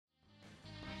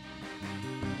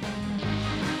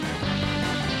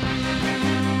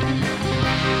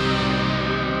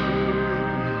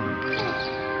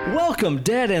Welcome,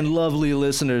 dead and lovely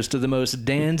listeners, to the most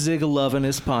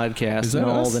Danzig-lovinest podcast in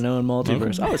all the known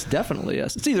multiverse. Oh, it's definitely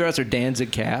us. It's either us or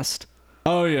Danzig Cast.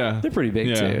 Oh, yeah. They're pretty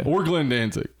big, too. Or Glenn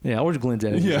Danzig. Yeah, or Glenn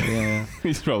Danzig. Yeah.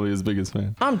 He's probably his biggest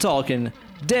fan. I'm talking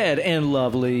Dead and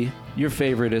Lovely, your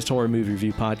favoriteest horror movie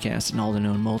review podcast in all the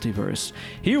known multiverse.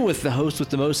 Here with the host with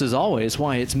the most as always,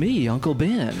 why, it's me, Uncle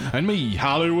Ben. And me,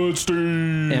 Hollywood Steve.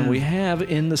 And we have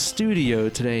in the studio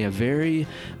today a very,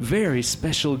 very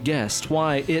special guest.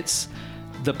 Why, it's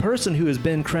the person who has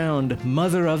been crowned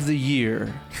Mother of the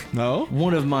Year. No?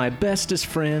 One of my bestest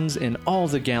friends in all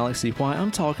the galaxy. Why, I'm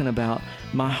talking about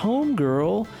my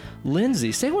homegirl,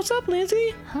 Lindsay. Say what's up,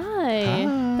 Lindsay. Hi.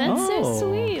 That's so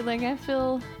sweet. Like, I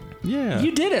feel... Yeah.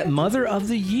 You did it. Mother of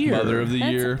the Year. Mother of the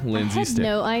Year, Lindsay I had Stick.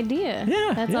 no idea.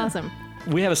 Yeah, That's yeah. awesome.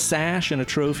 We have a sash and a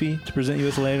trophy to present you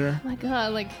with later. Oh my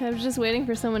god, like, I was just waiting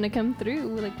for someone to come through,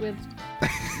 like, with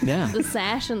Yeah. the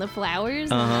sash and the flowers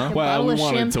and Uh-huh. like, a Well, bottle we of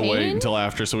wanted to wait champagne. until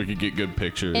after so we could get good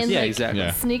pictures. And, Yeah, like, exactly.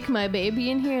 Yeah. sneak my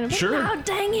baby in here. And I'm Sure. like, oh,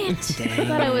 dang it. I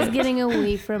thought I was getting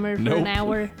away from her for Nope. an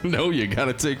hour. No, you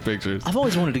gotta take pictures. I've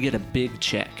always wanted to get a big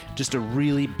check. Just a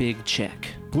really big check.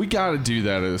 We gotta do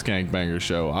that at this Gankbanger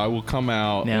show. I will come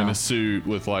out Yeah. in a suit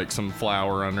with like some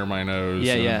flour under my nose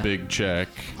Yeah, and yeah. a big check.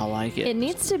 I like it. It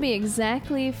needs to be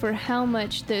exactly for how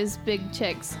much those big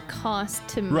checks cost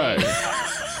to make. Right.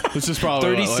 This is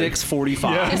probably $36.45. Yeah,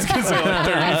 I was gonna say like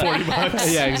 30, 40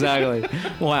 bucks. Yeah, exactly.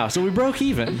 Wow. So we broke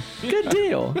even. Good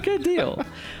deal. Good deal.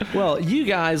 Well, you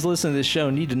guys listening to this show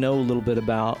need to know a little bit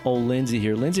about old Lindsay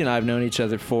here. Lindsay and I have known each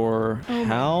other for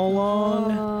how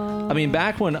long? I mean,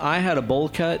 back when I had a bowl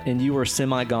cut and you were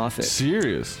semi-gothic,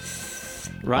 Serious.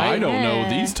 right? I don't know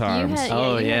these times. You had,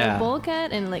 Oh, you had yeah. a bowl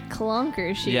cut and like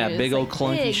clunker shoes. Yeah, big old like,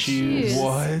 clunky big shoes.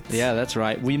 What? Yeah, that's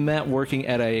right. We met working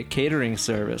at a catering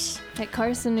service, At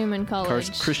Carson Newman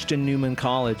College. Christian Newman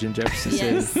College in Jefferson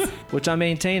Yes. City, which I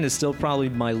maintain is still probably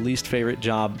my least favorite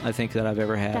job I think that I've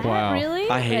ever had. That Wow. really?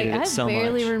 I hated like, it so I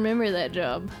barely much. remember that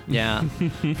job. Yeah.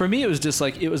 For me, it was just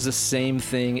like, it was the same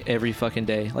thing every fucking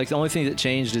day. Like, the only thing that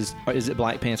changed is it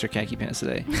black pants or khaki pants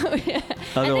today? Oh, yeah.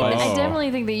 Otherwise- I definitely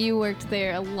think that you worked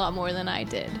there a lot more than I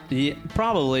did. Yeah,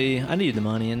 probably. I needed the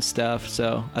money and stuff,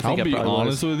 so I think I'll be probably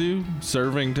honest was. with you.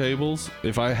 Serving tables,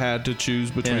 if I had to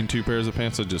choose between Yeah. two pairs of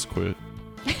pants, I'd just quit.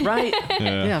 Right?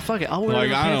 Yeah. Yeah, fuck it. I'll wear Like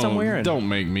the I pants I'm wearing. don't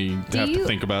make me have to you-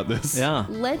 think about this. Yeah.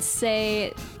 Let's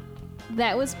say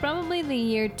that was probably the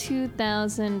year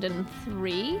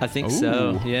 2003. I think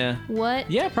so. Ooh. Yeah. What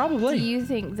Yeah, probably. do you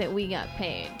think that we got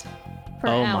paid per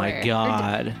Oh hour? my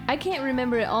God. I can't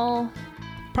remember it all.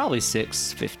 Probably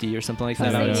 $6.50 or something like I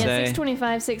that, was I would thinking, say.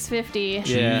 $6.25, $6.50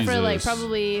 Yeah. for like Jesus.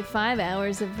 probably 5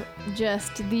 hours of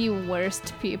just the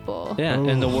worst people Yeah,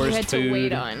 and the you worst had to food.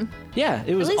 wait on. Yeah,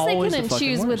 it was At least they always couldn't the fucking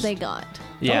choose what worst. they got.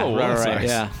 Yeah, Oh, right, that's right, nice.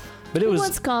 yeah. But it Who was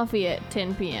wants coffee at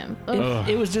 10 p.m.? Ugh.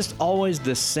 it was just always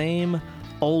the same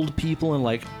old people and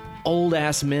like old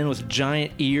ass men with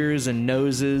giant ears and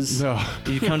noses. No.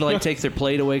 You come to like take their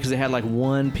plate away because they had like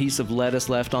one piece of lettuce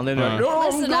left on there. They're like, no,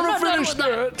 Listen, I'm I'm not gonna done finish with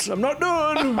that. I'm not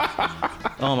done.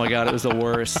 Oh my God, it was the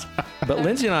worst. But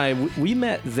Lindsay and I, we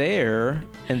met there,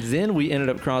 and then we ended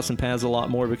up crossing paths a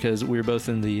lot more because we were both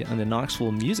in the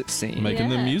Knoxville music scene. Making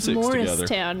the musics together.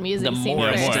 Morristown music The scene.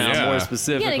 Morristown, first. Yeah. more You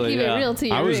specifically. gotta keep yeah. it real to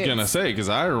your I was roots. gonna say because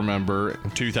I remember in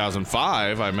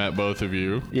 2005 I met both of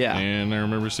you. Yeah. And I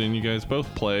remember seeing you guys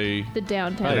both play The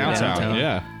downtown. Oh, yeah. downtown.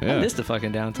 Yeah. I Yeah. missed the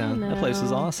fucking downtown. That place was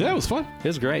know. awesome. Yeah, it was fun. It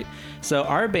was great. So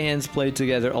our bands played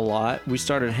together a lot. We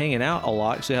started hanging out a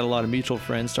lot because we had a lot of mutual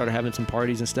friends, started having some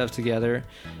parties and stuff together.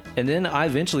 And then I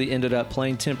eventually ended up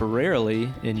playing temporarily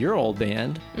in your old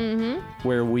band,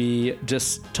 where we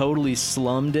just totally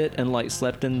slummed it and like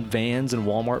slept in vans and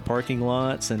Walmart parking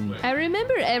lots. And I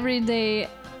remember every day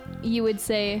you would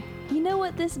say, you know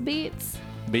what this beats?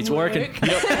 beats working.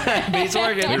 Yep. Beats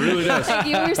working. It really does. Like,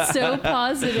 you were so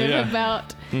positive Yeah.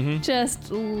 about just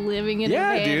living in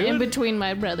Yeah, a van dude. in between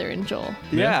my brother and Joel.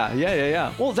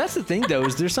 Yeah. Well, that's the thing, though,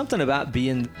 is there's something about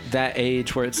being that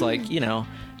age where it's like, you know,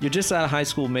 you're just out of high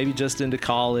school, maybe just into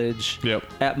college. Yep.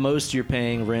 At most, you're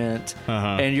paying rent.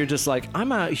 Uh-huh. And you're just like,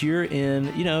 I'm out here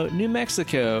in, you know, New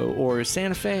Mexico or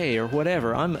Santa Fe or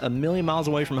whatever. I'm a million miles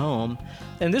away from home.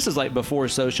 And this is like before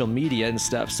social media and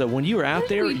stuff. So when you were out What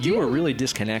did there, we you were do? really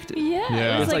disconnected. Yeah.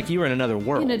 Yeah. It was It's like you were in another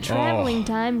world. in a traveling Oh.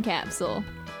 time capsule.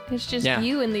 It's just Yeah.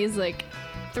 you and these like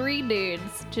 3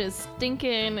 dudes just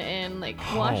stinking and like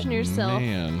washing yourself.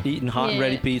 Man. Eating hot and Yeah.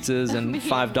 ready pizzas and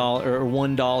 $5 or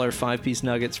 $1 5-piece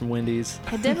nuggets from Wendy's.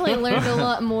 I definitely learned a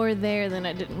lot more there than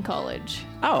I did in college.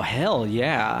 Oh, hell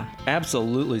yeah.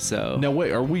 Absolutely so. Now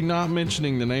wait, are we not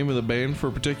mentioning the name of the band for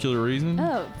a particular reason?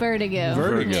 Oh, Vertigo.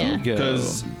 Vertigo. Yeah. Vertigo.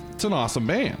 Because it's an awesome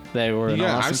band. They were an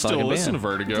Yeah, awesome I still fucking listen band. to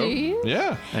Vertigo. Do you?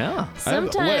 Yeah. Yeah.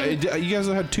 Sometimes You guys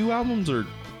have 2 albums, or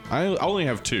I only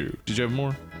have 2. Did you have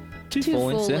more? Two two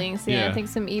full full lengths, yeah. lengths. Yeah, Yeah. I think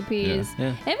some EPs.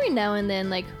 Yeah. Every now and then,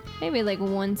 like maybe like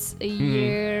once a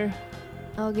year,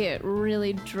 I'll get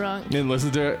really drunk. And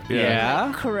listen to it.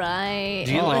 Yeah. Cry.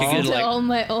 Do you get, like, a listen good, to like- all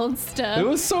my old stuff. It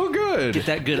was so good. Get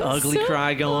that good ugly so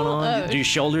cry going on. cool. Do your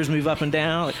shoulders move up and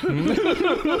down? Like,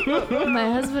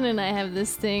 My husband and I have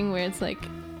this thing where it's like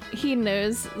he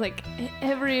knows like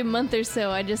every month or so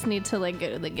I just need to like go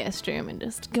to the guest room and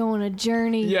just go on a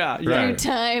journey yeah, through Right.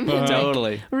 time and like,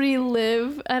 Totally.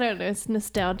 relive. I don't know, it's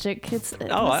nostalgic. It's I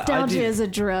nostalgia do- is a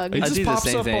drug. It I just do the pops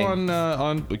same up thing.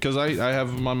 on because I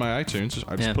have them on my iTunes.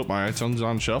 I just Yeah. put my iTunes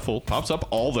on shuffle. Pops up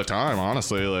all the time,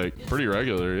 honestly, like pretty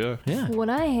regular. Yeah. Yeah. What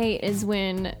I hate is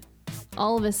when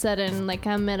all of a sudden, like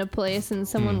I'm at a place and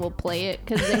someone will play it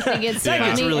because they think it's That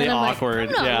funny, gets really and I'm awkward,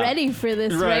 like, I'm not yeah. ready for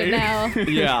this Right. right now.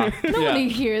 Yeah. I don't want to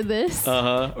hear this.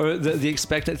 Or the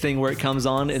expectant thing where it comes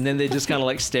on and then they just kind of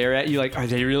like stare at you like, are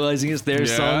they realizing it's their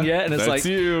Yeah, song yet? And it's that's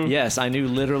like, you. yes, I knew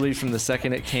literally from the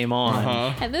second it came on.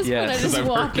 Uh-huh. At this Yes. point, I 'Cause just I've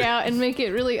walk heard it. out and make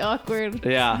it really awkward.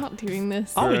 Yeah. I'm not doing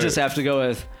this. I would Right. just have to go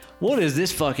with, what is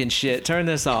this fucking shit? Turn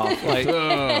this off. Like,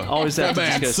 always have to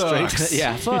that just go band straight sucks. to,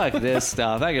 yeah, fuck this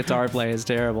stuff. That guitar playing is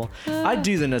terrible. I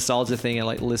do the nostalgia thing and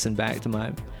like listen back to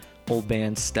my old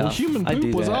band stuff. Well, Human I Poop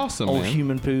do was that. awesome, Old man.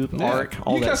 Human Poop, Yeah. Arc,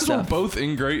 all you that guys stuff. were both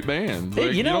in great bands. Hey,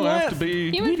 Like, you know don't what? have to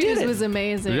be. Human we did Fuse it. was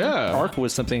amazing. Yeah. Arc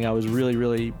was something I was really,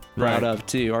 really proud Right. of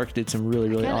too. Arc did some really,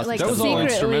 really Kinda awesome like That stuff. was all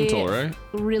secretly- instrumental, right?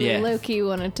 Really Yeah. low key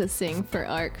wanted to sing for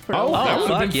Arc for a Oh, while. that Oh,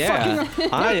 would've fuck been yeah.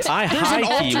 I There's an high key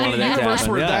alternate wanted that to universe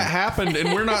happen. where Yeah. that happened,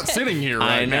 and we're not sitting here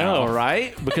right I know, now.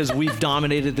 right? Because we've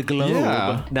dominated the globe.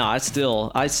 Yeah. No, I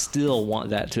still want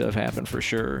that to have happened for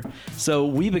sure. So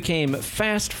we became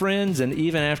fast friends, and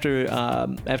even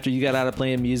after you got out of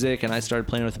playing music, and I started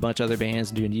playing with a bunch of other bands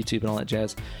and doing YouTube and all that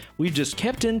jazz, we've just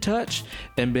kept in touch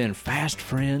and been fast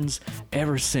friends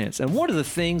ever since. And one of the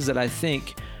things that I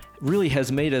think really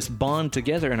has made us bond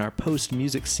together in our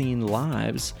post-music scene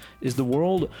lives is the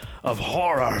world of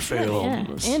horror Yeah,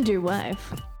 films. and your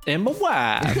wife. And my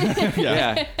wife.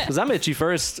 Yeah. Because I met you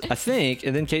first, I think,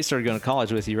 and then Kate started going to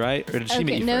college with you, right? Or did she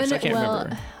meet you first? I can't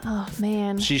remember. Oh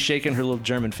man. She's shaking her little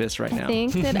German fist right now. I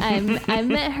think that I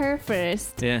met her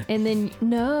first. Yeah. And then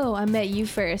no, I met you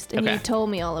first, and Okay. you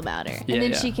told me all about her. Yeah, and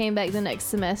then yeah. she came back the next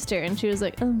semester, and she was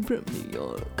like, "I'm from New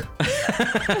York."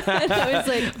 And I was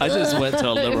like, I just went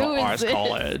to a "Who liberal is arts this?"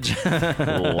 college.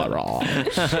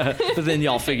 But then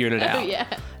y'all figured it Oh out. yeah.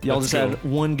 Y'all That's just had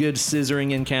one good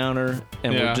scissoring encounter,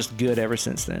 and Yeah. we're just good ever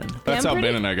since then. That's I'm how pretty-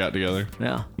 Ben and I got together.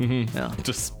 Yeah. Mm-hmm. Yeah.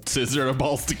 Just scissor our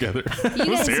balls together. You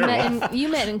guys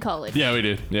met in college. Yeah, we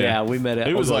did. Yeah, Yeah, we met at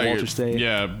it was over at like Walter State.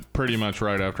 Yeah, pretty much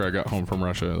right after I got home from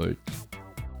Russia. Like,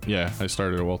 yeah, I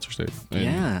started at Walter State. And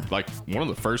Yeah. like one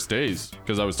of the first days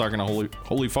because I was talking to Holy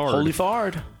Fard, Holy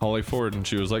Fard. Holly Ford, and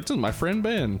she was like, "This is my friend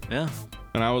Ben," Yeah.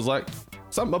 and I was like,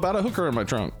 "Something about a hooker in my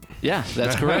trunk." Yeah,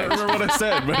 that's I correct. don't remember what I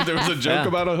said, but there was a joke Yeah.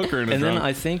 about a hooker in a And trunk. then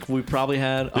I think we probably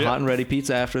had a Yeah. hot and ready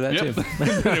pizza after that Yep. too.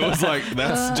 it was like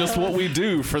that's just what we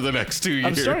do for the next 2 years.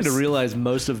 I'm starting to realize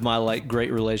most of my like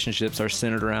great relationships are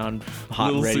centered around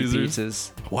hot and Little ready Caesars.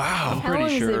 pizzas. Wow. How pretty long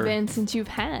has sure. it been since you've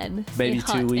had Maybe a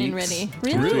hot 2 weeks. and ready?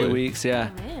 2 Really? weeks, yeah.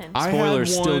 Man. I Spoiler, had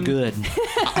still one- good.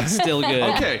 Still good.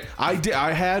 Okay,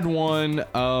 I had one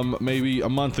maybe a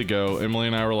month ago. Emily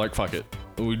and I were like, "Fuck it."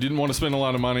 We didn't want to spend a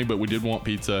lot of money, but we did want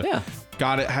pizza. Yeah.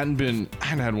 Got it. I hadn't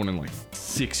had one in like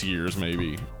 6 years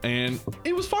maybe, and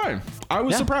it was fine. I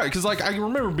was Yeah. surprised because like I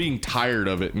remember being tired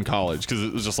of it in college because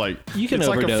it was just like You can it's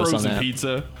like a overdose on frozen that.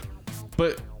 pizza,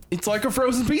 but it's like a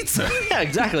frozen pizza. Yeah,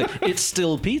 exactly. It's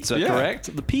still pizza, Yeah.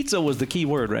 correct? The pizza was the key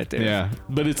word right there. Yeah,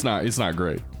 but it's not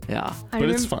great. Yeah. But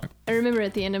it's fine. I remember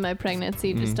at the end of my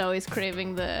pregnancy, just always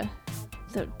craving the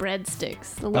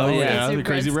breadsticks. The Oh, little yeah, laser the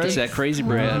crazy bread. It's that crazy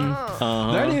bread.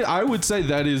 Uh-huh. That is, I would say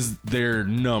that is their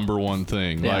number one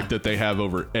thing, Yeah. like that they have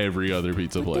over every other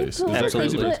pizza place. Is What that do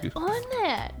crazy they bread? put on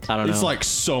that? I don't know. It's like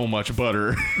so much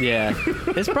butter. yeah.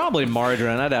 It's probably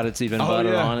margarine. I doubt it's even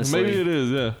butter, honestly. Maybe it is.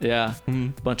 Yeah. Yeah,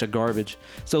 bunch of garbage.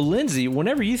 So Lindsay,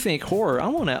 whenever you think horror, I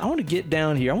want to get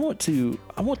down here. I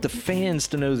want the fans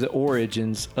to know the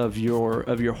origins of your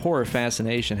horror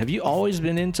fascination. Have you always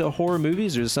been into horror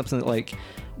movies, or is it something that like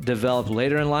developed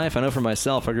later in life? I know for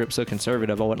myself, I grew up so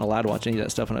conservative, I wasn't allowed to watch any of that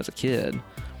stuff when I was a kid.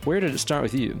 Where did it start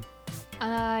with you?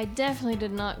 I definitely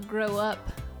did not grow up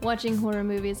watching horror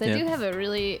movies. I Yeah. do have a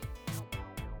really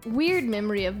weird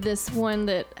memory of this one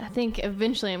that I think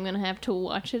eventually I'm gonna have to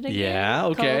watch it again. Yeah,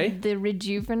 okay. Called The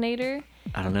Rejuvenator.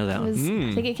 I don't know that It one. was,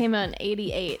 I think it came out in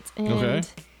 '88, and Okay.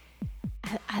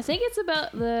 I think it's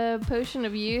about the potion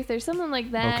of youth or something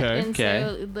like that. Okay. And Okay.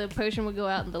 so the potion would go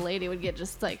out and the lady would get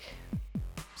just like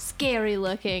scary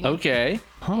looking. Okay.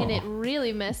 And it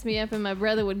really messed me up, and my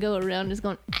brother would go around just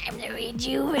going, I'm the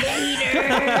rejuvenator.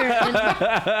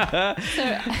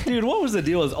 And Dude, what was the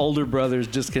deal with older brothers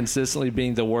just consistently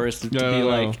being the worst? To be No.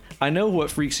 like, I know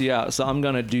what freaks you out, so I'm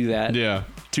gonna do that Yeah.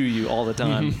 to you all the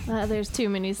time. there's too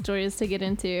many stories to get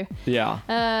into.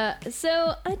 Yeah.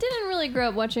 So I didn't really grow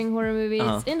up watching horror movies.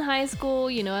 Uh-huh. In high school,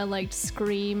 I liked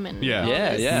Scream and Yeah. all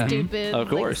Yeah, those yeah. stupid Of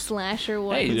course. slasher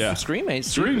ones. Hey, Yeah. Scream ain't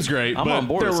Scream's stupid. great, I'm but on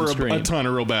board there with were some Scream. a ton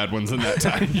of real bad ones in that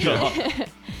time.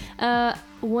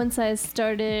 Once I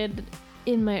started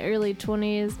in my early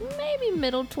 20s, maybe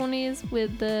middle 20s,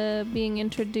 with being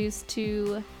introduced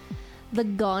to the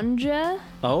ganja.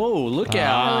 Oh, look I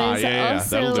out. was yeah. also-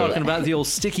 That'll do it. Talking about the old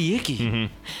sticky icky.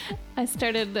 I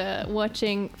started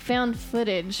watching found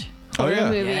footage Oh, horror yeah.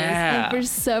 movies, Yeah. and for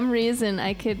some reason,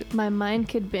 my mind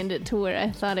could bend it to where I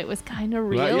thought it was kind of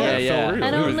real. Right, yeah, it felt real. I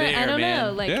We don't were know. there, I don't man.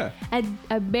 know. Like, Yeah.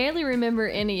 I barely remember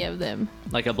any of them.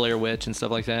 Like a Blair Witch and stuff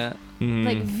like that.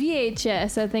 Like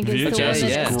VHS, I think is the one VHS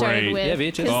that is it started great. with. Yeah,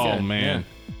 VHS. 'cause Oh man.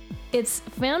 it's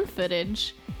found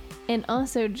footage, and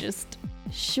also just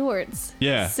shorts.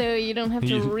 Yeah. So you don't have to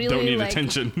You really don't need like.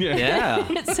 attention. Yeah. Yeah.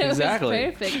 So exactly.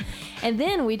 it's perfect. And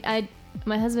then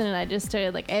my husband and I just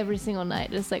started like every single night,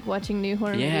 just like watching new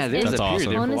horror Yeah, movies. there was And a period awesome.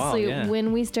 there for a while. honestly, Yeah.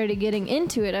 when we started getting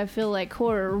into it, I feel like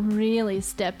horror really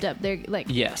stepped up their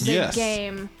Yes. their Yes.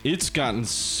 game. It's gotten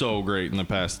so great in the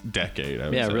past decade. I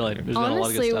would Yeah, say. really. There's been a lot of good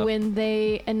Honestly, stuff. when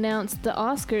they announced the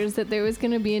Oscars that there was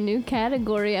going to be a new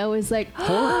category, I was like,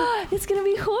 oh, it's going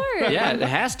to be horror. Yeah, it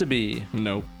has to be.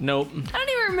 Nope. Nope. I don't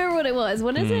even remember what it was.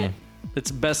 What is it? It's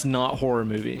best not horror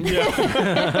movie.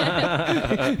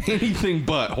 Anything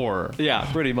but horror. Yeah,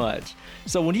 pretty much.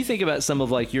 So when you think about some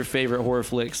of like your favorite horror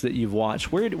flicks that you've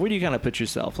watched, where do you kind of put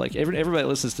yourself? Like everybody that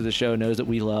listens to the show knows that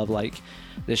we love like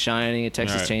The Shining,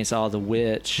 Texas Right. Chainsaw, The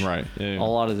Witch, Right. Yeah. a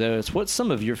lot of those. What's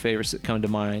some of your favorites that come to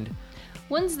mind?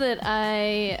 Ones that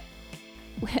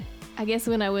I guess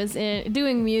when I was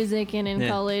doing music and in Yeah.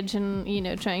 college and,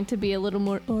 trying to be a little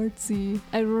more artsy,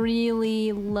 I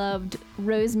really loved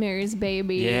Rosemary's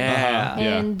Baby. Yeah.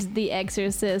 Yeah. And The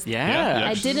Exorcist. Yeah. Yeah.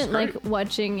 I Exorcist didn't is great. like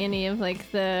watching any of like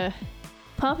the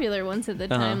popular ones at the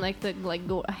Uh-huh. time, like the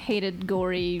I hated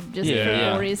gory just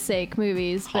Yeah. for gory's sake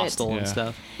movies. Hostel Yeah. and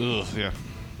stuff. Ugh. Yeah.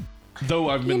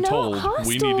 Though I've been You know, told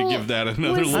we need to Hostel give that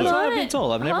another was look. That's what I've been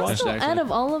told. I've never watched Hostel, it, actually. out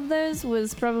of all of those,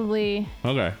 was probably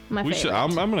Okay. My we should. favorite.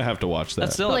 I'm gonna have to watch that.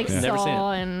 That's still like never seen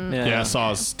Saw it. and. Yeah. yeah.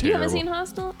 Saw's You terrible. haven't seen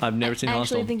Hostel? I've never seen I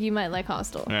Hostel. actually think you might like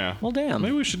Hostel. Yeah. Well, damn.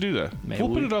 Maybe we should do that. Maybe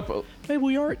we'll put we- it up Maybe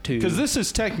we are too. because this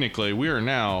is technically we're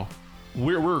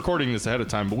recording this ahead of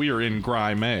time, but we are in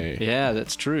Grime May. Yeah,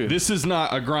 that's true. This is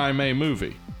not a Grime May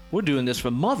movie. We're doing this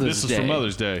for Mother's This Day. is for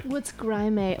Mother's Day. What's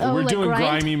grimy? Oh, We're like doing grind?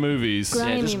 grimy movies.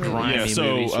 Grimy Yeah, just movies. grimy Yeah, so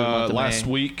movies for the month of last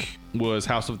May. week was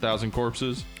House of a Thousand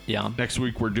Corpses. Yeah. Next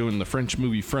week we're doing the French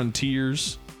movie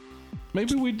Frontiers.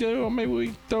 Maybe we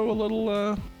throw a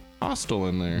little Hostel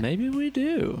in there. Maybe we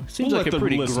do. Seems We'll like let a the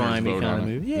pretty listeners grimy vote kind of on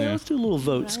it. movie. Yeah, Yeah. let's do a little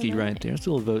Voteski right there. Let's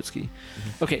do a little Voteski.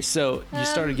 Okay, so you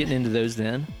started getting into those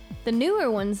then? The newer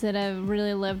ones that I've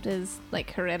really loved is like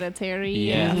Hereditary.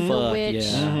 Yeah, and The fuck Witch.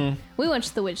 yeah. We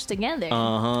watched The Witch together.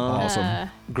 Uh-huh. Awesome.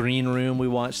 Green Room we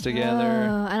watched together.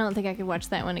 I don't think I could watch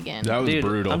that one again. That was Dude,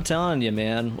 brutal. I'm telling you,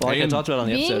 man. Like I And talked about on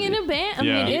the Being episode. in a band, I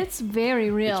Yeah. mean, it's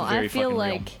very real. It's very I feel fucking real.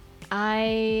 like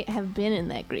I have been in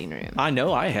that green room. I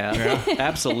know I have.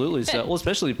 Absolutely. So, well,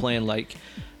 especially playing like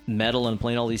metal and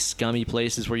playing all these scummy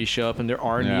places where you show up and there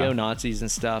are Yeah. neo-Nazis and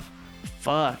stuff.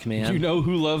 Fuck, man. You know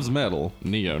who loves metal?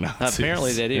 Neo-Nazis.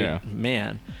 Apparently they do. Yeah.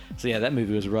 Man. So yeah, that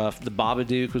movie was rough. The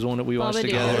Babadook was one that we watched Babadook.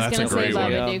 together. I was that's gonna a say great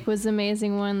one. Babadook was an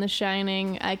amazing one. The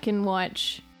Shining, I can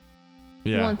watch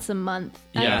Yeah. once a month.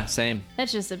 Yeah, same.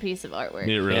 That's just a piece of artwork.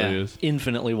 It really Yeah. is.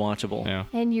 Infinitely watchable. Yeah.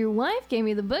 And your wife gave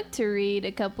me the book to read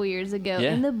a couple years ago,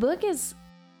 Yeah. and the book is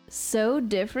so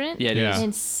different Yeah, it is. Yeah.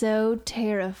 and so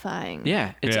terrifying.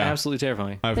 Yeah, it's Yeah. absolutely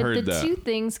terrifying. I've But heard the that. two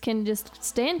things can just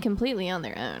stand completely on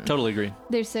their own. Totally agree.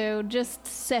 They're so just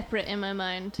separate in my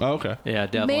mind. Oh, okay. Yeah,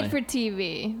 definitely. Made for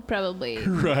TV, probably.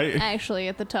 Right. Actually,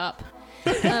 at the top.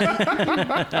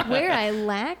 Where I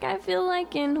lack, I feel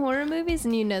like, in horror movies,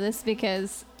 and you know this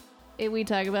because we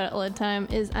talk about it all the time,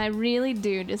 is I really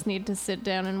do just need to sit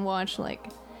down and watch, like,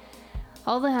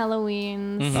 all the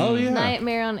Halloweens, Oh, yeah.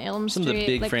 Nightmare on Elm Some Street. of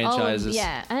the big like, all of- franchises.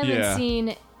 yeah, I haven't Yeah.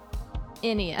 seen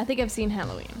any. I think I've seen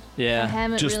Halloween. I Yeah.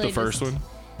 haven't Just really the first one?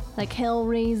 Like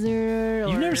Hellraiser.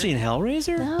 You've or never seen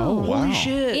Hellraiser? No. Oh, wow. Holy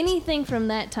shit. anything from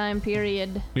that time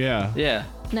period. Yeah. Yeah.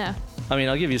 No. I mean,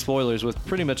 I'll give you spoilers with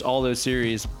pretty much all those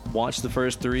series. watch the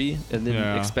first 3 and then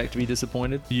Yeah. expect to be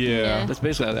disappointed. Yeah. That's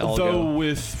basically how they all Though go.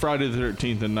 with Friday the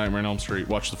 13th and Nightmare on Elm Street,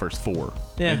 watch the first 4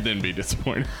 Yeah. and then be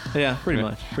disappointed. Yeah, pretty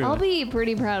much. I'll be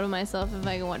pretty proud of myself if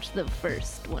I can watch the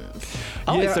first ones.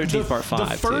 I like 13th Part 5.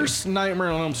 The first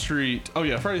Nightmare on Elm Street. Oh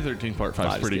yeah, Friday the 13th Part 5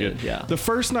 is Five's pretty good, good. yeah. The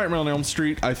first Nightmare on Elm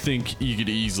Street, I think you could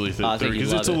easily I sit think through you'd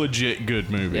because it's a love it. legit good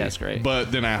movie. Yeah, it's great.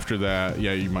 But then after that,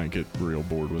 yeah, you might get real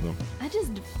bored with them. I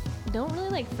just don't really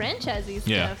like franchisey stuff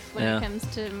Yeah. when Yeah. it comes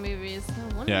to movies.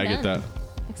 One Yeah, I and get done. that.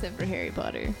 Except for Harry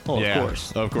Potter. Oh, Yeah, of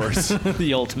course. of course.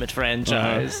 The ultimate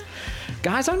franchise.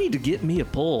 Guys, I need to get me a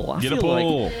pull. Get a feel like-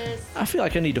 pull. I feel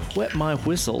like I need to whet my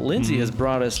whistle. Lindsay has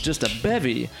brought us just a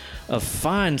bevy of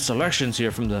fine selections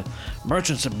here from the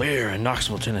Merchants of Beer in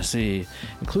Knoxville, Tennessee,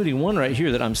 including one right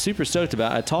here that I'm super stoked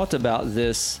about. I talked about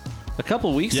this a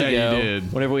couple weeks Yeah, you ago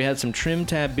did. whenever we had some Trim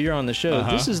Tab beer on the show.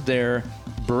 Uh-huh. This is their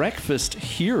Breakfast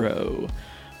Hero,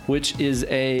 which is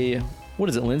a, what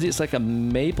is it, Lindsay? It's like a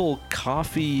maple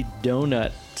coffee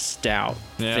donut stout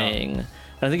Yeah. thing.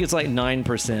 I think it's like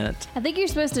 9%. I think you're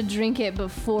supposed to drink it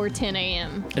before 10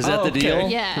 a.m. Is that Oh, the okay. deal?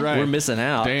 Yeah. Right. We're missing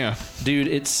out. Damn. Dude,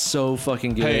 it's so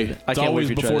fucking good. Hey, I it's can't wait always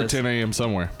for you to try before this. 10 a.m.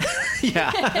 somewhere.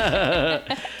 Yeah.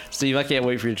 Steve, I can't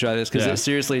wait for you to try this because Yeah. it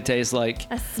seriously tastes like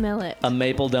I smell it. a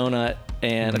maple donut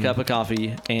and a cup of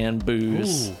coffee and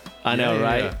booze. Ooh. I know, Yeah,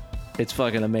 right? yeah. It's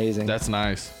fucking amazing. That's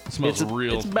nice. It smells It's-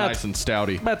 real it's about- nice and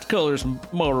stouty. about to color some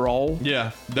motor oil.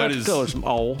 Yeah, About that to is. color some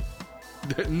oil.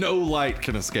 No light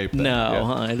can escape that. No, Yeah.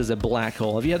 huh? It is a black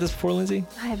hole. Have you had this before, Lindsay?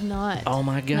 I have not. Oh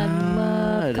my I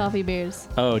love god. coffee beers.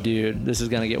 Oh, dude, this is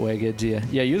gonna get way good to you.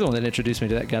 Yeah, you're the one that introduced me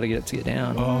to that. Gotta get up to get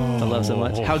down. I love so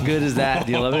much. How good is that?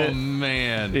 Do you love Oh it?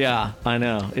 man. Yeah, I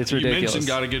know. It's You ridiculous. mentioned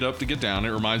 "Gotta Get Up to Get Down." It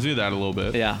reminds me of that a little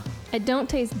bit. Yeah. I don't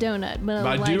taste donut, but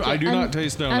I I like do- it. I do I'm- not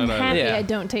taste donut I'm either. happy Yeah. I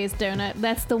don't taste donut.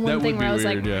 That's the one That thing would be where I was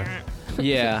weird. like,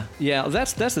 Yeah. Yeah.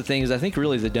 That's the thing is I think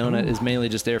really the donut is mainly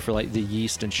just there for like the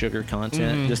yeast and sugar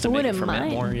content, just I to make it wouldn't ferment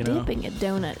mind more. You know. dipping a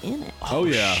donut in it. Oh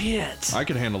yeah. Shit. I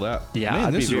could handle that. Yeah, Man,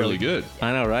 I'd this be is really good.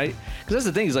 I know, right? Because that's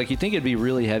the thing is like you think it'd be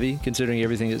really heavy considering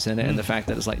everything that's in it and the fact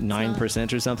that it's like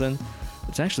 9% or something.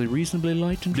 It's actually reasonably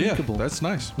light and Yeah, drinkable. that's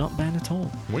nice. not bad at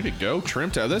all. Way to go, Trim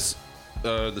Tab. That's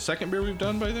the second beer we've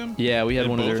done by them. Yeah, we had And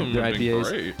one of both their, them their have been IPAs.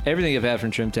 great. Everything I've had from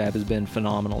Trim Tab has been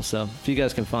phenomenal. So if you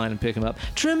guys can find and pick them up,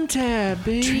 Trim Tab,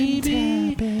 baby.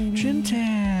 Trim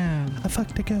Tab. I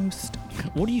fucked a ghost.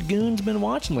 What have you goons been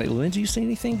watching lately? Lindsay, you seen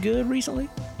anything good recently?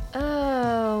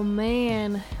 Oh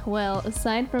man. Well,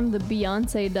 aside from the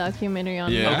Beyonce documentary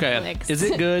on Yeah. Netflix, Is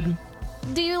it good?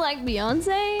 Do you like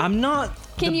Beyonce? I'm not.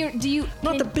 Can the, you? Do you?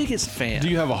 Not can, the biggest fan. Do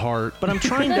you have a heart? But I'm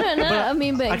trying No, to. no, no. but I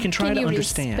mean, but I can try can to you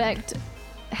understand. respect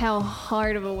how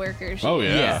hard of a worker she Oh, is?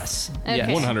 yeah. Yes. Okay. Yes.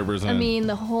 100%. I mean,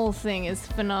 the whole thing is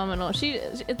phenomenal.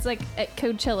 It's like at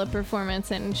Coachella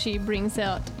performance, and she brings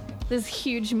out this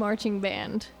huge marching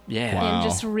band Yeah. Wow. and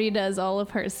just redoes all of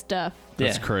her stuff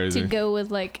That's Yeah. crazy. to go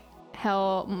with like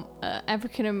how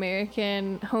African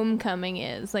American homecoming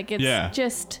is. Like it's Yeah.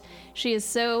 just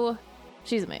she's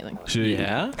amazing. She-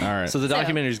 Yeah. All right. So the So-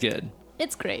 documentary's good.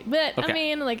 It's great, but Okay. I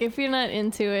mean, like if you're not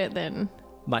into it, then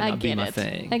Might I not get be my it.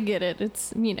 thing. I get it.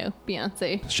 It's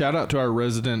Beyonce. Shout out to our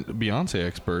resident Beyonce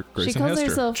expert, She Grayson calls Hester.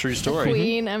 herself True the story. Mm-hmm.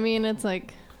 queen. I mean, it's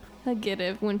like I get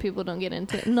it when people don't get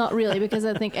into it. Not really, because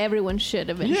I think everyone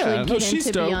should eventually Yeah, no, get she's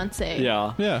into dope. Beyonce.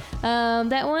 Yeah. Yeah.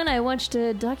 That one I watched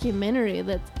a documentary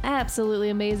that's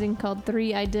absolutely amazing called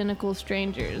Three Identical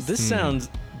Strangers.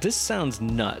 This sounds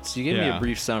nuts. You gave me Yeah. a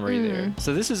brief summary there.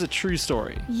 So this is a true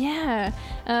story. Yeah,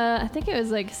 I think it was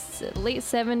like late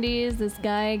 70s. This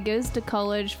guy goes to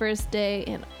college first day,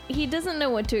 and he doesn't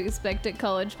know what to expect at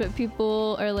college, but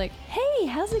people are like, hey,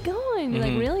 how's it going?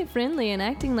 Like really friendly and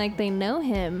acting like they know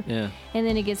him. Yeah. And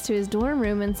then he gets to his dorm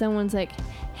room, and someone's like,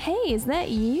 hey, is that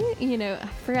you? I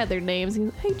forgot their names. He's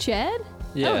like, hey, Chad?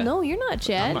 Yeah. Oh, no, you're not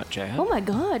Chad. I'm not Chad. Oh, my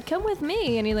God, come with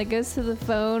me. And he, like, goes to the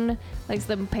phone, like,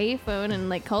 some pay phone, and,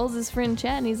 like, calls his friend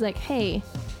Chad, and he's like, hey,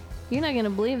 you're not going to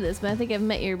believe this, but I think I've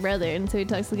met your brother. And so he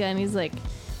talks to the guy, and he's like,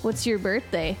 what's your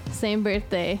birthday? Same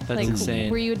birthday. That's like,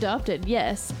 insane. were you adopted?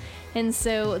 Yes. And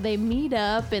so they meet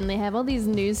up, and they have all these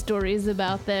news stories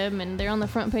about them, and they're on the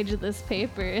front page of this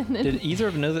paper. And then Did either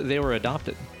of them know that they were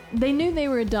adopted? they knew they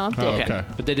were adopted. Oh, okay.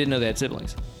 But they didn't know they had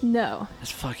siblings. No.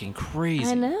 That's fucking crazy.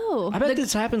 I know. I bet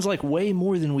this happens like way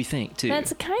more than we think too.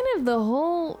 That's kind of the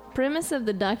whole premise of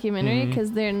the documentary,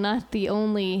 because they're not the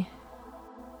only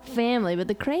family. But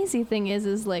the crazy thing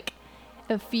is like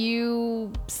a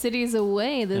few cities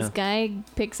away, this guy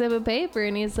picks up a paper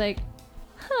and he's like,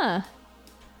 huh,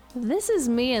 this is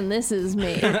me and this is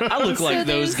me. I look So like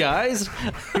those guys.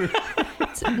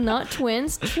 It's not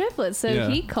twins, triplets. So Yeah.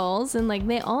 he calls and like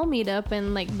they all meet up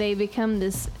and like they become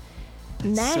this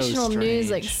national news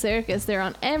like strange. circus. They're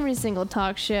on every single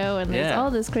talk show, and there's Yeah.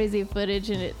 all this crazy footage,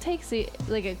 and it takes it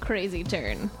like a crazy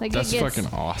turn. Like That's it gets,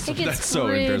 fucking awesome. It gets That's so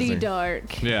pretty interesting.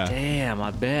 dark. Yeah. Damn,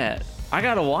 I bet. I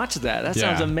gotta watch that. That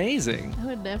sounds Yeah. amazing. I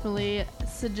would definitely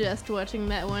suggest watching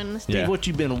that one. Steve, Yeah. what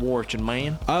you been watching,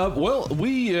 man? Well,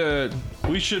 we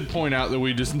should point out that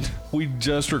we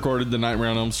just recorded the Nightmare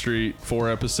on Elm Street 4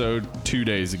 episode 2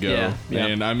 days ago, Yeah.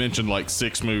 and I mentioned like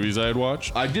 6 movies I had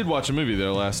watched. I did watch a movie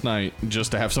though last night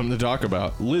just to have something to talk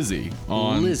about. Lizzie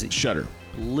on Lizzie. Shudder.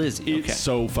 Lizzie. It's Okay.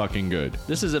 so fucking good.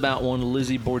 This is about one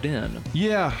Lizzie Borden.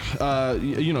 Yeah,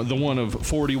 you know the one of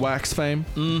 40 Wax fame.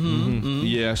 Mm-hmm.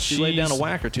 Yeah, She laid down a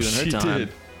whack or two in her she time. did.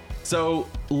 So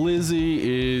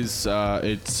Lizzie is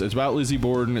it's about Lizzie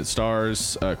Borden. It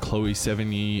stars Chloe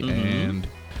Sevigny and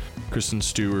Kristen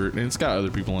Stewart, and it's got other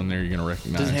people in there you're gonna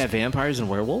recognize. Does it have vampires and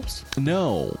werewolves?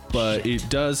 No, but it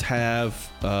does have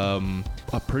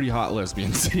a pretty hot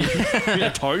lesbian scene.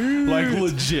 Like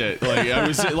legit. Like I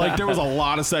was like there was a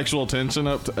lot of sexual tension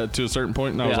up to a certain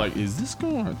point, and I was Yeah. like, is this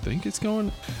going? I think it's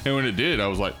going. And when it did, I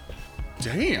was like,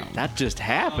 damn. That just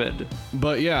happened.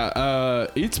 But yeah,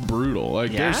 it's brutal.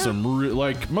 Like Yeah? there's some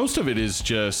like most of it is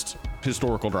just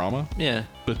historical drama, Yeah.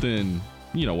 but then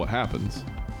you know what happens,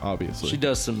 obviously. She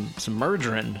does some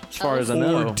murdering, as far as I Or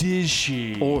know. did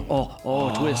she?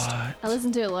 Oh, twist. I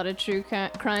listen to a lot of true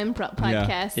crime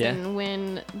podcasts, Yeah. and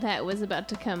when that was about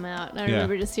to come out, I Yeah.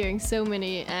 remember just hearing so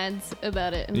many ads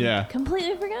about it, and Yeah.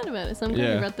 completely forgot about it. So I'm glad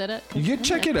Yeah. you brought that up. You can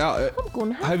check it out. I'm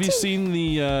gonna Have you to. seen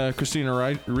the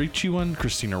Christina Ricci one?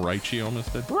 Christina Ricci,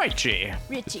 almost did. Richie.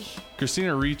 Richie?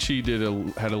 Christina Ricci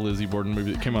had a Lizzie Borden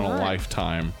movie that came out on Right.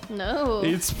 Lifetime. No.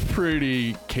 It's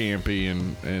pretty campy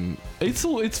and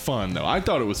it's fun though. I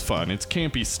thought it was fun. It's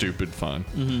campy, stupid fun.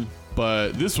 Mm-hmm.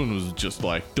 But this one was just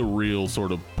like the real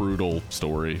sort of brutal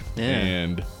story. Yeah.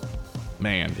 And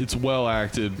man, it's well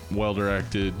acted, well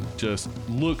directed, just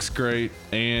looks great,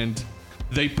 and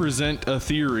they present a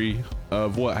theory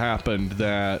of what happened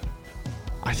that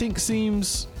I think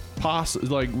seems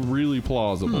like really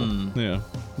plausible. Yeah.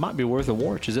 Might be worth a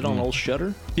watch. Is it on old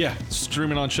Shudder? Yeah,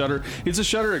 streaming on Shudder. It's a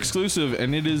Shudder exclusive,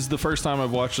 and it is the first time I've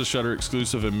watched a Shudder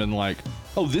exclusive and been like,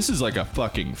 "Oh, this is like a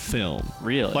fucking film."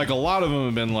 Really? Like a lot of them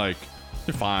have been like,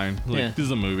 "They're fine. Like Yeah. this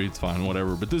is a movie. It's fine,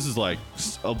 whatever." But this is like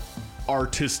a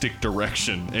artistic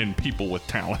direction and people with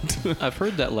talent. I've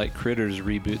heard that like Critters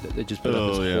reboot that they just put up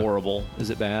Oh, is yeah. horrible. Is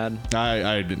it bad?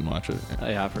 I didn't watch it.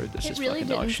 Yeah, I've heard this it is really fucking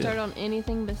dog didn't shit. start on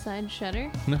anything besides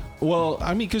Shudder. No. Well,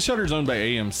 I mean, because Shudder's owned by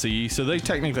AMC, so they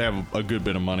technically have a good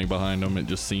bit of money behind them. It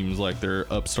just seems like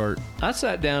they're upstart. I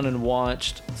sat down and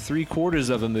watched 3/4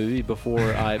 of a movie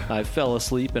before I fell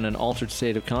asleep in an altered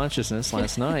state of consciousness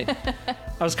last night.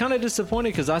 I was kind of disappointed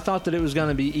because I thought that it was going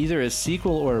to be either a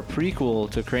sequel or a prequel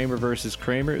to Kramer versus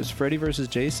Kramer. It was Freddy versus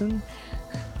Jason.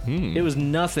 It was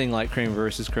nothing like Kramer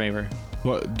versus Kramer.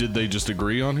 What, did they just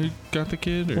agree on who got the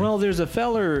kid? Or? Well, there's a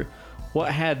feller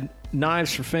what had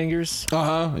knives for fingers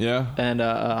yeah. and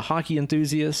a hockey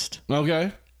enthusiast.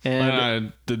 Okay.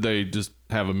 And Did they just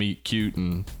have a meet cute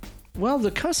and? well,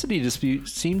 the custody dispute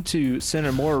seemed to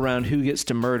center more around who gets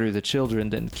to murder the children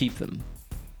than keep them.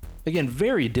 Again,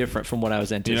 very different from what I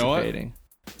was You know what? anticipating.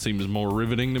 Seems more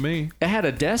riveting to me. It had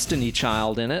a Destiny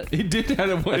child in it. It did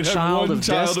have A it had child one of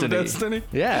child Destiny. of Destiny.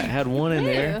 Yeah, it had one in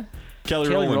there. Kelly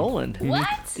Kelly Rowland. Rowland.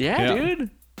 What? Yeah, Yeah. dude.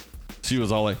 She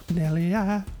was all like, Nelly,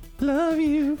 I love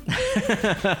you.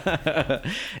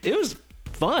 It was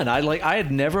fun. I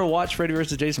had never watched Freddy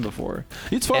vs. Jason before.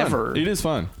 It's fun. Ever. It is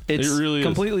fun. It's it really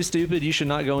completely stupid. You should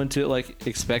not go into it like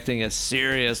expecting a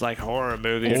serious like horror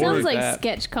movie. It or sounds like that.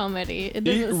 sketch comedy. It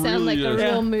doesn't sound really like a is.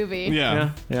 real Yeah. movie. is. Yeah.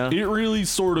 Yeah. It really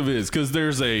sort of is because there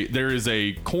is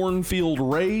a cornfield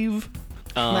rave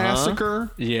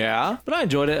massacre. Yeah, but I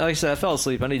enjoyed it. Like I said, I fell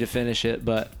asleep. I need to finish it,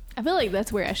 but I feel like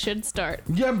that's where I should start.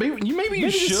 Yeah, maybe you maybe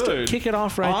just should kick it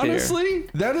off right there. Honestly,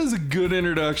 that is a good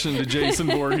introduction to Jason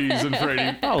Voorhees and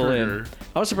Freddy Oh, Krueger. and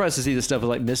I was surprised to see the stuff with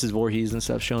like Mrs. Voorhees and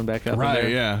stuff showing back up. in Right, there.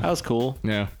 yeah. That was cool.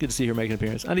 Yeah. Good to see her make an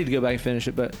appearance. I need to go back and finish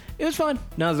it, but it was fun.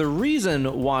 Now, the reason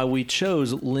why we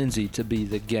chose Lindsay to be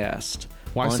the guest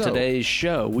Why on so? today's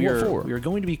show, we What for? are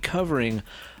going to be covering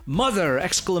Mother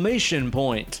exclamation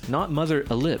point, not Mother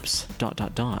ellipse dot,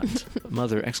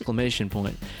 Mother exclamation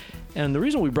point. And the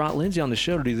reason we brought Lindsay on the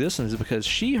show to do this one is because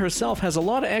she herself has a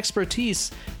lot of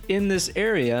expertise in this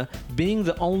area, being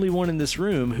the only one in this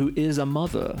room who is a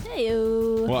mother.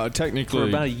 Heyo. Well, For technically,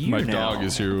 about a year my now. dog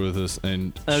is here with us,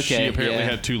 and she Okay, apparently yeah.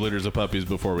 had 2 litters of puppies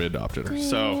before we adopted her.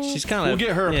 So She's kind of we'll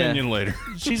get her opinion later.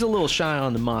 She's a little shy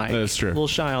on the mic. That's true. A little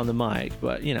shy on the mic,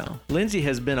 but you know, Lindsay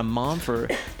has been a mom for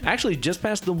actually just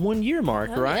past the 1 year mark,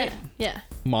 Oh, right? Yeah.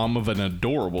 mom of an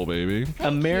adorable baby.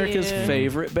 America's you.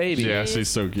 favorite baby. Yeah, she's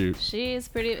so cute. She's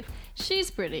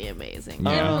pretty amazing.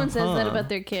 Yeah. Everyone says that about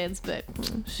their kids, but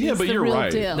she's Yeah, but the you're real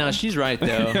right. deal. No, she's right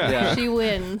though. Yeah. She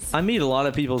wins. I meet a lot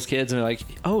of people's kids and they're like,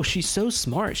 "Oh, she's so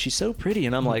smart. She's so pretty."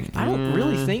 And I'm like, "I don't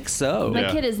really think so." My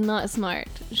Yeah. kid is not smart.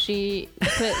 She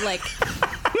put like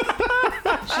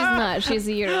she's not. She's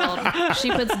a year old.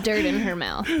 She puts dirt in her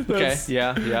mouth. Okay.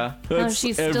 Yeah. How That's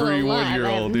she's still every alive, I have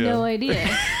 1-year-old, yeah. no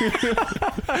idea.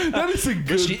 That is a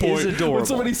good she is point. adorable. When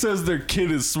somebody says their kid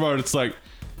is smart, it's like,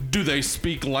 do they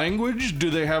speak language? Do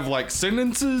they have like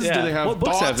sentences? Yeah. Do they have What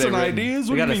books thoughts have they and written? ideas?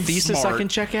 We What got do a you mean thesis smart? I can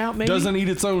check out, maybe? Doesn't eat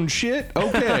its own shit?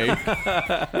 Okay.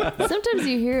 Sometimes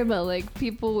you hear about like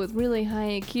people with really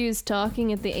high IQs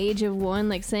talking at the age of 1,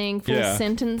 like saying full Yeah.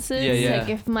 sentences. Yeah. Like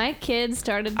if my kid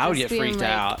started I would just get being freaked like,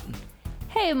 out.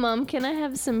 "Hey mom, can I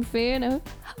have some food?" Oh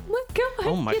my god,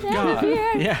 Oh my get out of god.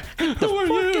 here. Yeah. Get the Oh my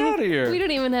fuck God. out of here. We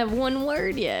don't even have one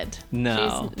word yet.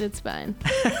 No. It's fine.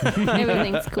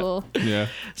 Everything's cool. Yeah.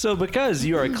 So because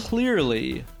you are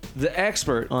clearly the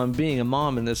expert on being a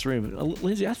mom in this room,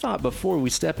 Lindsay, I thought before we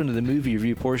step into the movie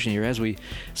review portion here, as we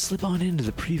slip on into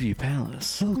the preview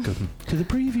palace. Welcome to the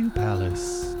Preview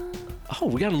Palace. Oh,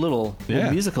 we got a little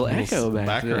musical Little echo back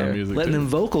background there. music, Letting too. them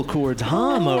vocal cords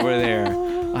hum over there.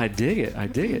 I dig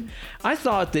it. I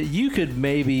thought that you could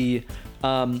maybe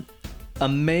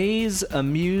amaze,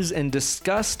 amuse, and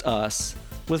disgust us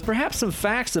with perhaps some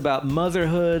facts about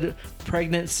motherhood,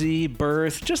 pregnancy,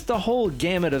 birth, just the whole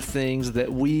gamut of things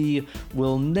that we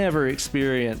will never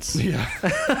experience. Yeah.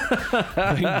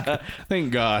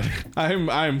 Thank God.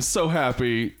 I'm so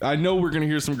happy. I know we're gonna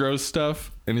hear some gross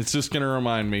stuff, and it's just gonna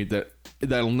remind me that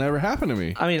that'll never happen to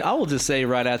me. I mean, I will just say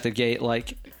right out the gate,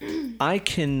 like, I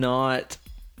cannot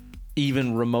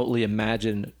even remotely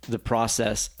imagine the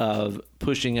process of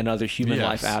pushing another human Yes.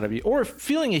 life out of you or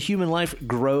feeling a human life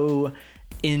grow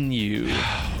in you.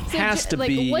 So Has to like,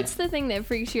 be. what's the thing that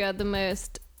freaks you out the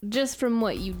most, just from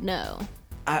what you know?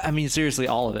 I mean, seriously,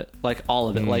 all of it. Like, all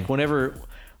of it. Like, whenever.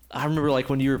 I remember, like,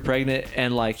 when you were pregnant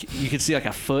and, like, you could see, like,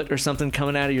 a foot or something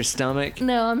coming out of your stomach.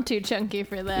 No, I'm too chunky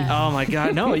for that. Oh, my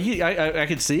God. No, I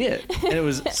could see it. And it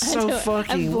was so I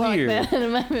fucking blocked weird. that out of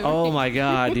my memory. Oh, my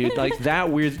God, dude. Like, that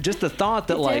weird. Just the thought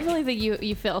that, I like. definitely think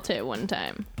you felt it one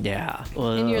time. Yeah.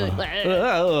 And you're like,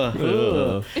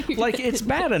 Like, it's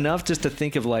bad enough just to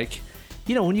think of, like,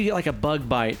 you know, when you get like a bug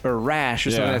bite or a rash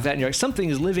or something Yeah. like that, and you're like, something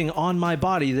is living on my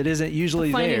body that isn't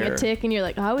usually finding there. a tick and you're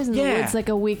like, I was in the Yeah. woods like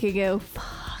a week ago.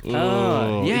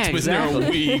 Oh, yeah, it's been there a exactly.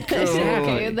 week.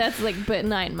 Okay, that's like but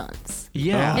 9 months.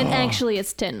 Yeah. And actually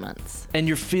it's 10 months. And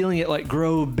you're feeling it like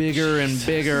grow bigger and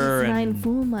bigger. It's And 9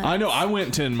 full months. I know. I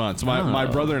went 10 months. My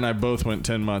Oh. brother and I both went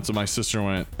 10 months, and my sister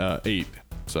went 8.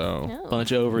 So No.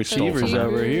 bunch of overachievers Overachiever.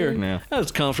 over here. Yeah. That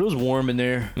was comfortable. It was warm in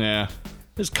there. yeah, It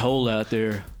was cold out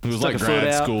there. it was Stuck like a foot grad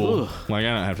out. school. Ugh. Like I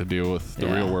don't have to deal with the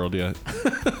Yeah. real world yet.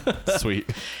 Sweet.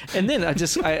 And then I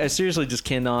seriously just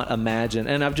cannot imagine.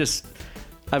 And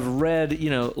I've read, you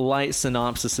know, light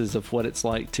synopsises of what it's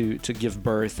like to give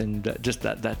birth, and just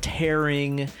the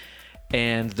tearing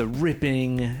and the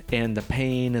ripping and the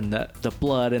pain and the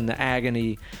blood and the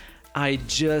agony. I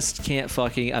just can't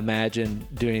fucking imagine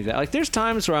doing that. Like, there's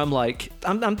times where I'm like,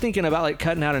 I'm thinking about like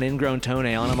cutting out an ingrown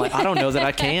toenail, and I'm like, I don't know that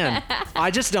I can.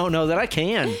 I just don't know that I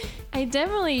can. I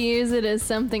definitely use it as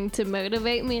something to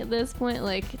motivate me at this point.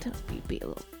 Like, don't be a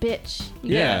little bitch.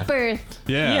 You Yeah. got birth.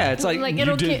 Yeah. Yeah, it's like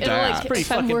it'll did get, it'll that. like, Pretty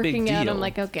if I'm fucking big working out, deal. I'm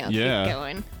like, okay, I'll Yeah. keep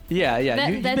going. Yeah.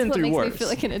 You've That's been what through makes worse. me feel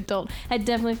like an adult. I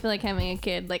definitely feel like having a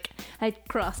kid. Like, I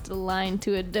crossed a line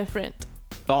to a different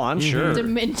Oh, I'm sure.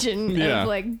 dimension Yeah. of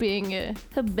like being a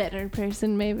better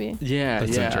person, maybe. Yeah,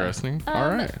 That's yeah. interesting. All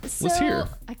right. So Let's hear.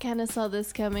 I kind of saw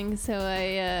this coming, so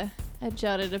I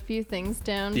jotted a few things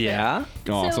down. but- Yeah.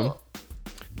 Awesome. So,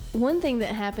 one thing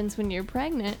that happens when you're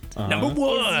pregnant Number is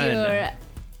one.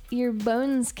 your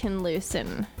bones can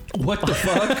loosen. What the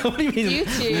fuck? What do you mean You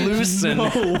two. loosen?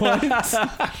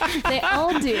 They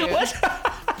all do.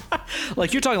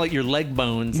 Like, you're talking like your leg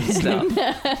bones and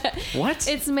stuff. What?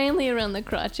 It's mainly around the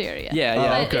crotch area. Yeah, yeah. Oh,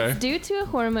 But okay. it's due to a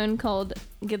hormone called,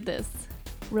 get this,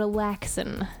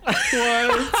 relaxin.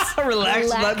 Relax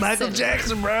like Relaxin'. Michael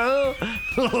Jackson, bro.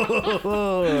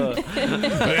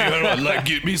 Hey, I'd like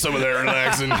get me some of that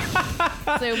relaxing.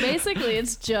 So basically,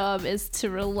 its job is to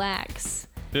relax.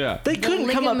 Yeah. They couldn't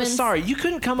come up. ligaments- Sorry, you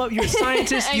couldn't come up. You're a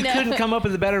scientist. I You know. couldn't come up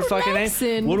with a better fucking name.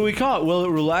 Relaxin'. What do we call it? Well, it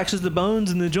relaxes the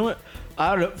bones in the joint.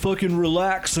 I don't fucking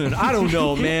relaxing. I don't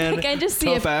know, man. Like I just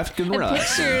see Tough African a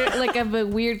rice. picture like of a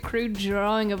weird crude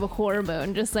drawing of a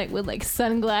hormone, just like with like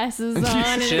sunglasses on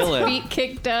and his Chilling. feet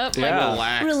kicked up, Yeah.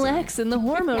 like relaxing the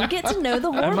hormone. Get to know the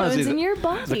reminds me hormones of in your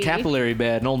body. The capillary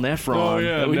bed, an old nephron Oh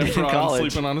yeah, that we did in Nephron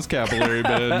college. sleeping on his capillary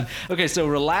bed. Okay, so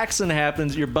relaxing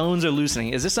happens. Your bones are loosening.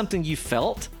 Is this something you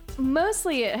felt?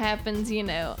 Mostly it happens,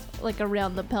 like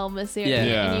around the pelvis area,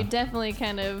 Yeah. and you definitely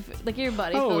kind of like your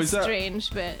body Oh, feels is that- strange,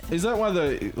 but Is that why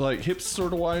the like hips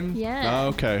sort of widen? Yeah. Oh,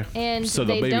 okay. and so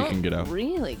the they baby don't can get out.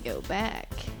 really go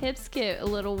back. Hips get a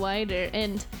little wider,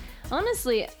 and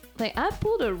honestly, like I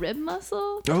pulled a rib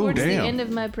muscle towards the damn. end of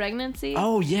my pregnancy.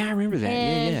 Oh yeah, I remember that.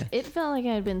 And yeah. it felt like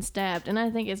I had been stabbed, and I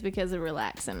think it's because of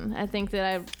relaxing. I think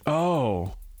that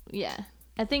Oh,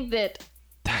 I think that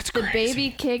that's the crazy.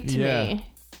 baby kicked Yeah. me.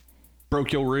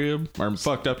 Broke your rib or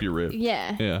fucked up your rib.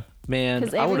 Yeah. Yeah. Man,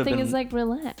 Because I would have everything been. is like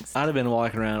relaxed. I'd have been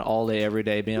walking around all day, every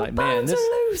day, being like, "Man, bones are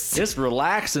loose." this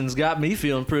relaxing's got me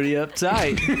feeling pretty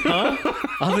uptight." Huh?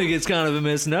 I think it's kind of a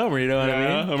misnomer. You know what I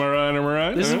mean? Am I right? Am I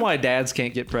right? This is why dads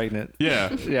can't get pregnant.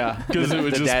 Yeah. Yeah, Because it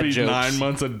would The just dad be jokes. 9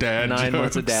 months of dad 9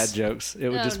 months of jokes. dad jokes. It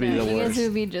would Oh, just be no, the you guys worst.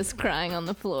 would be just crying on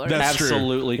the floor. That's true.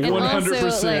 Absolutely and correct. also,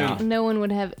 100%. like, no one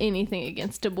would have anything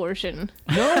against abortion.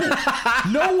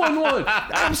 No one would.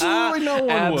 Absolutely no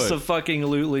one would.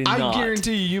 Absolutely I not.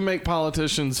 guarantee you make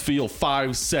politicians feel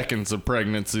 5 seconds of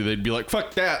pregnancy. They'd be like,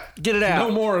 fuck that. Get it out.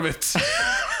 No more of it.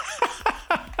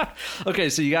 Okay,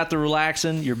 so you got the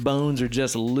relaxing. Your bones are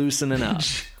just loosening up.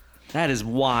 That is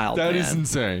wild. That man. is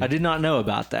insane. I did not know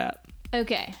about that.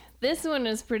 Okay, this one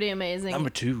is pretty amazing. Number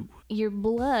 2. Your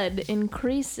blood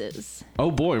increases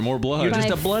Oh boy, more blood. You're by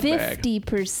just a blood bag.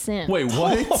 50%. Wait,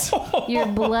 what? Your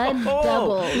blood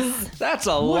doubles, That's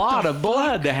a lot of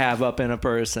blood to have up in a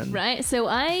person. right? So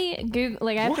I Googled,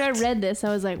 like after I read this, I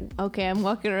was like, okay, I'm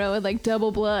walking around with like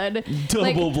double blood.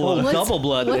 Double blood. what's- Double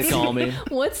blood, they what's- call me.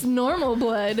 What's normal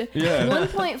blood? Yeah.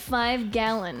 1.5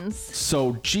 gallons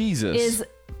So, Jesus. is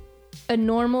a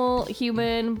normal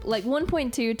human, like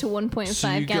 1.2 to 1.5 so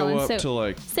you gallons. go up so to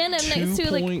like stand up next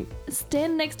to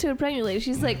stand next to a pregnant lady.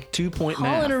 She's like 2 point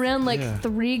hauling math. around like Yeah.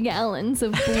 3 gallons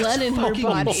of blood in her Fucking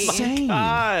body. insane.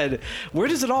 God, where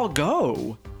does it all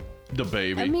go? the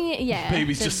baby. I mean, yeah.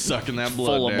 Baby's the- just sucking that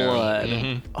blood Full of down. blood.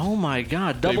 Mhm. Oh my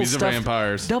God, double Babies are stuffed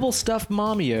vampires. double stuffed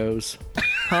mommios.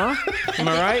 Huh? Am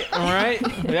I right? Am I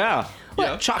right? Yeah.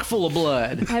 Yeah. Chock full of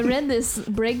blood. I read this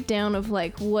breakdown of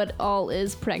like what all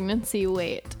is pregnancy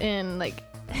weight, and like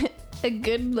a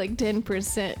good like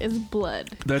 10% is blood.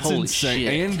 That's Holy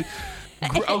insane. shit.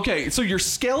 And okay, so your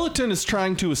skeleton is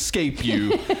trying to escape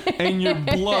you, and your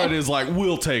blood is like,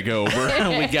 we'll take over.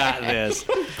 We got this.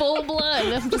 Full blood.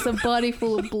 I'm just a body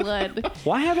full of blood.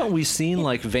 Why haven't we seen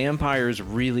like vampires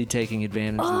really taking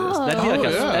advantage of this? That'd be like Oh,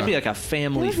 yeah. that'd be like a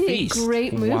family That'd be a feast.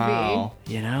 great movie. Wow.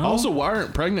 You know? Also, why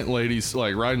aren't pregnant ladies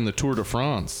like riding the Tour de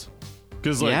France?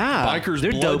 Because like Yeah, bikers, they're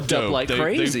blood doped up dope. like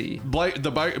crazy.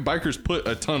 Bikers put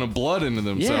a ton of blood into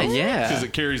themselves. yeah. Because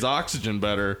it carries oxygen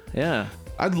better. Yeah.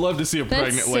 I'd love to see a That's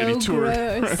pregnant so lady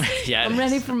tour. gross. Yeah. I'm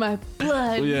ready for my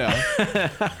blood. Yeah.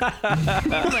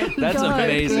 That's God,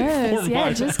 amazing. gross. For Yeah,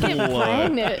 my just get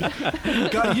blood.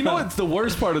 pregnant. God, you know what's the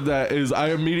worst part of that is I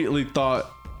immediately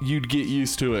thought you'd get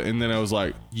used to it, and then I was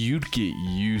like, you'd get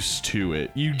used to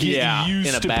it. You get Yeah, used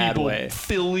in a to bad people way.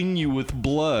 filling you with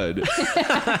blood.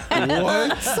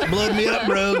 What? Blood me up,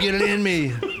 bro. Get it in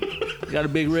me. Got a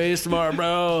big race tomorrow,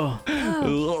 bro.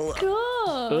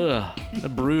 God. Ugh.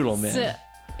 Brutal, man. So,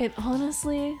 it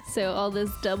honestly, so all this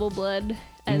double blood,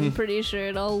 I'm pretty sure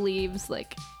it all leaves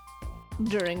like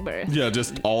during birth. Yeah,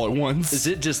 just all at once. Is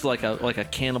it just like a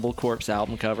Cannibal Corpse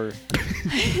album cover?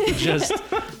 Just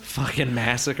fucking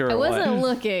massacre. I or wasn't what?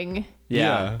 looking,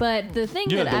 Yeah. but the thing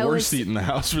You that had the I worst was, seat in the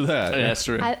house for that. Yeah, that's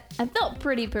true. I felt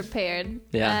pretty prepared.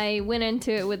 Yeah. I went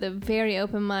into it with a very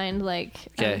open mind, like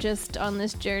Okay. I'm just on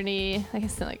this journey. Like I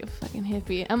sound like a fucking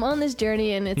hippie. I'm on this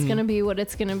journey, and it's gonna be what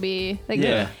it's gonna be. Like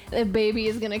Yeah. the baby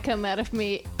is gonna come out of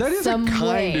me. That is some a kind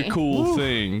way. of cool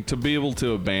thing to be able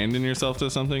to abandon yourself to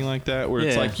something like that, where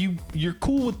it's Yeah. like you're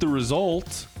cool with the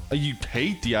result. You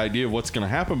hate the idea of what's going to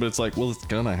happen, but it's like, well, it's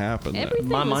going to happen. then. Everything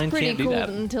My was mind pretty can't do cool that.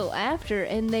 until after,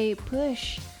 and they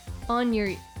push on your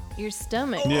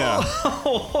stomach Yeah.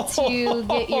 to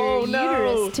get your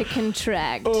uterus to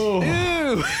contract Ew.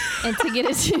 and to get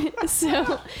it to,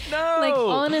 so No. like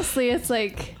honestly it's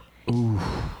like They're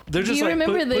do just you like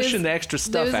remember those, pushing the extra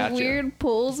stuff those at weird you.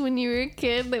 pulls when you were a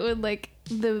kid that would like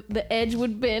the edge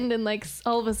would bend and like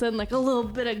all of a sudden like a little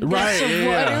bit of gush Right, of yeah,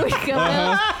 water yeah. would come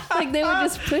out. Like they would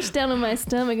just push down on my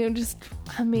stomach and just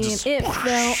I mean Just it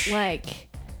felt like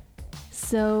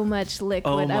so much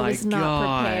liquid. Oh I my was not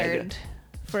God. prepared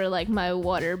for like my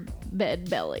water bed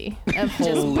belly of just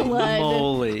Holy blood.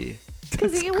 moly.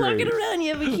 Because you're walking around,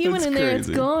 you have a human That's in there, it's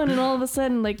crazy. gone, and all of a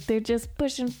sudden, like, they're just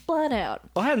pushing blood out.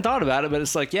 Well, I hadn't thought about it, but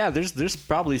it's like, yeah, there's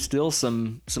probably still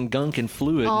some gunk and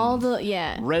fluid, All and the,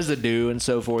 yeah. residue and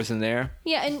so forth in there.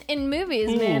 Yeah, in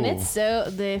movies, man, it's so,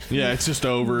 Yeah, it's just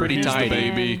over. Pretty Here's tidy. the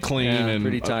baby, clean Yeah, and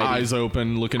pretty tidy. eyes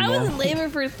open, looking I was in normal. labor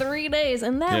for 3 days,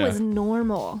 and that Yeah. was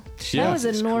normal. Yeah. That was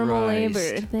a Jesus normal Christ.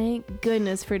 labor. Thank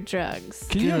goodness for drugs.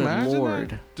 Can you Good imagine Lord.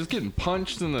 that? Just getting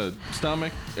punched in the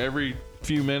stomach every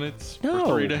few minutes No.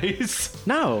 for 3 days.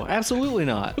 No, absolutely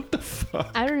not.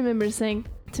 I remember saying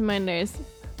to my nurse,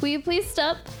 "Will you please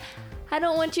stop? I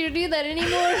don't want you to do that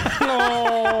anymore.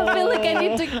 I feel like I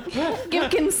need to give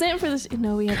consent for this."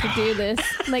 No, we have to do this.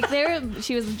 Like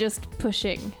she was just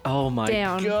pushing. Oh my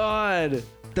Down. God.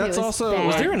 That's was also bad.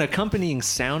 Was like, there an accompanying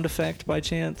sound effect by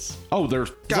chance? oh, there's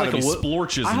gotta Like be a whoop-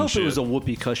 splorches I and hope shit. it was a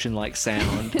whoopee cushion like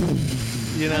sound.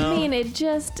 You know? I mean, it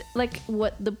just like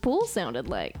what the pool sounded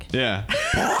like. Yeah,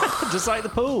 just like the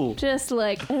pool. Just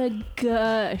like a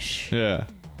gush. yeah.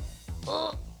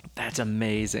 That's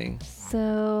amazing.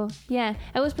 So, yeah,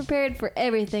 I was prepared for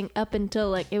everything up until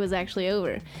like it was actually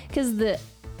over. Because the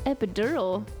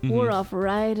epidural wore off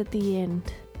right at the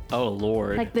end. Oh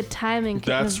Lord. Like the timing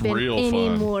couldn't That's have been real any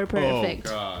fun. more perfect.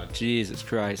 Oh God. Jesus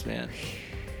Christ, man.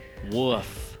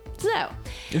 Woof. So,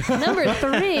 number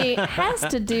 3 has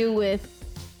to do with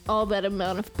all that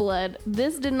amount of blood.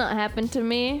 This did not happen to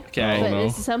me. Okay. But Oh, no.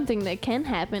 it's something that can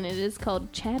happen. It is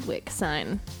called Chadwick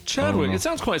sign. Chadwick. Oh. It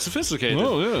sounds quite sophisticated.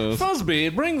 Oh, yeah.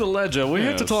 Fuzby, bring the ledger. We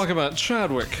have to Yes. talk about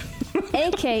Chadwick.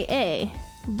 AKA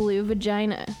blue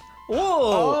vagina. Whoa.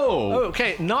 Oh.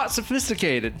 Okay, not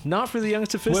sophisticated. Not for the young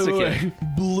Wait, sophisticated. wait,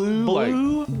 wait. Blue,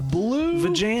 Blue? like blue.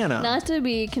 Vagina. Not to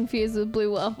be confused with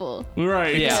blue waffle.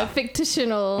 Right. Yeah. A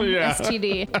fictional Yeah.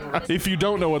 STD. If you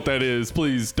don't know what that is,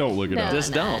 please don't look it No, up.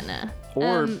 Just no, don't. no.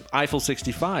 Or Eiffel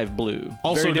 65 blue.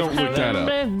 Also, Very don't different look that up.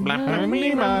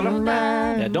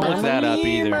 Yeah, don't look that up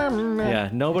either. Yeah,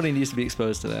 nobody needs to be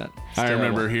exposed to that. It's I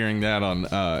remember terrible. hearing that on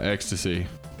Ecstasy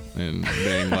and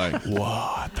being like,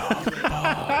 what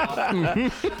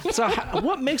the So,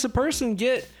 what makes a person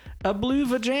get a blue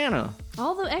vagina?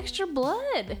 All the extra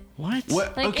blood. What?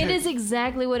 What? Like, Okay. it is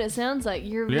exactly what it sounds like.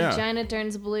 Your Yeah. vagina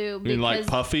turns blue I mean, like because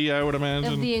puffy, I would of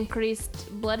imagine. the increased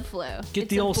blood flow. Get It's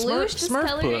the a old bluish Smurf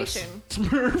puss. discoloration.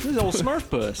 The old Smurf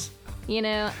puss. You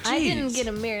know, I didn't Jeez. get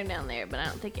a mirror down there, but I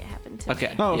don't think it happened to Okay.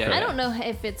 me. Oh, okay. Yeah, I don't know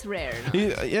if it's rare or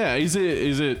not. Yeah, is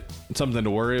it something to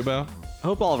worry about? I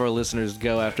hope all of our listeners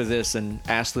go after this and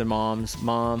ask their moms,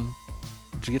 Mom,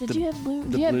 did you get Did the you have blue? the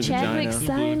Do you have blue Chadwick's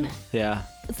vagina? sign? Yeah.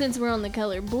 Since we're on the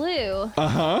color blue, Uh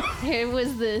huh. there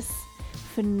was this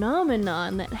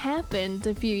phenomenon that happened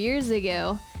a few years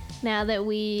ago. Now that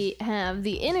we have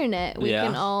the internet, we Yeah.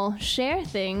 can all share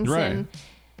things. Right. And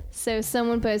so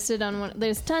someone posted on one,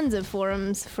 there's tons of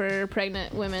forums for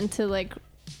pregnant women to like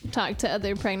talk to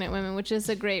other pregnant women, which is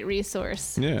a great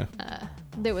resource. Yeah.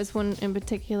 There was one in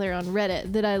particular on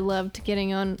Reddit that I loved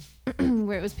getting on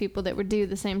where it was people that were due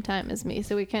the same time as me.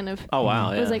 So we kind of Oh,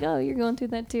 wow. I Yeah. was like, oh, you're going through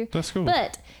that too. That's cool.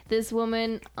 But this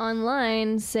woman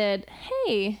online said,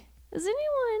 hey, has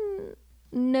anyone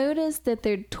noticed that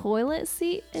their toilet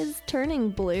seat is turning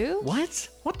blue? What?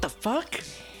 What the fuck?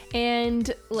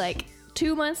 And like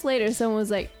 2 months later, someone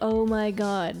was like, oh my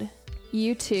God,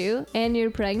 you too? And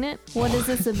you're pregnant? What is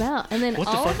this about? And then What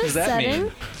the all fuck of a does that sudden,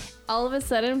 mean? all of a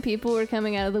sudden, people were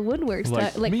coming out of the woodworks,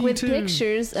 Like, like me with too.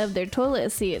 pictures of their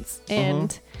toilet seats.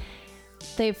 And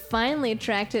they finally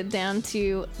tracked it down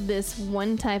to this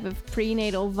one type of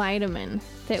prenatal vitamin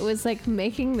that was like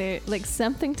making their, like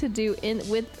something to do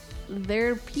with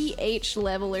their pH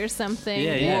level or something.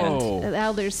 Yeah, yeah. And Whoa.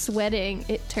 how they're sweating,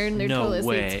 it turned their No toilet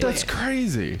way. seats blue. That's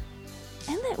crazy.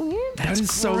 Isn't that weird? That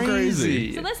is so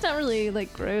crazy. So that's not really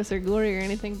like gross or gory or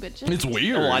anything, but just It's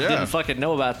weird. Oh, I yeah. didn't fucking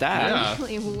know about that. Yeah.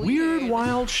 really Weird,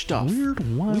 wild stuff. Weird,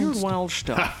 wild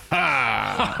stuff.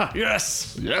 Ah,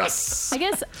 Yes. yes. I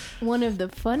guess one of the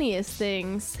funniest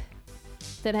things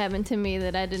that happened to me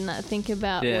that I did not think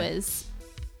about Yeah. was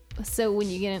so when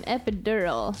you get an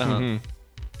epidural, Uh-huh.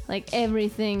 like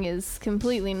everything is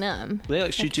completely numb. They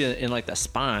like shoot you in like the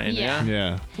spine. Yeah.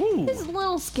 Yeah. Yeah. Ooh. It's a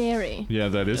little scary. Yeah,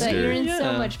 that is But you're scary. in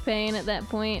so Yeah. much pain at that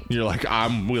point. You're like,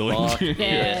 I'm willing Fuck to.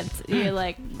 Yeah, you're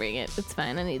like, bring it. It's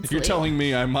fine. I need If you're sleep. telling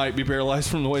me I might be paralyzed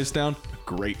from the waist down,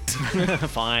 great.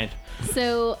 Fine.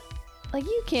 So, like,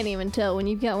 you can't even tell when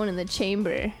you've got one in the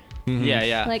chamber. Yeah,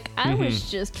 yeah. Like, I was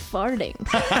just farting.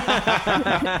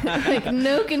 Like,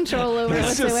 no control over it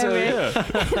It's just so, whatsoever.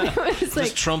 yeah. It was like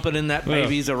Just trumpeting that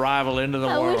baby's arrival into the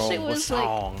I wish world it with was like-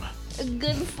 song. a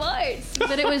good fart.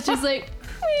 But it was just like,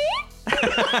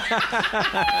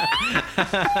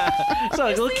 It's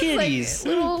like little kitties.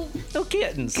 Like, little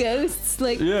kittens. ghosts,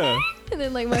 like, Yeah. and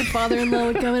then like my father-in-law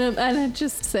would come in and I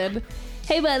just said,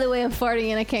 hey, by the way, I'm farting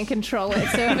and I can't control it,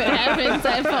 so if it happens,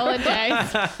 I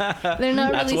apologize. They're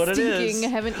not That's really what it is. stinking.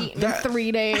 I haven't eaten in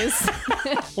 3 days.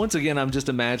 Once again, I'm just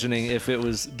imagining if it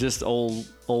was just old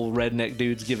redneck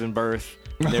dudes giving birth.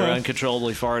 They were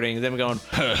uncontrollably farting. Them going,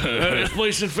 this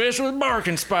place infested with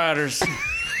barking spiders.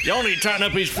 Y'all need to tighten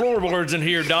up these floorboards in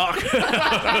here, Doc.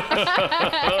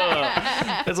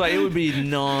 It's like it would be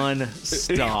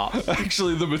non-stop.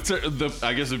 Actually, the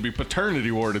I guess it'd be paternity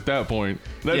ward at that point.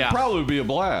 That'd Yeah. probably be a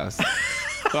blast.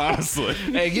 Honestly.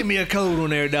 Hey, give me a cold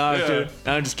one there, doctor.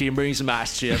 Yeah. I'm just kidding. Bring some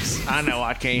ice chips. I know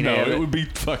I can't No, have it it. would be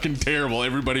fucking terrible.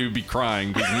 Everybody would be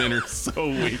crying because men are so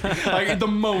weak. Like, the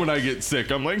moment I get sick,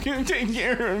 I'm like, take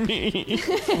care of me.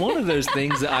 One of those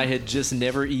things that I had just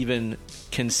never even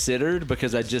considered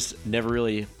because I just never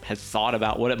really had thought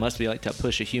about what it must be like to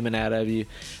push a human out of you.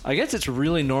 I guess it's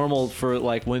really normal for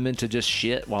like women to just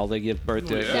shit while they give birth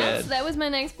to a kid. That was my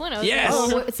next point. I was Yes.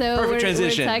 like, oh, so Perfect we're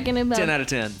transition. talking about 10 out of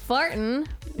 10. farting.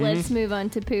 Let's move on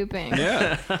to pooping.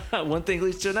 Yeah. One thing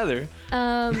leads to another.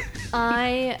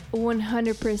 I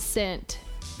 100%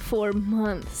 for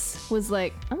months was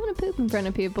like, I'm gonna poop in front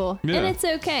of people, Yeah. and it's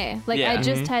okay. Like Yeah. I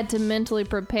just had to mentally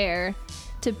prepare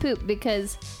to poop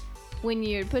because when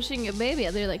you're pushing a baby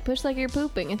out, they're like, push like you're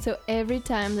pooping, and so every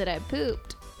time that I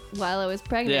pooped while I was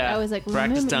pregnant, Yeah. I was like,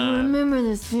 Practice time. remember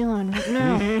this feeling right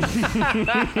now.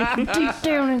 Deep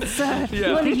down inside,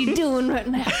 Yeah. what are you doing right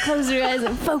now? Close your eyes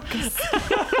and focus.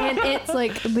 And it's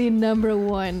like the number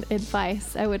one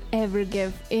advice I would ever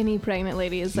give any pregnant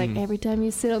lady is like, every time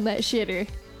you sit on that shitter,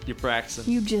 You're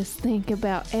practicing. you just think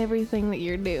about everything that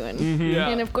you're doing. Yeah.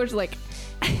 And of course, like,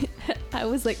 I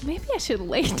was like, maybe I should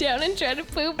lay down and try to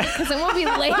poop because I won't be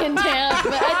laying down.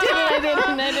 But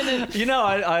I didn't. You know,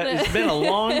 it's been a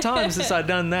long time since I've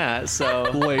done that, so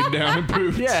Laid down and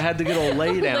pooped. yeah, I had to get a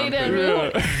lay down. Lay down.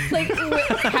 poop. Like,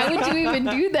 how would you even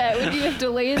do that? Would you have to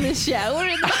lay in the shower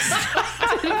and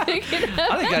then pick it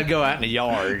up? I think I'd go out in the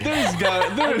yard. I'd go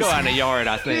out in the yard,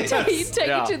 I think. You take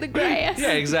Yeah. it to the grass.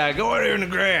 Yeah, exactly. Go out there in the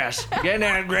grass. Get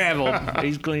down and gravel.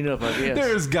 He's cleaned up, I guess.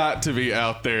 There's got to be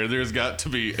out there. There's got to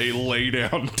be a lay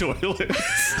down toilet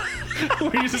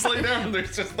where you just lay down and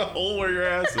there's just the hole where your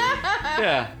ass is.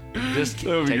 Yeah. Just That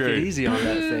would be take great. it easy on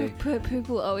that thing. Poop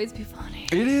will always be funny.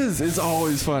 It is. It's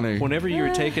always funny. Whenever you were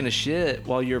taking a shit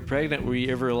while you were pregnant, were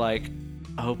you ever like,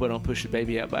 I hope I don't push the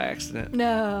baby out by accident?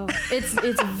 No, it's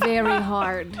very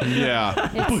hard.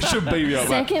 Yeah. Push a baby out.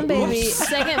 Second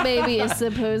baby is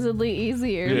supposedly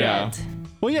easier. Yeah. But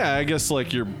Well, yeah. I guess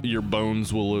like your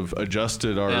bones will have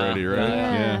adjusted already,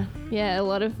 right? yeah. A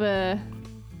lot of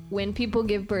when people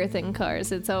give birth in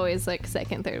cars, it's always like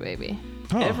second, third baby.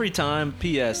 Huh. Every time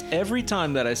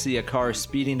that I see a car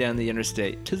speeding down the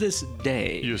interstate, to this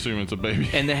day, You assume it's a baby.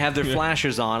 and they have their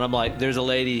flashers on, I'm like, there's a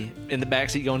lady in the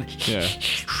backseat going, Yeah.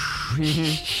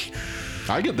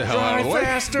 I get the hell out of the way.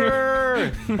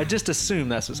 faster! I just assume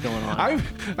that's what's going on.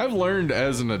 I've learned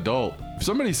as an adult, if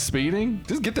somebody's speeding,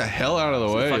 just get the hell out of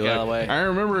the way. fuck out Like, of the way. I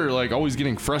remember like always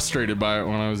getting frustrated by it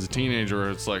when I was a teenager. Where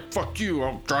it's like, "Fuck you!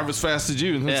 I'll drive as fast as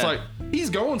you." And it's Yeah. like, he's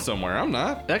going somewhere. I'm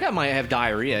not. That guy might have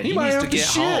diarrhea. He might needs have to to get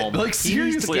shit. home. Like, He needs to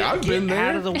seriously, get, I've been get there.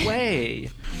 out of the way.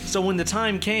 So when the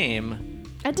time came,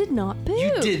 I did not poop.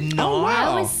 you did not. Oh,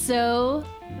 wow. I was so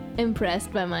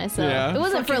impressed by myself. Yeah. It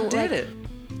wasn't for Fucking did like, it.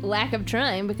 lack of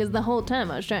trying because the whole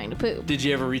time I was trying to poop. Did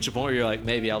you ever reach a point where you're like,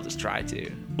 maybe I'll just try to?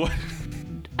 What?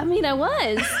 I mean, I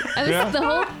was Yeah.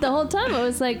 the whole time. I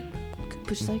was like,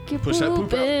 push like you're Push that poop out.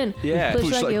 pooping. Yeah. push,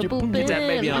 Push like, like you're you're pooping. Get that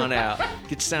baby on out.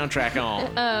 Get your soundtrack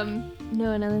on.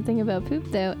 No, another thing about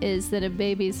poop though is that a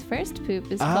baby's first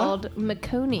poop is called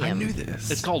meconium. I knew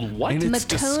this. It's called what? And it's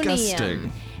Meconium.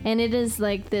 disgusting. And it is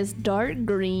like this dark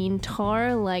green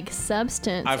tar-like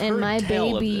substance, I've and heard my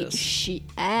tell of baby this.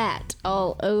 shat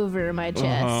all over my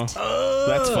chest.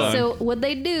 That's fun. So what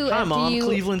they do Hi, after Mom. you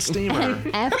Cleveland Steamer.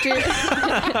 after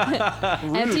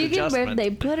after you give birth,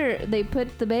 adjustment. they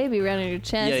put the baby around your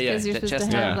chest Yeah, yeah, because you're that supposed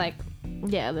chest to have hair. like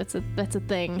that's a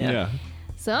thing. yeah.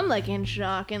 So I'm like in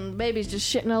shock, and the baby's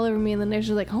just shitting all over me, and the nurse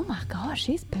is like, "Oh my gosh,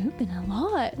 she's pooping a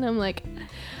lot," and I'm like,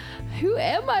 "Who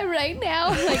am I right now?"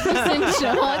 Like just in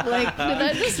shock. Like, did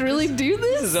I just really do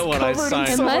this? This is what I Covered in signed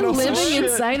Am someone I else's living shit.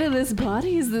 inside of this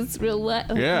body? Is this real life?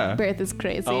 Yeah. Birth is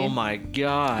crazy. Oh my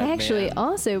god. Actually, man.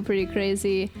 also pretty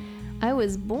crazy. I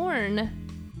was born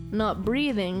not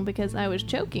breathing because I was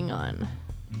choking on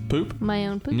Poop? My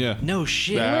own poop. Yeah. No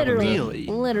shit. That Really?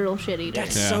 Literal shit eater.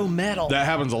 That's Yeah. so metal. That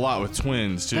happens a lot with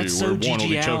twins, too, That's where so one will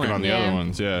be G.G. choking Allen. on the Yeah. other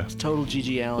ones. Yeah. Total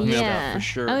G.G. Allen Yeah. stuff for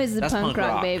sure. I was a That's punk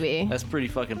rock baby. That's pretty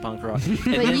fucking punk rock.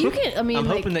 But you can, I mean, I'm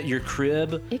like, hoping that your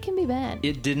crib, it can be bad.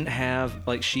 it didn't have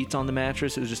like sheets on the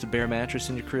mattress. It was just a bare mattress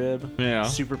in your crib. Yeah.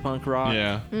 Super punk rock.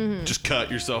 Yeah. Mm-hmm. Just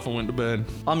cut yourself and went to bed.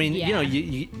 I mean, Yeah. you know,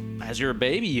 you as you're a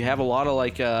baby, you have a lot of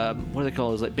like what do they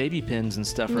call those, like baby pins and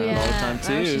stuff around all the time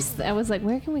too. I was like,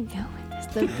 where can we go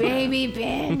with this? The baby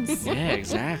pins. Yeah,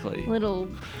 exactly. Little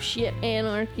shit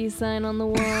anarchy sign on the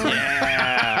wall.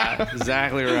 Yeah,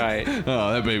 exactly right.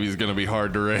 Oh, that baby's going to be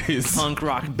hard to raise. Punk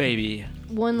rock baby.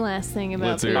 One last thing about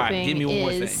Let's hear it. pooping Alright, give me one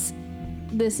more is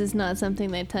this is not something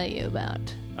they tell you about.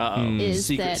 Uh-oh. Is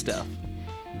Secret that stuff.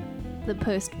 the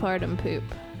postpartum poop.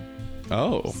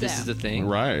 Oh. This So, is the thing.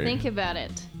 Right. Think about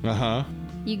it. Uh-huh.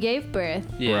 You gave birth.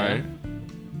 Yeah.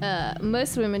 Right.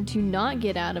 Most women do not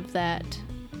get out of that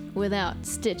without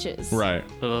stitches. Right.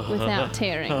 Without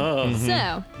tearing. Mm-hmm.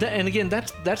 So, And again,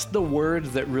 that's the word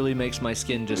that really makes my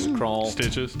skin just crawl.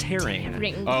 Stitches? Tearing.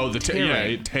 ring. Oh, the Tearing. yeah,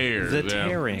 it tears. The yeah.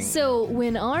 tearing. So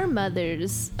when our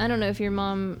mothers, I don't know if your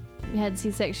mom had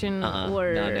C-section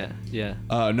or No. Yeah.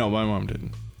 No, my mom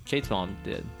didn't. Kate's mom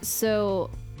did. so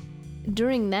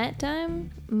during that time,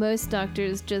 most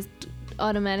doctors just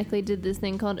automatically did this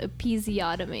thing called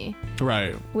episiotomy,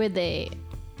 Right. where they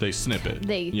snip it.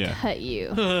 they cut you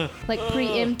like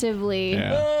preemptively,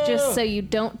 Yeah. just so you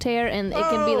don't tear, and it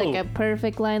can be like a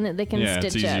perfect line that they can Yeah, it's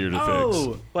stitch up. easier to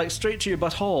Oh, like straight to your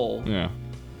butthole. fix. Yeah.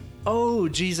 Oh,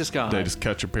 Jesus God. They just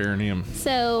cut your perineum.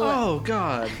 So Oh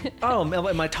God. Oh, my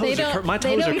they toes don't, are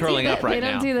they don't do curling that, up right they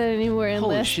don't now. do that anymore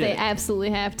unless shit. they absolutely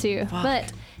have to.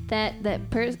 But that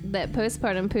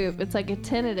postpartum poop, it's like a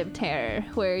tentative terror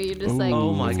where you're just like,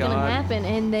 Oh my it's gonna God. happen,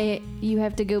 and you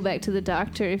have to go back to the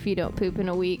doctor if you don't poop in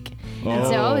a week. And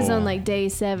so I was on like day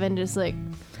 7, just like,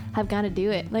 I've got to do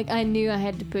it. Like I knew I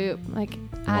had to poop. Like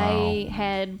I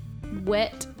had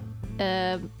wet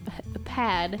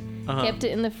pad, kept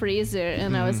it in the freezer,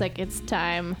 and I was like, it's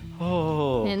time.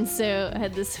 Oh. And so I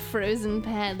had this frozen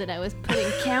pad that I was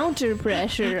putting counter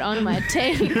pressure on my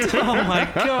taint Oh my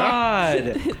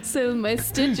God. so my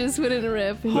stitches wouldn't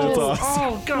rip. And That's just, awesome.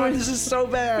 Oh God, this is so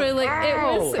bad. for like it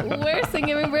was Ow. the worst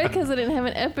thing ever because I didn't have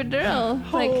an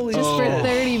epidural. Like Holy just for shit.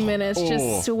 30 minutes, Oh.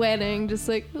 just sweating, just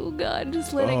like, oh God,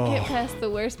 just let it get past the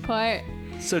worst part.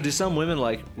 So do some women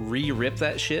like re-rip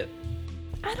that shit?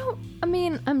 I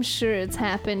mean, I'm sure it's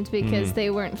happened because they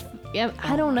weren't. Yeah,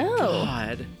 I don't know.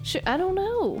 God. Sure, I don't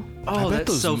know. Oh, bet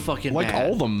that's so fucking like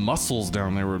bad. all the muscles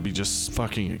down there would be just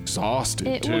fucking exhausted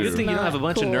It too. was Good thing you don't have a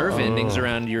bunch of Not nerve cool. endings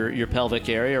around your pelvic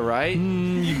area, right?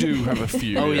 You do have a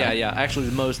few. Oh yeah. Actually,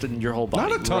 the most in your whole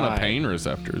body. Not a ton of Right. pain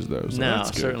receptors though. So No,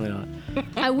 that's good. certainly not.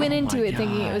 I went into my it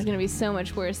thinking it God. was going to be so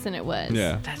much worse than it was.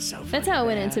 Yeah. That's so. That's how I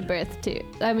went into birth too.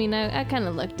 I mean, I kind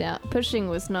of lucked out. Pushing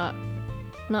was not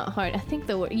hard. I think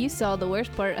you saw the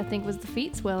worst part. I think was the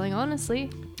feet swelling. Honestly.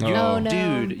 Oh. no,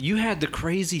 Dude, you had the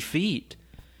crazy feet.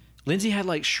 Lindsay had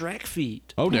like Shrek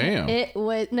feet. Oh damn. It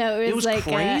was it was, was like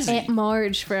crazy. Aunt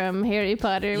Marge from Harry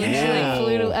Potter when she Yeah. like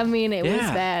flew to. I mean, it was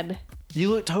Yeah. bad. You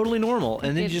look totally normal, and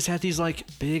then you It- just had these like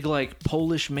big like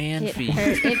Polish man It feet.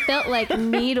 hurt. It felt like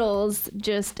needles.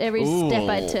 Just every step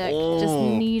I took, just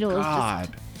needles. God.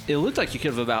 It looked like you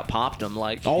could have about popped them.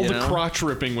 Like All you the know? crotch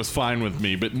ripping was fine with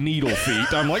me, but needle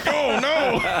feet, I'm like, oh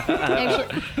no.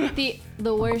 Actually,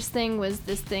 the worst thing was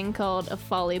this thing called a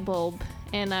Folly bulb,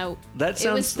 and That it was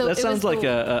sounds the- that it sounds was like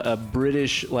the- a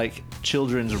British like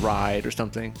children's ride or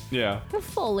something. Yeah. a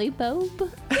Folly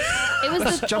bulb. It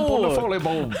was the Jump on the foley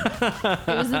bulb.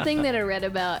 it was the thing that I read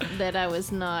about that I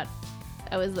was not.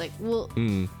 I was like, well,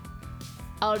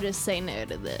 I'll just say no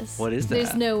to this. What is There's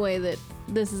that? no way that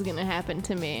this is gonna happen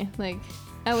to me. Like,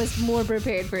 I was more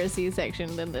prepared for a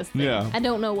C-section than this thing. Yeah. I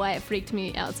don't know why it freaked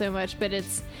me out so much, but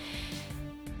it's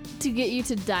to get you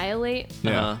to dilate.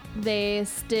 Yeah. Uh-huh. They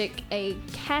stick a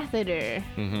catheter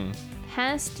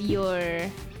past your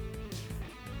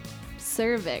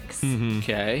cervix.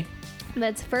 Okay.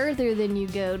 That's further than you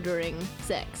go during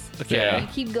sex. Okay. You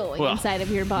keep going Well, inside of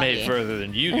your body. Made further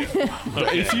than you do.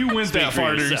 If you went that for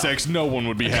far during yourself. sex, no one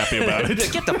would be happy about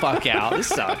it. Get the fuck out. This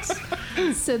sucks.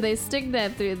 So they stick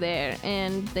that through there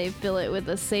and they fill it with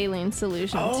a saline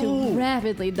solution Oh. to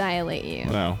rapidly dilate you.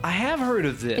 No. I have heard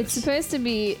of this. It's supposed to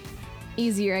be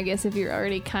easier, I guess, if you're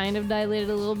already kind of dilated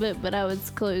a little bit, but I was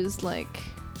closed like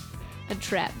a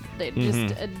trap. They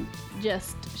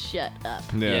just shut up.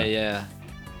 yeah.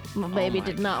 My baby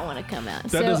did not want to come out.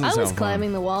 That So doesn't I was sound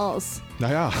climbing the walls.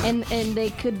 Yeah. And they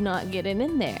could not get it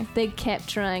in there. They kept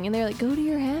trying, and they're like, "Go to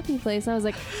your happy place." And I was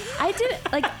like,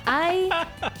 I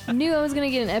knew I was gonna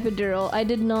get an epidural. I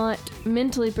did not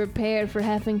mentally prepare for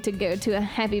having to go to a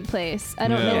happy place. I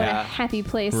don't know what a Yeah. happy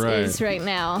place Right. is right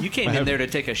now. You came in there to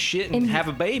take a shit and have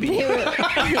a baby. They were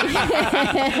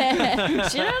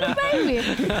shit on a baby.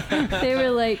 They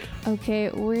were like, "Okay,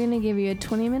 we're gonna give you a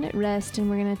 20-minute rest, and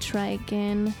we're gonna try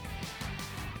again.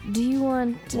 Do you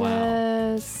want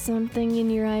Wow. something in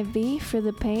your IV for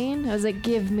the pain?" I was like,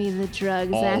 "Give me the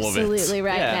drugs, All of it. absolutely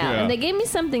right Yeah. now." Yeah. And they gave me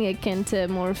something akin to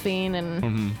morphine,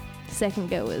 and second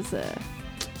go was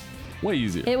Way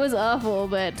easier. it was awful,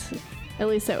 but at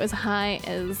least I was high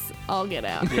as all get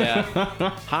out. Yeah.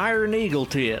 Higher than eagle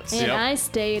tits. And Yep. I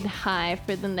stayed high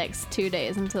for the next 2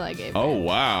 days until I gave Oh, birth.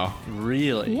 wow.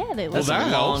 Really? Yeah, they That's listen. that a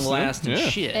helps, long lasting yeah.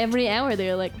 shit. Every hour they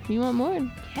were like, "You want more?"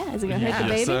 "Yeah." "Is it gonna hurt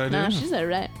the Yes, baby?" I "No, do. she's all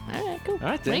right." "All right, cool. All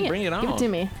right, then, bring it Give on. it to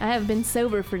me. I have been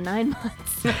sober for 9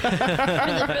 months." For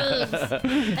the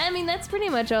boobs. I mean, that's pretty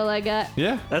much all I got.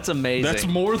 Yeah. That's amazing. That's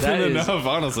more That than is enough,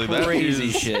 honestly. That Crazy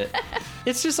is- shit.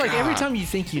 It's just like every time you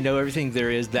think you know everything there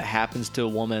is that happens to a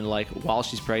woman, like while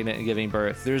she's pregnant and giving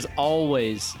birth, there's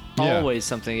always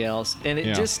something else, and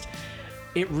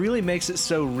it really makes it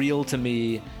so real to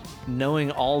me, knowing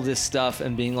all this stuff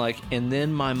and being like, and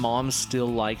then my mom still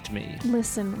liked me.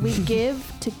 Listen, we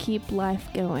give to keep life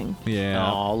going. Yeah.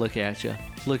 Oh, look at you.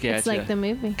 Look at It's you. like the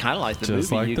movie. Kind of like the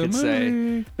Just movie, like you the could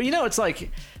movie. say. But it's like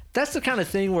that's the kind of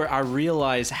thing where I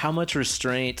realize how much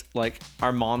restraint like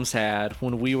our moms had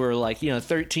when we were like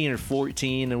 13 or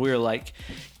 14, and we were like,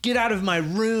 "Get out of my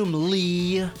room,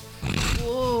 Lee."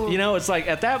 It's like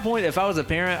at that point, if I was a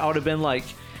parent, I would have been like,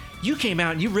 "You came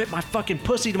out and you ripped my fucking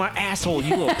pussy to my asshole,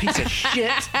 you little piece of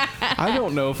shit." I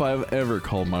don't know if I've ever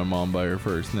called my mom by her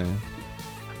first name,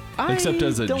 except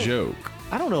as a joke.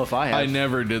 I don't know if I have. I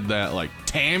never did that. Like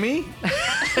Tammy.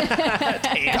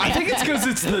 I think it's because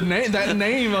it's the name. That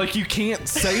name, like you can't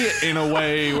say it in a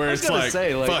way where I was it's gonna like,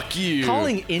 say, like, "Fuck you."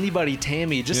 Calling anybody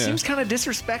Tammy just Yeah. seems kind of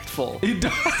disrespectful. It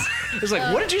does. It's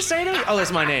like, what did you say to me? Oh,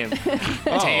 that's my name.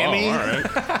 Tammy. Oh, all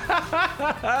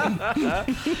right.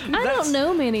 I don't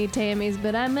know many Tammys,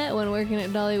 but I met one working at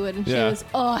Dollywood, and she Yeah. was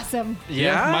awesome.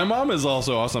 Yeah? My mom is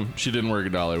also awesome. She didn't work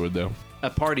at Dollywood though. A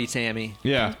party Tammy.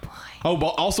 Yeah. Oh, but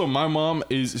also my mom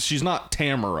she's not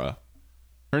Tamara.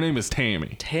 Her name is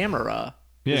Tammy. Tamara.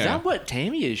 Yeah. Is that what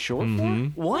Tammy is short for?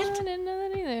 I What? didn't know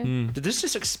that either. Did this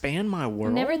just expand my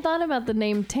world? Never thought about the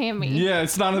name Tammy. Yeah,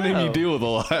 it's not a name you No. deal with a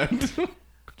lot.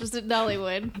 Just at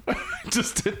Dollywood.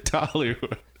 Just at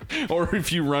Dollywood. Or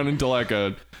if you run into like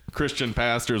a Christian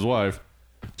pastor's wife,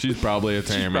 she's probably a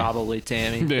Tammy. Probably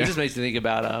Tammy. Yeah. It just makes me think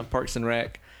about Parks and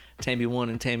Rec. Tammy 1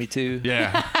 and Tammy 2.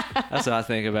 Yeah. That's what I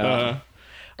think about.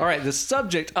 All right, the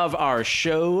subject of our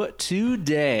show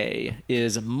today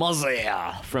is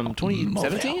Mozart from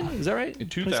 2017. Is that right?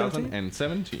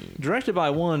 2017. Directed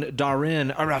by one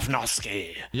Darren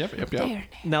Aronofsky. Yep. There.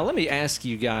 Now, let me ask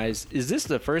you guys, is this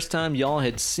the first time y'all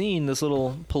had seen this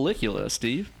little pellicula,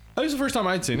 Steve? That was the first time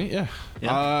I'd seen it, yeah.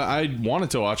 Yeah. I wanted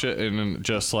to watch it and then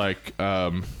just like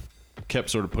kept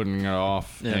sort of putting it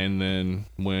off. Yeah. And then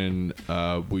when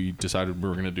we decided we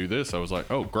were going to do this, I was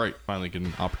like, oh, great. Finally get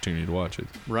an opportunity to watch it.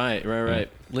 Right.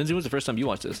 Lindsay, when was the first time you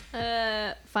watched this?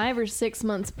 5 or 6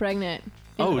 months pregnant.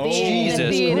 Oh, In the Jesus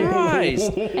theater.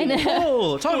 Christ. I know.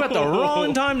 Oh, talk about the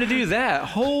wrong time to do that.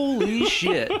 Holy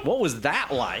shit. What was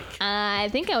that like? I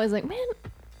think I was like, man,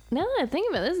 now that I think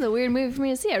about it, this is a weird movie for me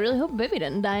to see. I really hope baby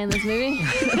doesn't die in this movie.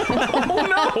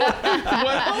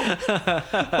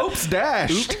 Hopes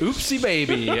dashed. Oopsie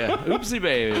baby. Oopsie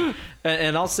baby.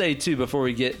 And I'll say, too, before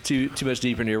we get too much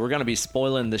deeper in here, we're going to be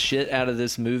spoiling the shit out of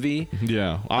this movie.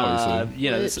 Yeah,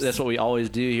 obviously. That's what we always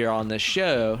do here on this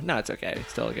show. No, it's okay.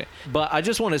 It's still okay. But I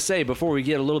just want to say, before we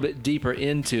get a little bit deeper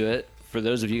into it, for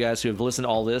those of you guys who have listened to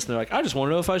all this, and they're like, I just want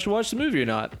to know if I should watch the movie or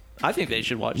not. I think they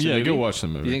should watch the movie. Yeah, go watch the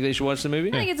movie. You think they should watch the movie?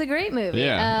 I think it's a great movie.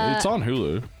 Yeah, it's on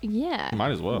Hulu. Yeah.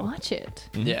 Might as well. Watch it.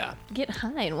 Yeah. Get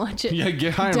high and watch it. Yeah,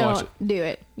 get high and Don't watch it. do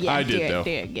it. Yeah, I do did, it, though. Do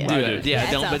it. Yeah. Do Do it. it. Yeah,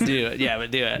 That don't, but sounds- do it. Yeah, but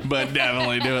do it. But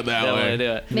definitely do it that Definitely way.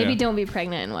 do it. Maybe Yeah. don't be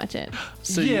pregnant and watch it.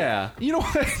 So Yeah. You know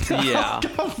what? Yeah.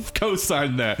 I'll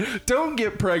co-sign that. Don't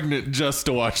get pregnant just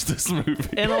to watch this movie.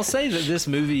 And I'll say that this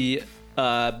movie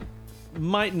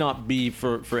might not be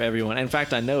for everyone. In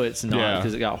fact, I know it's not Yeah.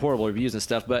 because it got horrible reviews and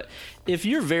stuff. But if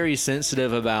you're very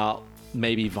sensitive about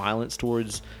maybe violence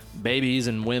towards babies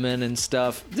and women and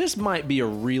stuff, this might be a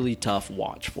really tough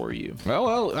watch for you.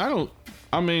 Well,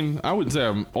 I wouldn't say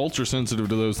I'm ultra sensitive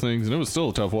to those things, and it was still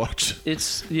a tough watch.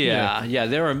 It's yeah.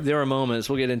 There are moments,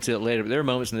 we'll get into it later, but there are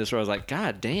moments in this where I was like,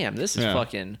 God damn, this is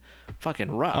fucking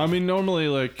rough. I mean, normally,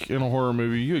 like in a horror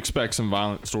movie, you expect some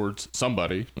violence towards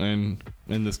somebody, and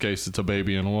in this case, it's a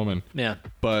baby and a woman. Yeah,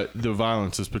 but the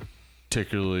violence is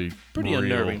particularly pretty real.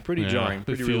 unnerving, pretty jarring,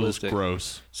 pretty it feels realistic.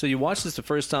 Gross. So you watched this the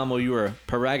first time while you were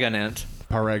pregnant.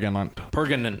 Purgante.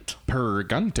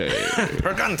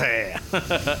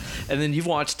 And then you've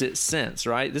watched it since,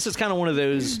 right? This is kind of one of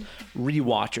those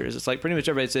rewatchers. It's like pretty much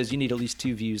everybody says you need at least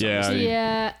 2 views. Yeah. On this.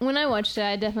 Yeah. When I watched it,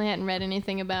 I definitely hadn't read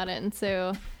anything about it, and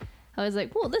so I was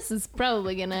like, well, this is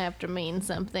probably going to have to mean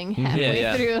something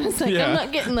halfway through. I was like, I'm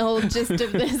not getting the whole gist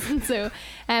of this. And so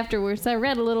afterwards, I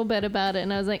read a little bit about it,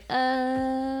 and I was like,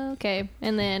 okay.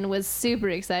 And then was super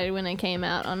excited when it came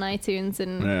out on iTunes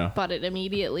and bought it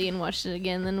immediately and watched it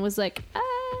again. Then was like,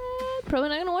 probably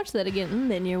not going to watch that again.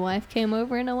 And then your wife came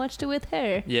over, and I watched it with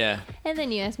her. Yeah. And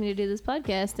then you asked me to do this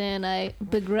podcast, and I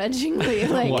begrudgingly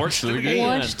watched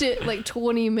it like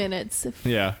 20 minutes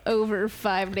over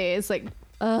 5 days. Like,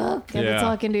 that's all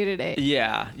I can do today.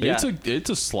 Yeah. It's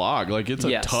a slog. Like, it's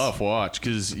a tough watch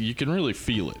because you can really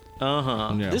feel it.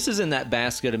 Yeah. This is in that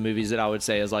basket of movies that I would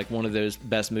say is like one of those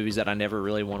best movies that I never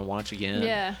really want to watch again.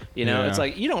 Yeah. You know, it's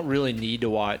like you don't really need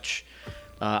to watch,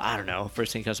 I don't know,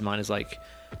 first thing that comes to mind is like,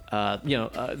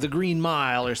 The Green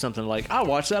Mile or something. Like, I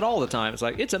watch that all the time. It's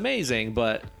like, it's amazing,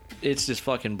 but it's just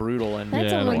fucking brutal. And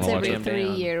that's a once every damn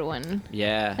 3-year one.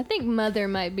 Yeah. I think Mother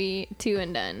might be 2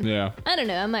 and done. Yeah. I don't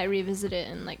know. I might revisit it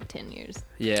in like 10 years.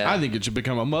 Yeah. I think it should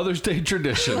become a Mother's Day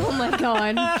tradition. Oh my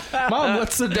God. Mom,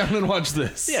 let's sit down and watch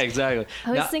this. Yeah, exactly.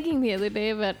 I was thinking the other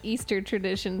day about Easter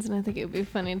traditions, and I think it would be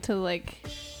funny to like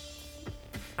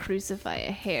crucify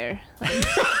a hare.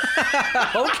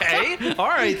 Okay. All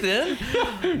right, then.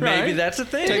 Maybe that's a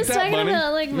thing. Just talking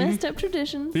about like messed up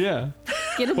traditions. Yeah.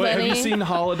 Get a Wait, bunny. have you seen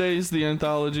Holidays, the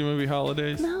anthology movie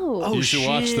Holidays? No. Oh, you should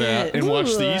watch that and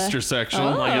watch the Easter section.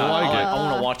 Oh my You'll God. like it. I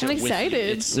want to watch it I'm with excited.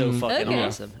 you. It's so fucking Okay.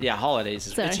 awesome. Yeah,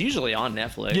 Holidays. It's usually on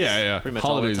Netflix. Yeah. Pretty much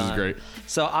Holidays all the is time. great.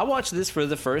 So I watched this for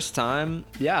the first time,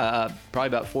 probably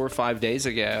about 4 or 5 days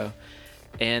ago.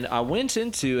 And I went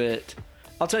into it.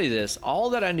 I'll tell you this.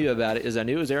 All that I knew about it is I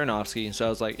knew it was Aronofsky. So I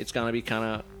was like, it's going to be kind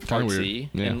of artsy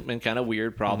and kind of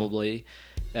weird, probably.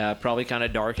 Probably kind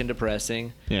of dark and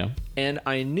depressing. Yeah. And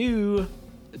I knew,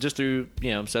 just through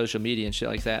social media and shit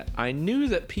like that, I knew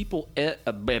that people ate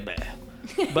a baby,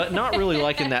 but not really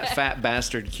like in that fat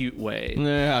bastard cute way.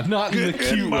 Yeah, not in the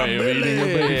cute way of eating a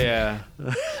baby.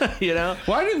 Yeah.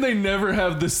 Why did they never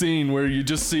have the scene where you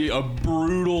just see a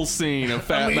brutal scene of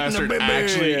fat bastard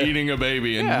actually eating a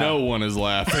baby and no one is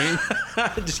laughing?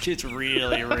 It just gets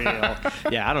really real.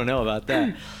 Yeah, I don't know about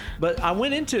that. But I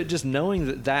went into it just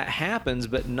knowing that happens,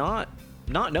 but not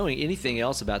knowing anything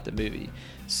else about the movie.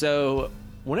 So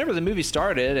whenever the movie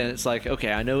started, and it's like,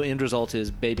 okay, I know end result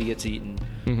is baby gets eaten.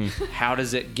 Mm-hmm. How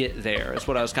does it get there? That's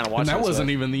what I was kind of watching. And that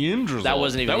wasn't even the end result. That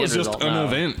wasn't even the end result. That was just an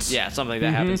event. Yeah, something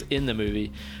that happens in the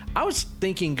movie. I was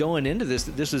thinking going into this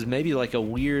that this was maybe like a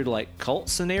weird like cult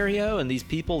scenario, and these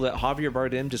people that Javier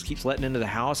Bardem just keeps letting into the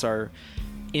house are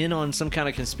in on some kind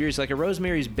of conspiracy, like a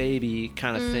Rosemary's Baby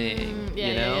kind of thing,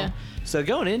 Yeah. So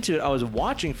going into it, I was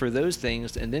watching for those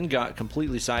things and then got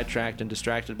completely sidetracked and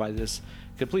distracted by this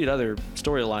complete other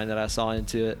storyline that I saw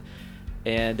into it.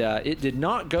 And it did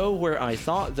not go where I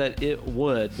thought that it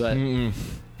would, but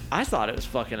I thought it was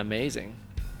fucking amazing.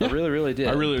 Yeah. I really, really did.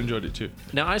 I really enjoyed it too.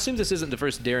 Now, I assume this isn't the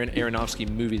first Darren Aronofsky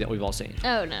movie that we've all seen.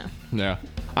 Oh, no. Yeah.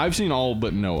 I've seen all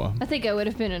but Noah. I think I would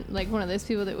have been like one of those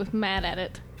people that was mad at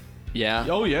it. Yeah.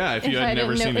 Oh, yeah. If you had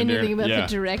never seen it. I didn't know anything about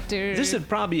the director. This would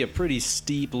probably be a pretty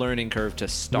steep learning curve to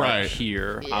start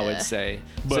here, I would say.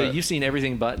 But, so you've seen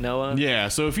everything but Noah? Yeah.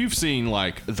 So if you've seen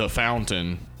like The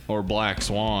Fountain or Black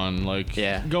Swan, like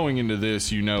going into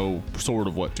this, you know sort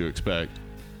of what to expect.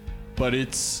 But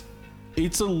it's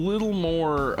a little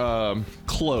more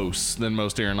close than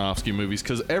most Aronofsky movies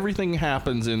because everything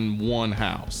happens in one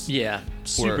house. Yeah,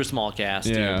 super small cast.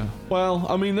 Yeah. Dude. Well,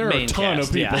 I mean, there are a ton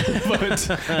of people,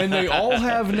 and they all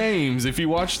have names. If you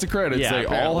watch the credits, they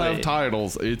all have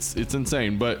titles. It's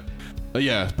insane. But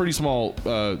yeah, it's pretty small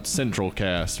central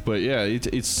cast. But yeah,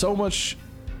 it's so much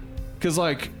because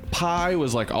like Pi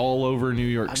was like all over New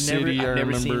York City. I've I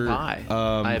never remember. seen Pi.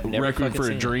 I have never Requiem fucking for a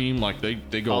seen it. Dream. Like they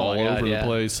go Oh all my God, over yeah. the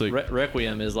place. Like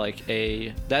Requiem is like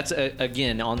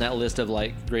again on that list of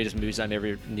like greatest movies I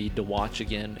never need to watch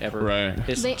again ever. Right.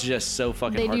 It's They- just so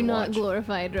fucking They hard do to not watch.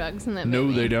 glorify drugs in that no,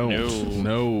 movie. they don't.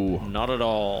 No. No. Not at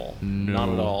all. No. Not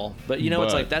at all. But you know,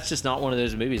 it's But- like that's just not one of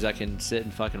those movies I can sit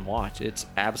and fucking watch. It's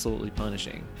absolutely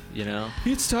punishing. You know.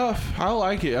 It's tough. I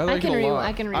like it. I like can it a lot.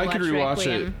 I can I could rewatch rewatch it,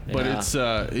 Requiem. but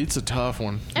Yeah. it's a tough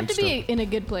one. I have It's to be tough. in a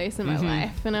good place in my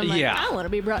life, and I'm like, Yeah. I want to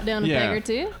be brought down a Yeah. peg or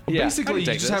two. Yeah, I Basically, can you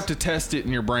take just this. have to test it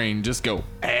in your brain. Just go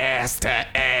ass to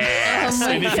ass, Oh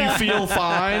my and if you God. feel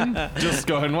fine, just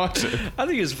go ahead and watch it. I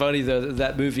think it's funny though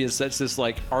that movie is such this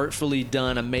like artfully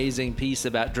done, amazing piece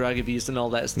about drug abuse and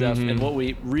all that stuff, and what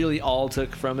we really all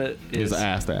took from it Is is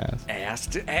ass to ass. ass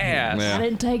to ass. Yeah. I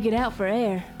didn't take it out for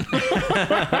air.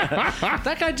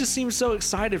 That guy just seems so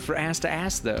excited for ass to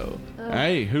ass though.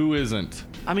 Hey, who isn't?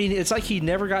 I mean, it's like he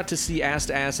never got to see ass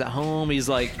to ass at home. He's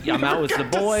like, I'm out with the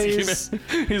boys.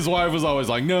 His wife was always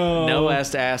like, no, No ass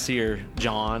to ass here,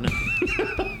 John.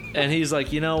 And he's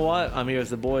like, you know what? I'm here with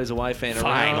the boys. The wife ain't around.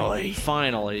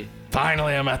 Finally.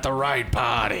 Finally, I'm at the right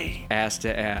party. Ass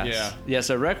to ass. Yeah. Yeah,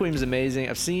 so Requiem's amazing.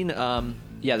 I've seen,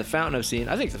 The Fountain I've seen.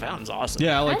 I think The Fountain's awesome.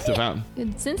 Yeah, I like I the think-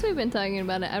 fountain. Since we've been talking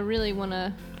about it, I really want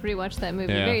to rewatch that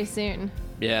movie Yeah. very soon.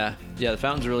 Yeah, The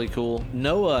Fountain's really cool.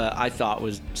 Noah, I thought,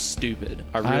 was stupid.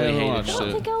 I really haven't hated I watched it. don't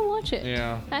it. think I'll watch it.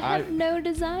 Yeah. I have no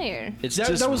desire. It's That-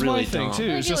 just that was my really thing, dumb.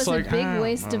 too. I It's think just it was like, a big I don't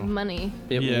waste of know. money.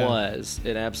 It Yeah. was.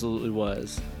 It absolutely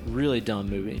was. Really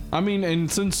dumb movie. I mean, and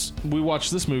since we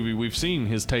watched this movie, we've seen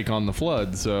his take on the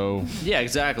flood. So Yeah,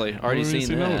 exactly. Already We've seen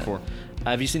seen that. that before.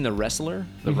 Have you seen The Wrestler?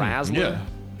 The Razzler? yeah,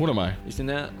 what am I? You seen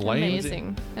that? Lame?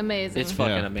 Amazing. It's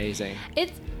fucking Yeah. amazing.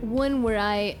 It's one where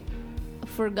I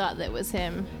forgot that was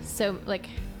him. So like,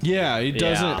 Yeah, it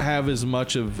doesn't Yeah. have as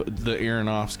much of the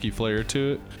Aronofsky flair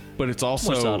to it, but it's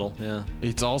also More subtle, yeah.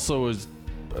 It's also as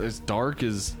dark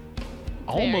as.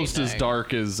 Almost as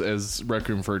dark as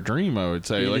Requiem for a Dream, I would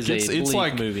say. It Like is a it's bleak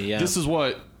like movie, yeah. this is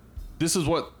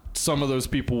what some of those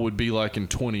people would be like in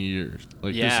 20 years.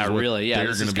 Like this Yeah, is what really. Yeah, they're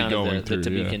this going is to be kind of going the through. to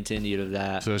be yeah. continued of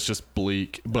that. So it's just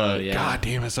bleak, but yeah. god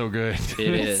damn, it's so good. It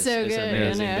it's is. so It's good. an I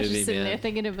amazing know. I was movie, just sitting there man.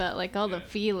 thinking about like all the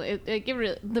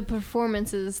the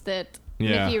performances that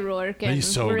Yeah. Mickey Rourke and He's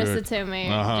so Marissa good. Tomei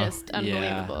Uh-huh. just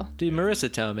unbelievable. Yeah. Dude, Marissa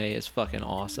Tomei is fucking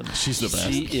awesome. She's the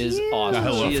best. She is Cute. awesome. I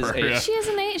love she is her, a yeah. She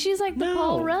has she's like the No.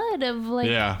 Paul Rudd of like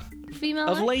Yeah, female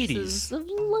Of actresses. ladies. Of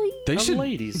ladies. they Of should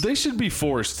ladies. they should be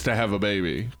forced to have a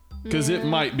baby because it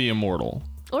might be immortal.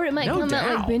 Or it might No come out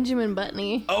doubt. like Benjamin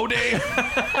Butney. Oh damn!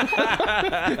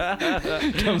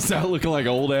 Comes out looking like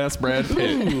old ass Brad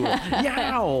Pitt.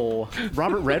 Yow!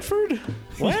 Robert Redford?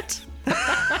 What?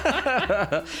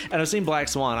 And I've seen Black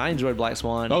Swan. I enjoyed Black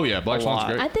Swan. Oh, yeah, Black a Swan's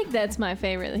lot. great. I think that's my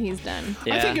favorite that he's done.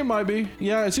 Yeah. I think it might be.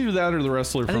 Yeah, it's either that or the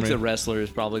Wrestler I for think me. The Wrestler is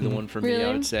probably the one for me, I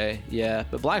Really? would say. Yeah.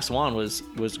 But Black Swan was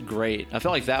great. I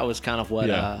felt like that was kind of what,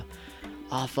 Yeah.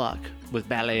 with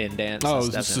ballet and dance Oh, and is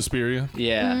it stuff. Suspiria?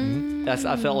 Yeah.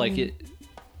 I felt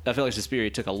like Suspiria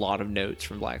took a lot of notes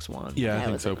from Black Swan. Yeah, I That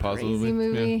think was so. a Positively. crazy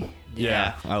movie.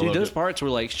 Yeah, I Dude, loved those it. parts were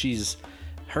like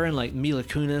her and like Mila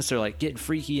Kunis are like getting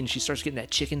freaky and she starts getting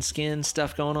that chicken skin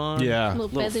stuff going on. Yeah.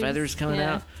 Little feathers coming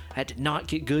yeah. out. That did not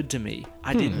get good to me.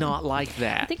 I did not like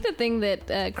that. I think the thing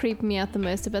that creeped me out the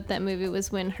most about that movie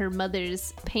was when her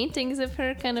mother's paintings of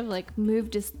her kind of like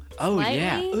moved just Oh, slightly.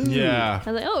 yeah. Ooh. Yeah.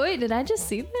 I was like, oh wait, did I just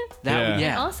see that? That Yeah.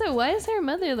 yeah. Also, why is her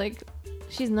mother like?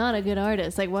 She's not a good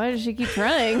artist. Like, why does she keep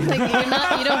trying? Like,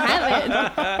 you don't have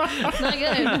it. It's not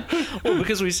good. Well,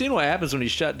 because we've seen what happens when he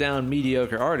shut down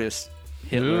mediocre artists.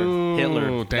 Hitler. Ooh, Hitler.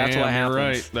 Damn, That's what you're happens.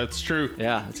 right. That's true.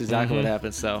 Yeah, that's exactly what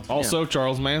happens. So Also, yeah.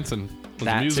 Charles Manson was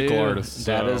that a musical too. artist.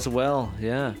 That so- as well.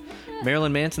 Yeah.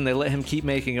 Marilyn Manson, they let him keep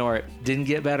making art. Didn't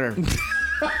get better.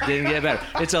 Didn't get better.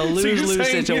 It's a you're lose-lose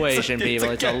saying it's situation, a people.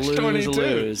 It's a catch-22.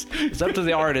 lose-lose. It's up to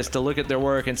the artist to look at their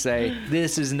work and say,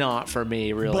 "This is not for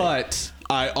me, really." But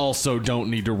I also don't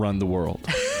need to run the world.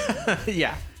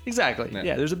 Yeah, exactly.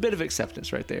 Yeah, there's a bit of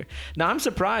acceptance right there. Now, I'm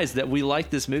surprised that we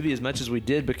liked this movie as much as we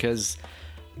did because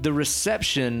the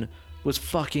reception was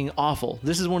fucking awful.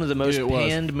 This is one of the most It was.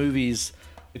 panned movies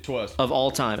It was. of all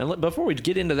time. And before we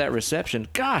get into that reception,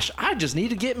 gosh, I just need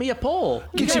to get me a pull.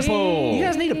 Get your pull. You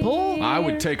guys need a pull? I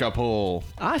would take a pull.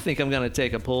 I think I'm going to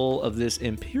take a pull of this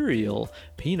Imperial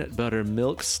Peanut Butter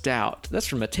Milk Stout. That's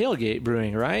from a Tailgate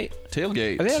Brewing, right?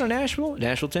 Tailgate. Are they out of Nashville?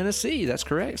 Nashville, Tennessee. That's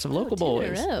correct. Some local two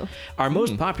in a boys. row. Our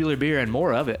most popular beer and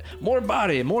more of it. More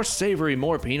body, more savory,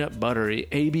 more peanut buttery.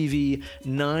 ABV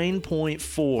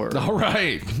 9.4. All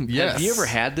right. Yes. Have you ever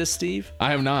had this, Steve?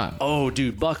 I have not. Oh,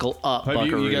 dude, buckle up, Have you?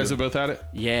 buckaroo. Peru. You guys have both had it?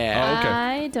 Yeah. Oh, okay.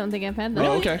 I don't think I've had that.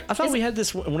 Oh, okay. I thought we had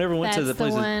this whenever we went to That's the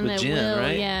place one with at Jen, Will.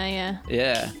 right? Yeah.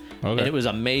 Yeah. Okay. And it was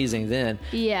amazing then.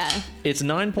 Yeah. It's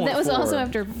 9.4. That was also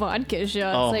after vodka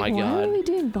shots. Oh, like, my why God. are we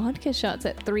doing vodka shots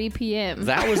at 3 p.m.?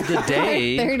 That was the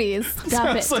day. 30s.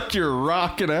 Stop it. Sounds like you're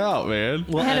rocking out, man.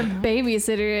 I had a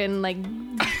babysitter and like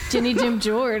Jenny Jim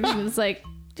George, and it's like,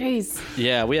 jeez.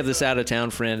 Yeah, we have this out of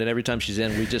town friend, and every time she's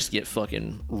in, we just get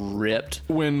fucking ripped.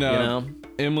 When know?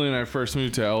 Emily and I first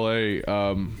moved to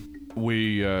LA,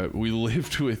 we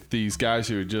lived with these guys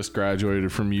who had just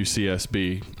graduated from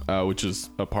UCSB, which is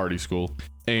a party school,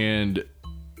 and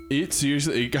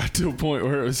it got to a point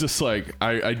where it was just like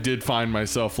I did find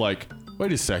myself like,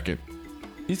 wait a second,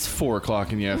 it's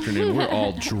 4:00 in the afternoon, we're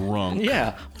all drunk.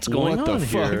 Yeah, what's going What on the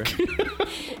here? fuck?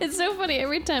 It's so funny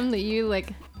every time that you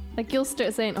like you'll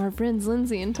start saying our friends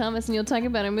Lindsay and Thomas, and you'll talk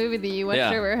about a movie that you watched Yeah.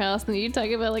 over our house, and you talk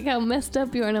about like how messed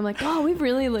up you are, and I'm like, oh, we've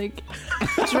really like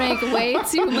drank way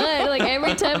too much. Like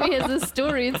every time he has a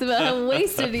story, it's about how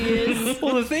wasted he is.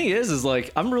 Well, the thing is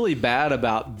like I'm really bad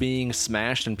about being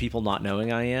smashed and people not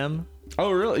knowing I am. Oh,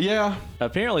 really? Yeah.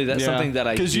 Apparently, that's something that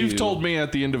I do. Because you've told me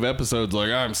at the end of episodes, like,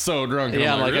 I'm so drunk. And Yeah,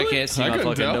 I'm I'm like, really? I can't see my couldn't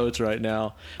fucking tell. notes right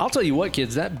now. I'll tell you what,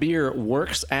 kids, that beer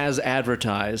works as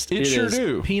advertised. It sure is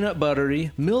do. Peanut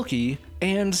buttery, milky,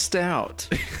 and stout.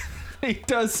 It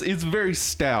does. It's very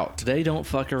stout. They don't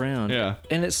fuck around. Yeah.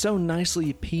 And it's so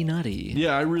nicely peanutty.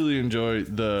 Yeah, I really enjoy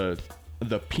the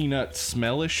peanut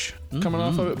smellish coming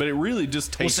off of it, but it really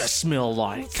just What's that tastes smell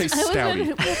like? tastes I was stouty.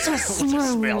 like, what's that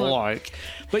Smell like?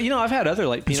 But I've had other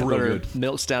like peanut real butter good.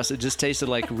 milk stouts that just tasted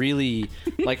like really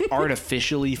like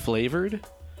artificially flavored,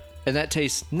 and that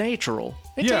tastes natural.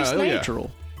 It Yeah, tastes oh, yeah.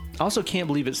 natural. I also can't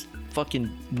believe it's fucking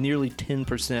nearly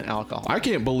 10% alcohol. I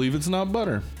can't believe it's not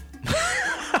butter.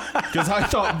 Because I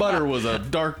thought butter was a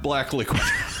dark black liquid.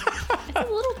 It's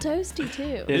a little toasty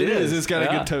too. It is. It's got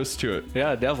Yeah. a good toast to it.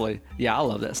 Yeah, definitely. Yeah, I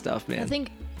love that stuff, man. I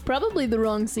think probably the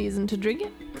wrong season to drink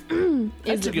it.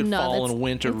 That's a good fall and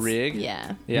winter it's- rig.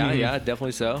 Yeah. Yeah, yeah,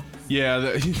 definitely so.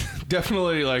 Yeah,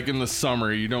 definitely. Like in the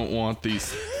summer, you don't want these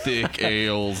thick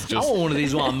ales. I Just want one of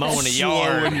these while I'm mowing the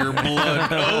slowing yard. your blood.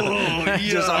 Oh,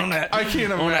 Just yuck. on that. I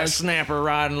can't On that imagine. snapper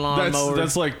riding lawnmower.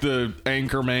 That's like the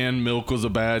Anchorman milk was a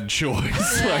bad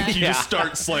choice. Like you Yeah. just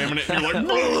start slamming it and you're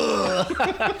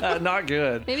like, not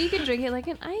good. Maybe you could drink it like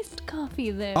an iced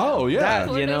coffee there. oh yeah,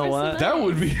 That- you know Poured over what? some that ice.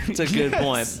 would be. It's a good yes.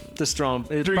 point. It's a strong.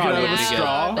 It's Drink it probably out of a would be good.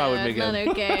 straw? Probably would be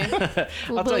Not good. okay.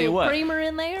 I'll tell you what. Creamer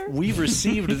in there. We've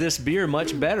received this beer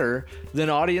much better than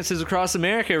audiences across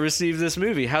America received this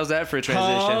movie. How's that for a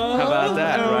transition? How about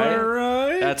that, right?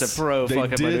 Right. That's a pro They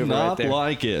fucking did maneuver not right there.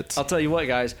 like it. I'll tell you what,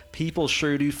 guys. People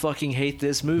sure do fucking hate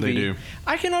this movie. They do.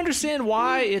 I can understand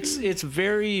why. It's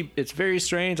very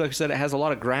strange. Like I said, it has a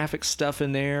lot of graphic stuff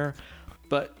in there.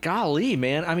 But golly,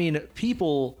 man, I mean,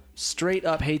 people straight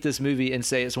up hate this movie and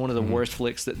say it's one of the worst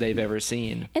flicks that they've ever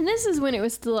seen. And this is when it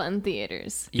was still in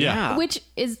theaters. Yeah. Which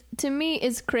is, to me,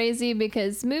 is crazy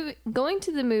because going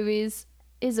to the movies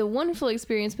is a wonderful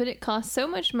experience, but it costs so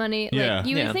much money. Yeah. Like,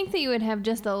 you Yeah. would think that you would have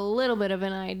just a little bit of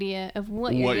an idea of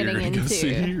what you're what you're getting gonna into. go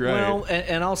see, right? Well,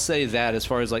 and I'll say that as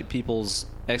far as like people's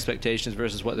expectations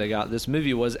versus what they got, this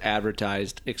movie was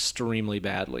advertised extremely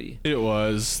badly. It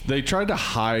was. They tried to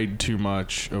hide too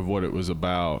much of what it was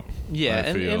about. Yeah, I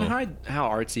and feel. hide how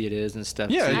artsy it is and stuff.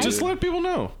 Yeah, too. just let people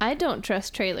know. I don't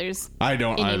trust trailers. I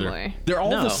don't Anymore. either. They're all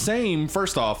No. the same.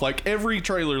 First off, like every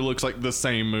trailer looks like the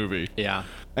same movie, Yeah.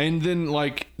 and then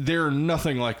like they're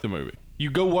nothing like the movie. You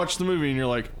go watch the movie and you're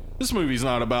like, this movie's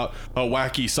not about a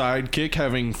wacky sidekick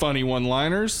having funny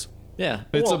one-liners. Yeah.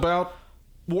 It's Well, about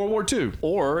World War II.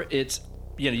 or it's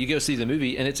you go see the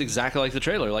movie and it's exactly like the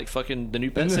trailer, like fucking the new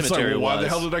Pet And it's like, Cemetery well, why was. the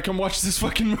hell did I come watch this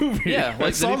fucking movie? Yeah, I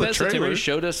like the saw new the Pet trailer. Cemetery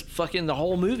showed us fucking the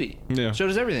whole movie. Yeah. Showed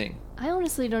us everything. I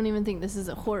honestly don't even think this is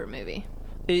a horror movie.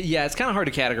 Yeah, it's kind of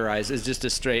hard to categorize as just a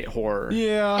straight horror.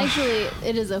 Yeah. Actually,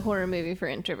 it is a horror movie for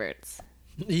introverts.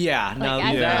 Yeah, Like, no,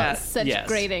 I that, felt such yes.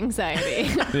 great anxiety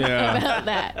Yeah. about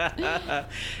that.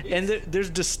 And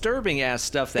there's disturbing ass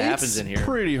stuff that happens in here.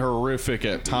 Pretty horrific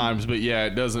at times, but yeah,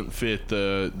 it doesn't fit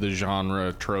the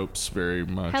genre tropes very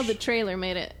much. How the trailer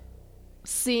made it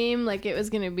seem like it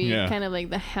was going to be Yeah. kind of like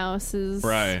the houses.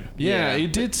 Right. Yeah, Yeah.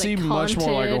 it did Like seem much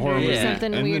more like a haunted horror or movie.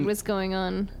 something And weird then was going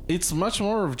on. it's much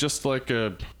more of just like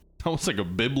almost like a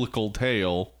biblical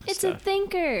tale. It's a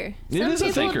thinker. It Some is a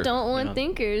people thinker. don't want Yeah.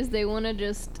 thinkers. They want to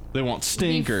just They want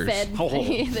stinkers. be fed. Oh.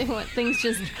 They want things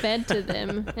just fed to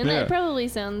them. And Yeah. that probably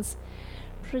sounds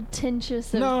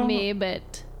pretentious of No. me,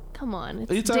 but come on.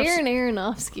 It's It's Darren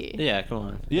Aronofsky. Yeah, come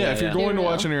on. Yeah, if you're going to Hero.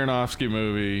 watch an Aronofsky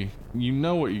movie, you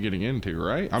know what you're getting into,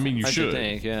 right? I mean, you I should.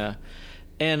 think, yeah.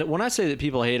 And when I say that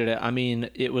people hated it, I mean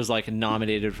it was like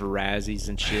nominated for Razzies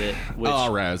and shit. Which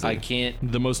Razzie. I can't.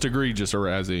 The most egregious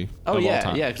Razzie Oh of yeah, all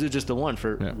time. yeah, because it's just the one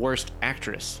for Yeah. worst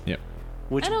actress, Yeah.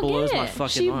 which I don't blows get my it.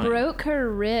 fucking She mind. broke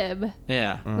her rib,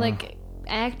 Yeah, like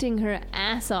acting her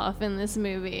ass off in this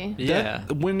movie. yeah.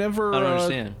 Whenever I don't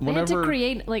understand. They had to Whenever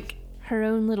create like her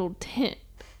own little tent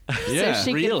yeah. so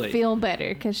she Really? could feel better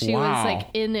because she was Wow. like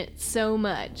in it so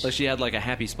much. Like she had like a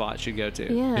happy spot she'd go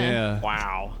to. Yeah. yeah.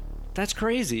 Wow. That's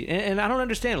crazy. And I don't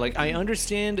understand. Like, I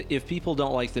understand if people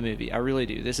don't like the movie. I really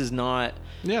do. This is not,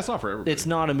 Yeah, it's not for everybody. it's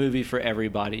not a movie for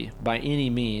everybody by any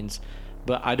means.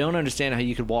 But I don't understand how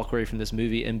you could walk away from this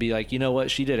movie and be like, you know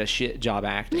what? She did a shit job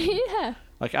acting. Yeah.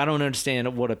 Like, I don't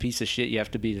understand what a piece of shit you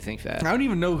have to be to think that. I don't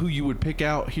even know who you would pick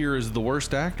out here as the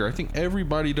worst actor. I think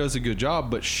everybody does a good job,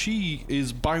 but she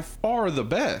is by far the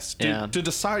best. Yeah. To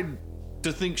decide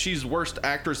to think she's worst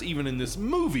actress even in this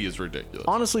movie is ridiculous.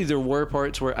 Honestly, there were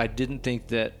parts where I didn't think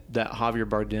that Javier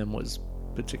Bardem was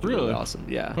particularly Really? awesome.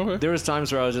 Yeah. Okay. There was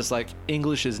times where I was just like,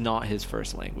 English is not his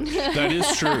first language. That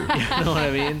is true. You know what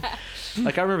I mean?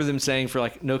 Like, I remember them saying for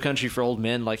like No Country for Old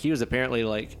Men, like he was apparently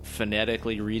like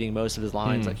phonetically reading most of his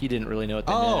lines. Like he didn't really know what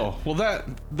they meant. Oh, well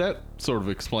that sort of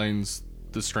explains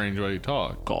the strange way he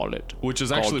talked, Called it. which is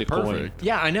Called actually the coin. perfect.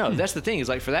 Yeah, I know. That's the thing. Is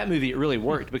like for that movie, it really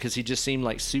worked because he just seemed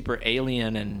like super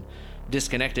alien and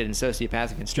disconnected and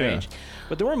sociopathic and strange. Yeah.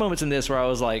 But there were moments in this where I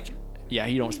was like, yeah,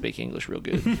 he don't speak English real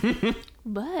good.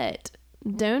 But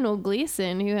Donald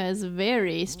Gleason, who has a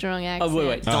very strong accent. Oh,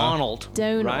 wait. Donald.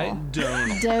 Donald. Right?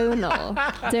 Donald.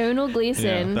 Donald Yeah,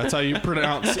 Gleason. that's how you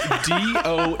pronounce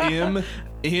DOMNHALL.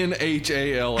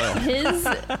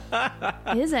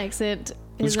 His accent,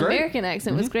 his great. American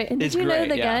accent was great. And did It's you know great,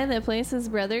 the yeah. guy that plays his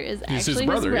brother is He's his actually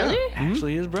brother, yeah.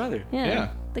 Actually, his brother. Yeah. Yeah.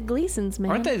 The Gleasons,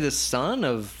 man. Aren't they the son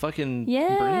of fucking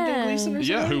Yeah. Brendan Gleeson or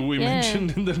Yeah, something? who we Yeah.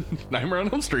 mentioned in the Nightmare on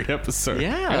Elm Street episode.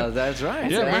 Yeah, that's right.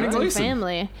 That's Yeah, an Brendan acting Gleeson.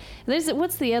 family.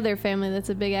 What's the other family that's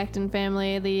a big acting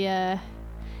family? The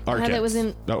guy that was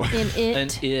in No. in It,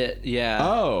 And it, yeah.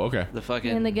 Oh, okay. The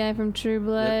fucking. and the guy from True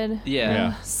Blood.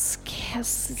 yeah.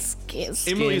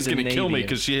 Emily's gonna kill me Scandinavian.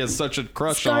 because she has such a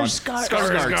crush on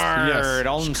Skarsgård. Yes.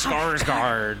 All them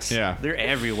Skarsgårds. Yeah. They're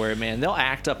everywhere, man. They'll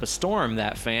act up a storm,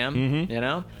 that fam. Mm-hmm. You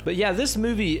know? But yeah, this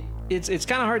movie, it's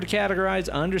kind of hard to categorize.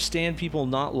 I understand people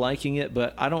not liking it,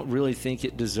 but I don't really think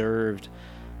it deserved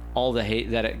all the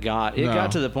hate that it got. It No.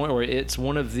 got to the point where it's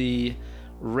one of the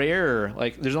rare,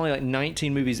 like, there's only like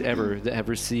 19 movies ever that have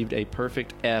received a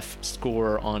perfect F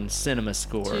score on Cinema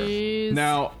Score. Jeez.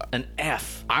 Now, An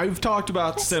F. I've talked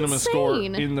about That's Cinema Score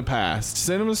insane. in the past.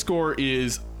 Cinema Score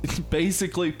is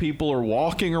basically people are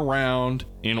walking around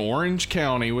in Orange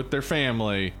County with their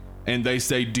family and they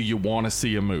say, "Do you want to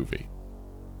see a movie?"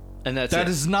 And that's That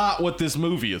it. is not what this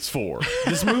movie is for.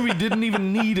 This movie didn't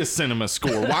even need a Cinema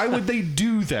Score. Why would they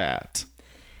do that?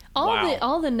 Wow.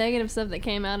 all the negative stuff that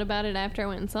came out about it after I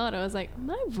went and saw it, I was like, am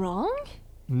I wrong?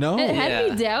 No. It had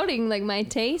Yeah. me doubting like my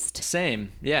taste.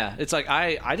 Same. Yeah. It's like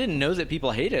I didn't know that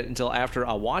people hate it until after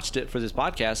I watched it for this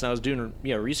podcast and I was doing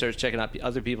research, checking out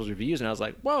other people's reviews, and I was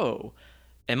like, whoa,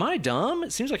 am I dumb?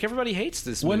 It seems like everybody hates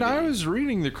this movie. When I was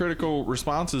reading the critical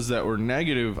responses that were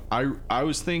negative, I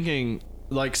was thinking,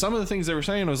 like, some of the things they were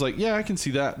saying, I was like, yeah, I can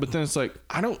see that. But then it's like,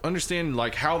 I don't understand,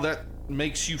 like, how that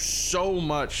makes you so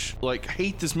much, like,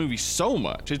 hate this movie so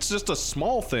much. It's just a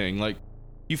small thing. Like,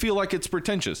 you feel like it's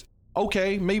pretentious.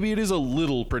 Okay, maybe it is a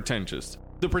little pretentious.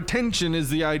 The pretension is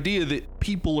the idea that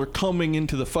people are coming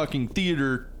into the fucking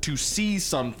theater to see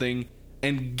something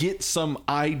and get some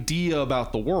idea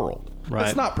about the world. Right.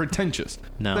 That's not pretentious.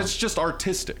 No. That's just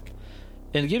artistic.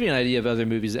 And to give you an idea of other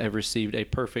movies that have received a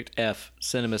perfect F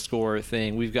Cinema Score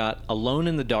thing, we've got Alone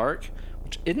in the Dark,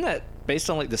 which isn't that based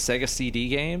on like the Sega CD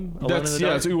game? Alone in the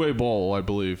Dark? It's Uwe Boll, I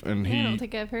believe, and I don't he.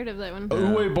 think I've heard of that one.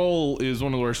 Uwe Boll is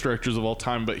one of the worst directors of all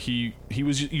time, but he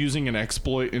was using an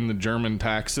exploit in the German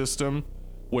tax system,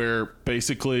 where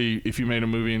basically if you made a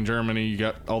movie in Germany, you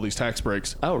got all these tax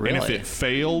breaks. Oh, really? And if it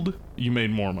failed, you made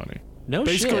more money. No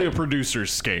Basically shit. a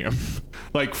producer's scam,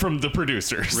 like from the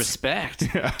producers. Respect.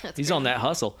 He's on that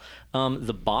hustle.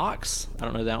 The Box. I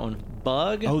don't know that one.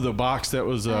 Bug. Oh, the box that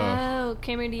was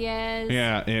Cameron Diaz.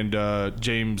 yeah, and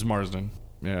James Marsden.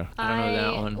 Yeah. I don't know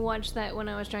that one. Watched that when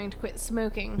I was trying to quit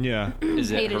smoking. Yeah.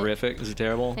 Is it Hated it. horrific? Is it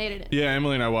terrible? Hated it. Yeah,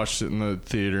 Emily and I watched it in the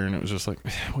theater, and it was just like,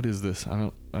 what is this? I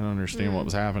don't understand what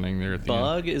was happening there at the end.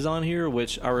 Bug is on here,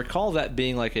 which I recall that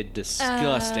being like a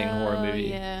disgusting horror movie.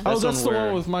 yeah. Oh, that's the where-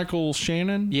 one with Michael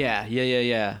Shannon. Yeah.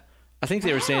 I think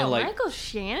they were saying Wow, like, Michael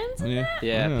Shannon's in Yeah. that?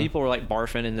 yeah, people were like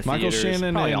barfing in the Michael theaters.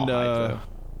 Shannon Probably all and hype, though.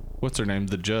 what's her name?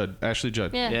 The Judd, Ashley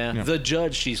Judd. Yeah. Yeah. Yeah. The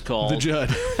Judge, she's called. The Judd.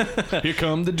 Here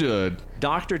come the Judd.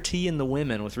 Dr. T and the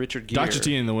Women with Richard Gere. Dr.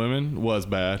 T and the Women was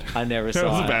bad. I never That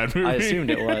saw was it. a bad movie. I assumed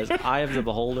it was. Eye of the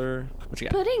Beholder. What you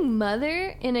got? Putting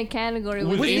Mother in a category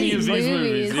with any these of these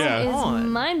movies, yeah. is Come on.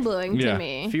 mind-blowing Yeah. to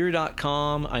me.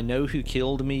 Fear.com. I Know Who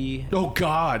Killed Me. Oh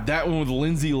God, that one with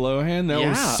Lindsay Lohan. That Yeah.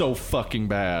 was so fucking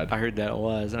bad. I heard that it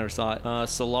was. I never saw it.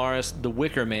 Solaris, The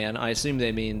Wicker Man. I assume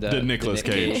they mean the Nicolas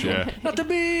Nick Cage. one. Yeah. Not the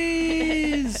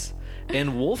bees.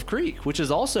 And Wolf Creek, which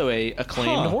is also a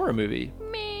acclaimed horror movie.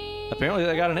 Me. Apparently,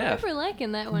 they got an I F. remember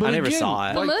liking that one. But I never again, saw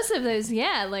it. But like- most of those,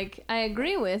 yeah, like I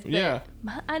agree with. But Yeah.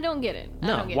 I don't get it. I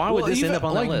No, don't get why it. would this end up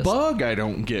on that like list? Bug, I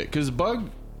don't get because Bug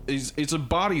it's a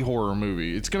body horror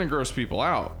movie. It's gonna gross people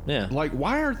out. Yeah. Like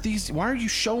why are you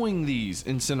showing these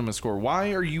in CinemaScore?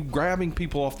 Why are you grabbing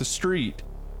people off the street?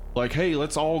 Like, hey,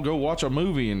 let's all go watch a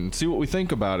movie and see what we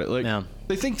think about it. Like, Yeah.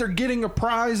 they think they're getting a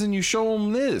prize, and you show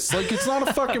them this. Like, it's not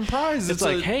a fucking prize. It's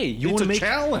like, hey, you want to make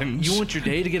challenge? You want your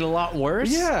day to get a lot worse?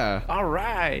 Yeah. All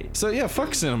right. So yeah,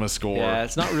 fuck CinemaScore. Yeah,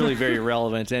 it's not really very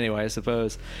relevant anyway, I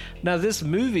suppose. Now, this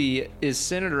movie is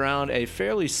centered around a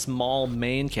fairly small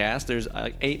main cast. There's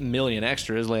 8 million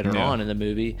extras later Yeah. on in the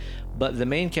movie, but the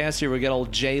main cast here, we got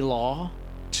old J Law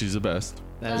She's the best.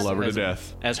 As- Love her to as-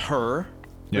 death. as her.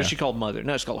 Yeah. Or is she called Mother?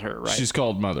 No, it's called her, right? She's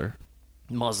called Mother.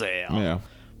 Mazel. Yeah.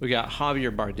 We got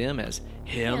Javier Bardem as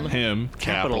him. Him.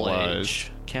 Capital Capitalized.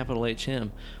 H. Capital H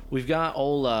him. We've got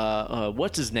old,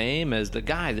 what's his name as the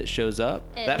guy that shows up?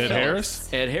 Ed fella.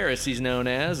 Harris? Ed Harris, he's known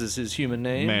as, is his human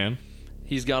name. Man.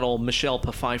 He's got old Michelle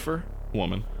Pfeiffer.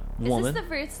 Woman. Woman. Is this the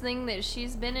first thing that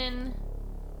she's been in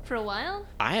for a while?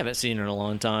 I haven't seen her in a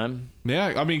long time. Yeah,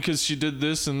 I mean, because she did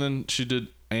this, and then she did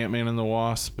Ant-Man and the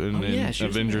Wasp, and then yeah, she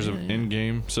was in Avengers that, of yeah.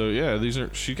 Endgame. So yeah, I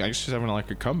guess she's having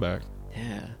like a comeback.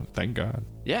 Yeah. Thank God.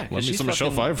 Yeah, 'cause Let me she's some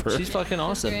Michelle fucking- Pfeiffer. She's fucking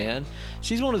awesome, great. man.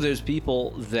 She's one of those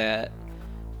people that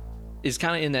is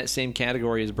kind of in that same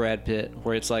category as Brad Pitt,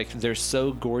 where it's like they're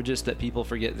so gorgeous that people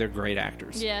forget they're great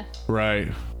actors. Yeah. Right.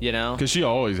 You know? Because she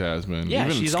always has been. Yeah,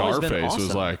 Even she's always Scarface been was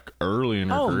awesome. like early in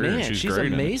her Oh career. man, she's she's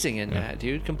great amazing in in it. that,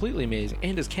 dude. Completely amazing.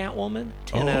 And as Catwoman,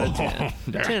 10 Yeah. out of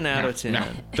 10. 10 out of 10. No,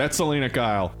 that's Selena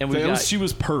Kyle. And we got- she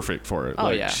was perfect for it. Oh,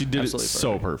 Like, yeah, she did it absolutely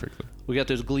so perfectly. We got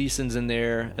those Gleasons in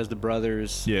there as the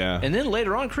brothers. Yeah. And then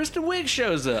later on, Kristen Wiig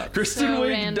shows up Kristen So Wiig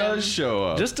random. does show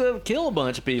up. just to kill a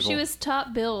bunch of people. She was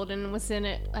top billed and was in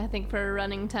it, I think, for a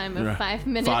running time of 5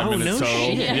 minutes. 5 Oh, minutes no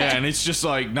total. shit. Yeah, and it's just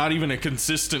like not even a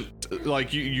consistent.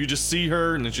 Like you just see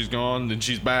her and then she's gone, then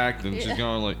she's back, then she's Yeah.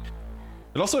 gone. Like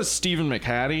it also has Stephen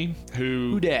McHattie,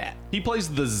 who dat? he plays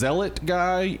the zealot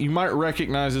guy. You might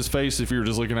recognize his face if you're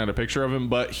just looking at a picture of him,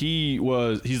 but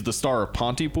he's the star of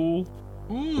Pontypool,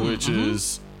 which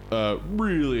is a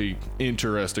really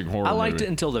interesting horror I liked movie. it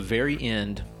until the very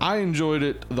end. I enjoyed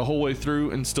it the whole way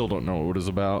through and still don't know what it was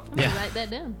about. I'm gonna write that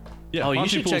down. Yeah, Oh, you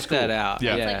should Pontypool's check that cool. out.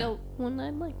 Yeah. Yeah. It's like a one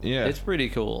I'd like. Yeah. It's pretty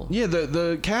cool. Yeah,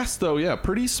 the cast though, yeah,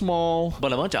 pretty small.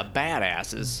 But a bunch of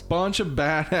badasses. Bunch of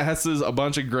badasses, a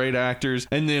bunch of great actors,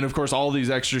 and then of course all these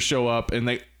extras show up, and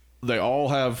they all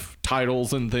have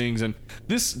titles and things. And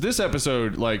this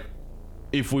episode, like,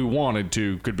 if we wanted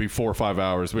to, could be 4 or 5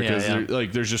 hours because Yeah.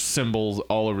 there's just symbols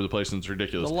all over the place and it's A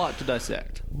ridiculous. lot to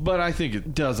dissect. But I think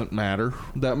it doesn't matter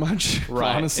that much,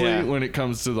 Right, honestly, yeah. when it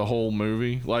comes to the whole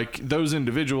movie. Like, those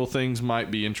individual things might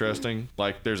be interesting.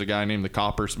 Like, there's a guy named the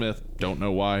Coppersmith. Don't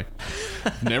know why.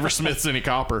 Never smiths any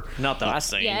copper. Not that I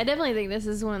seen. Yeah, I definitely think this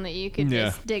is one that you could Yeah.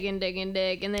 just dig and dig and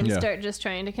dig, and then Yeah. start just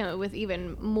trying to come up with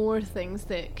even more things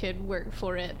that could work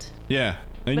for it. Yeah.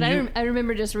 And But you- I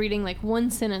remember just reading like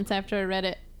one sentence after I read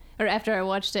it, or after I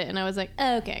watched it, and I was like,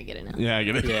 oh, okay, I get it now. Yeah, I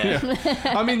get it. Yeah.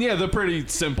 Yeah. I mean, yeah, the pretty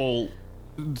simple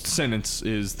sentence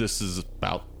is this is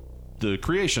about the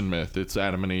creation myth. It's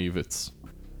Adam and Eve. It's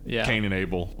Yeah. Cain and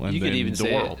Abel. And You then could even the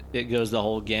say world. it goes the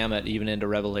whole gamut, even into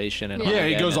Revelation. And all Yeah,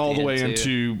 that it goes at all the end, way too.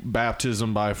 into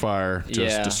baptism by fire,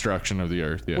 just Yeah. destruction of the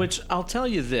earth. Yeah. Which I'll tell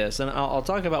you this, and I'll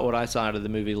talk about what I saw out of the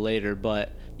movie later,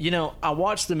 but, you know, I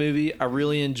watched the movie, I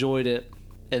really enjoyed it,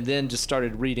 and then just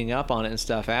started reading up on it and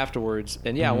stuff afterwards.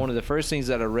 And yeah, one of the first things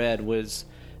that I read was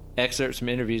excerpts from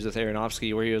interviews with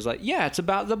Aronofsky where he was like, yeah, it's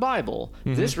about the Bible.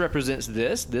 This represents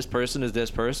this person is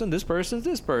this person is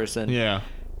this person. yeah.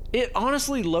 It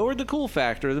honestly lowered the cool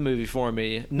factor of the movie for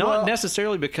me. Not Well-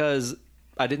 necessarily because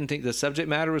I didn't think the subject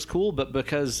matter was cool, but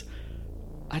because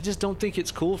I just don't think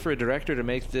it's cool for a director to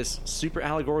make this super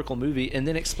allegorical movie and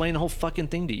then explain the whole fucking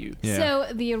thing to you. Yeah.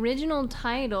 So the original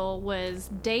title was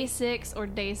Day 6 or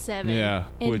Day 7. Yeah,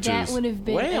 and which that is would have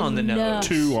been way on the nose. enough.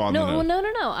 Two on no, the well, nose.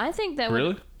 no. I think that Really?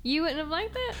 would. You wouldn't have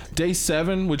liked that? Day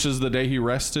 7, which is the day he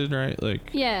rested, right? Like,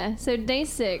 Yeah, so day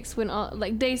 6,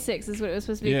 day 6 is what it was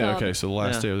supposed to be yeah, called. okay, so the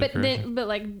last day of the creation. But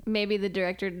like maybe the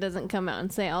director doesn't come out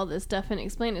and say all this stuff and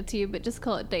explain it to you, but just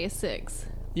call it day 6.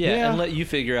 Yeah, and let you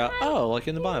figure out, like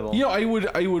in the Bible. You know,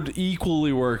 I would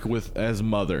equally work with as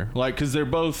mother, like, because they're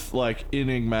both like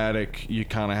enigmatic. You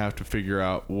kind of have to figure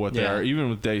out what they are. Even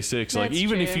with day 6, like, That's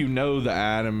even true. if you know the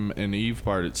Adam and Eve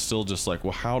part, it's still just like,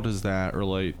 well, how does that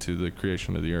relate to the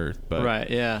creation of the earth? But Right,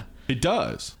 yeah. it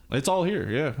does. It's all here,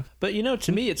 yeah. But you know,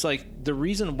 to me, it's like the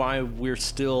reason why we're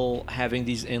still having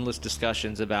these endless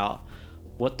discussions about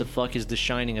what the fuck is The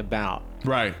Shining about.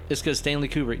 Right. It's because Stanley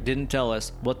Kubrick didn't tell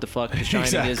us what the fuck The Shining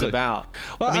is Exactly. about.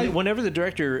 Well, I mean, whenever the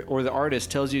director or the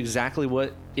artist tells you exactly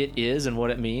what it is and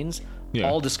what it means,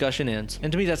 all discussion ends.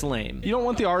 And to me, that's lame. You don't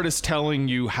want the artist telling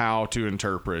you how to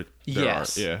interpret their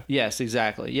art. Yeah. Yes,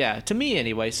 exactly. Yeah. To me,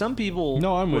 anyway, some people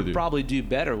I'm with would you. probably do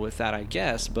better with that, I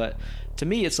guess. But to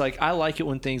me, it's like, I like it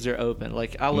when things are open.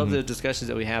 Like, I love the discussions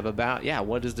that we have about,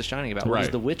 what is The Shining about? What is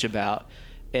Right. The Witch about?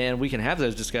 And we can have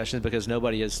those discussions because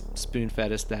nobody has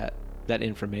spoon-fed us that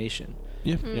information.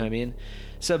 Yeah. You know what I mean?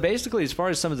 So basically, as far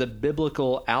as some of the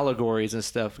biblical allegories and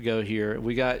stuff go here,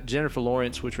 we got Jennifer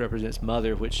Lawrence, which represents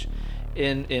Mother, which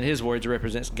in his words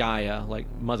represents Gaia, like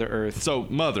Mother Earth. So,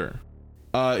 Mother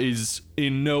is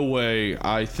in no way,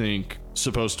 I think,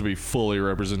 supposed to be fully a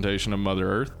representation of Mother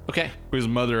Earth. Okay. Because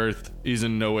Mother Earth is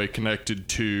in no way connected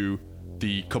to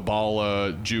the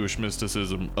Kabbalah Jewish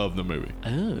mysticism of the movie.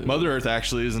 Oh. Mother Earth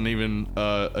actually isn't even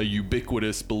a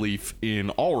ubiquitous belief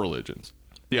in all religions.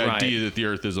 The idea that the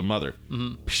Earth is a mother.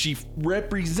 Mm-hmm. She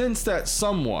represents that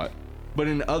somewhat, but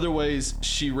in other ways,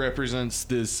 she represents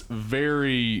this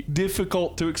very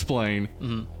difficult to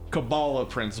explain Kabbalah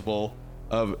principle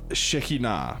of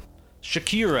Shekinah.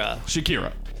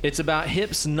 Shakira. It's about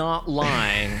hips not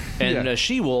lying and a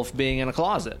she-wolf being in a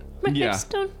closet. My Yeah. hips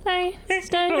don't lie.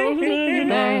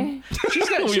 Lie.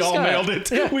 We all nailed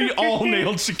it. We all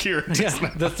nailed Shakira.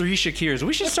 Yeah, the 3 Shakiras.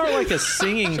 We should start like a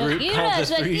singing group called the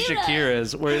 3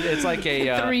 Shakiras, where it's like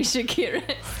a 3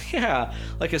 Shakiras.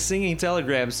 like a singing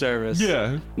telegram service.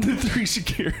 Yeah, the 3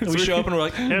 Shakiras. We show up and we're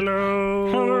like,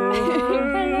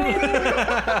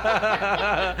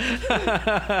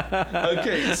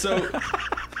 Okay, so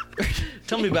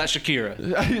tell me about Shakira.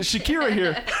 Shakira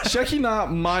here. Shekinah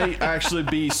might actually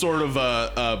be sort of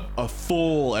a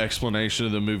full explanation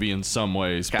of the movie in some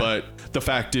ways, Okay. but the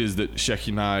fact is that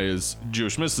Shekinah is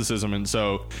Jewish mysticism, and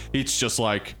so it's just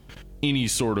like any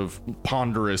sort of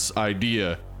ponderous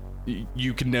idea.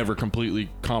 You can never completely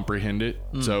comprehend it,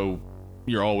 so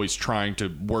you're always trying to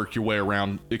work your way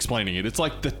around explaining it. It's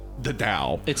like the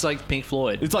Tao. It's like Pink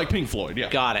Floyd. It's like Pink Floyd, yeah.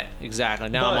 Got it. Exactly.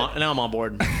 Now I'm on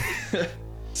board.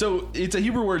 So it's a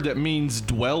Hebrew word that means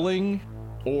dwelling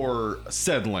or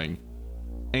settling.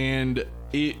 And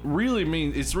it really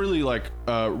means, it's really like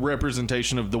a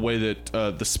representation of the way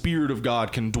that the Spirit of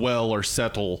God can dwell or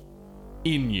settle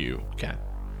in you. Okay.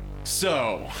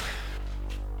 So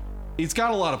it's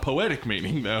got a lot of poetic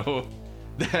meaning, though,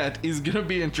 that is going to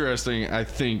be interesting, I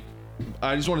think.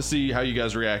 I just want to see how you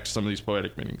guys react to some of these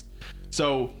poetic meanings.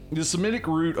 So the Semitic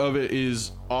root of it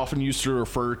is often used to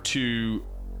refer to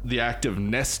the act of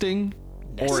nesting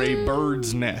or a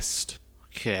bird's nest.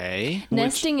 Okay.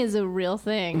 Nesting is a real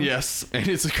thing. Yes, and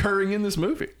it's occurring in this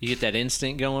movie. You get that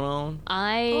instinct going on?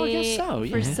 I guess so,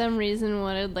 for yeah. some reason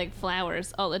wanted like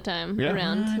flowers all the time Yeah.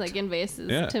 around, like in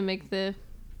vases, Yeah. to make the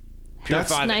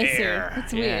That's nicer.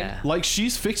 It's weird. like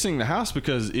she's fixing the house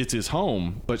because it's his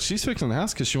home, but she's fixing the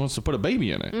house because she wants to put a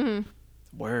baby in it.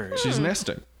 Word. She's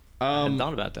nesting. I hadn't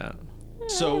thought about that. I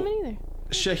So haven't either.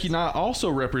 Shekinah also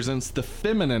represents the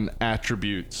feminine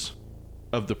attributes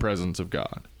of the presence of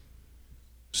God.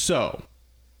 So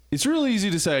it's really easy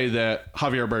to say that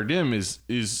Javier Bardem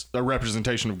is a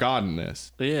representation of God in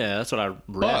this. Yeah, that's what I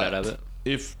read out of it.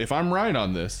 If I'm right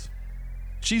on this,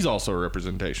 she's also a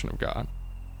representation of God.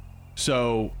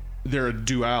 So they're a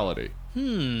duality.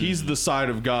 He's the side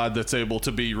of God that's able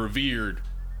to be revered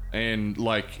and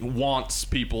like wants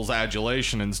people's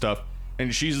adulation and stuff.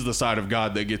 And she's the side of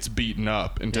God that gets beaten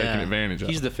up and taken advantage of.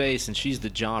 He's the face and she's the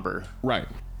jobber. Right.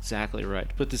 Exactly right.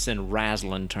 To put this in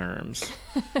Raslin terms.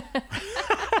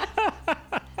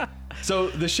 So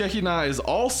the Shekinah is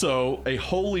also a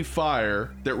holy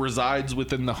fire that resides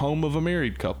within the home of a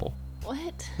married couple.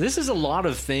 What? This is a lot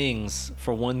of things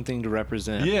for one thing to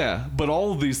represent. Yeah, but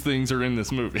all of these things are in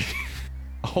this movie.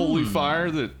 A holy fire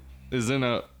that is in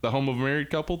the home of a married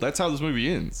couple. That's how this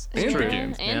movie ends. And True.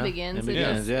 begins. And Yeah. begins. And It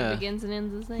begins, does. yeah. It begins and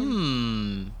ends the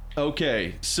same.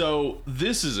 Okay, so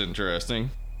this is interesting.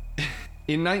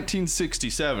 In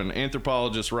 1967,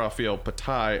 anthropologist Raphael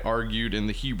Patai argued in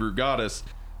The Hebrew Goddess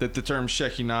that the term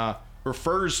Shekinah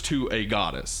refers to a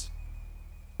goddess,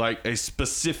 like a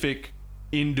specific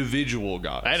individual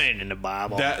goddess. That ain't in the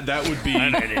Bible. That would be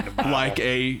like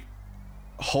a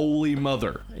holy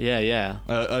mother, Yeah.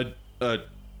 a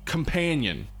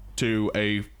companion to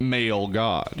a male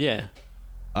god. Yeah.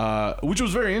 Which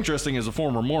was very interesting as a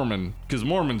former Mormon, because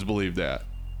Mormons believe that.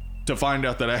 To find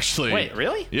out that actually... Wait,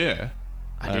 really? Yeah.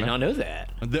 I did not know that.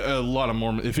 A lot of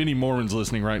Mormons... If any Mormons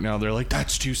listening right now, they're like,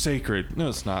 that's too sacred. No,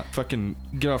 it's not. Fucking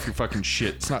get off your fucking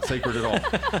shit. It's not sacred at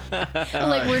all.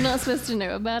 Like, we're not supposed to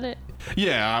know about it.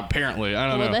 Yeah, apparently. I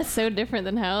don't know. Well, that's so different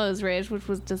than how I was raised, which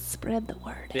was just spread the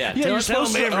word. Yeah, Yeah, you're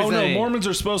supposed to... Oh, no, Mormons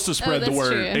are supposed to spread the that's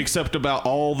word, true. except about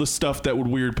all the stuff that would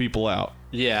weird people out.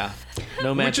 Yeah.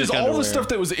 No magic Which is all underwear. the stuff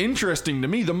that was interesting to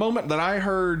me. The moment that I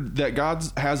heard that God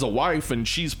has a wife and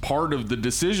she's part of the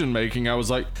decision making, I was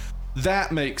like,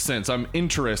 that makes sense. I'm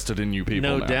interested in you people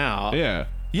No now. doubt. Yeah.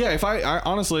 Yeah, if I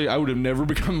honestly, I would have never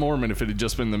become Mormon if it had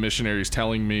just been the missionaries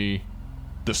telling me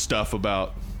the stuff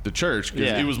about the church.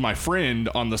 Because it was my friend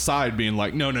on the side being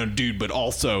like, no, dude, but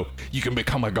also you can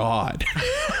become a god.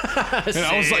 And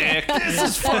I was like, this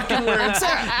is fucking where it's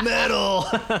at. Metal.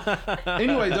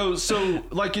 Anyway, though, so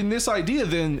like in this idea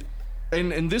then,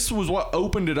 and this was what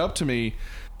opened it up to me,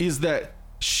 is that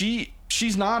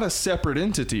she's not a separate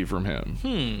entity from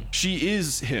him. She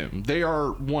is him. They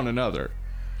are one another.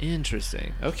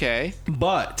 Interesting. Okay.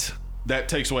 But that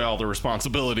takes away all the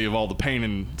responsibility of all the pain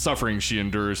and suffering she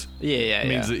endures. Yeah. It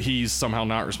means that he's somehow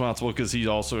not responsible because he's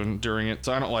also enduring it.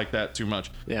 So I don't like that too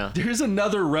much. Yeah. There's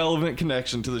another relevant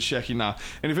connection to the Shekinah.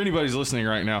 And if anybody's listening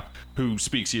right now who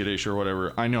speaks Yiddish or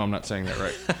whatever, I know I'm not saying that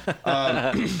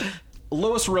right.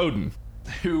 Lois Roden,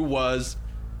 who was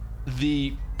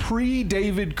the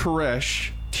pre-David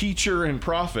Koresh teacher and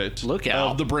prophet Look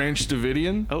out. of the Branch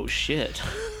Davidian. Oh, shit.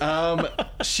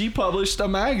 She published a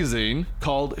magazine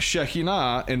called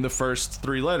Shekinah, and the first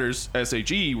three letters,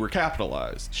 S-H-E, were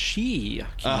capitalized. She.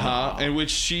 In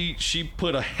which she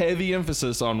put a heavy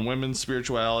emphasis on women's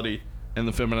spirituality and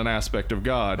the feminine aspect of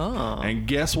God. Oh. And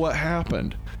guess what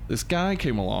happened? This guy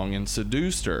came along and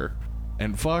seduced her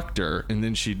and fucked her, and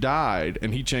then she died,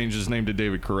 and he changed his name to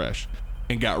David Koresh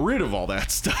and got rid of all that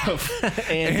stuff.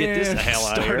 And get this the hell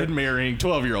out of here. Started marrying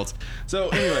 12-year-olds. So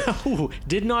anyway... Ooh,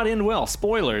 did not end well.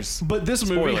 Spoilers. But this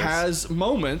movie Spoilers. has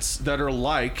moments that are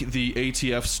like the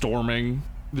ATF storming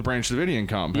the Branch Davidian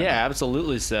compound. Yeah,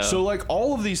 absolutely so. So like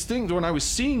all of these things, when I was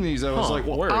seeing these, I was like,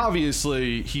 well, word.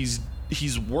 obviously he's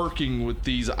working with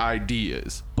these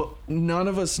ideas, but none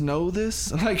of us know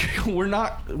this. Like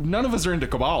none of us are into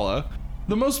Kabbalah.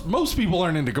 Most people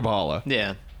aren't into Kabbalah.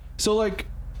 Yeah. So like,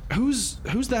 who's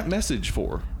that message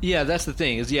for? Yeah, that's the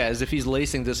thing. Is if he's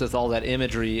lacing this with all that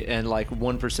imagery, and like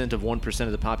 1% of 1%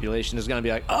 of the population is going to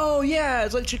be like, oh yeah,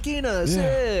 it's like Shekinah,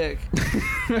 sick.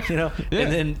 You know. Yeah.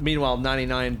 And then meanwhile,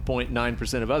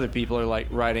 99.9% of other people are like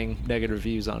writing negative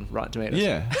reviews on Rotten Tomatoes.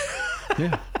 Yeah.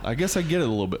 Yeah. I guess I get it a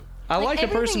little bit. I like a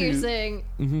person you're who.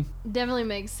 saying definitely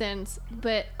makes sense,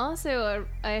 but also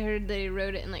I heard that he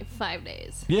wrote it in like 5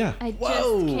 days. Yeah. I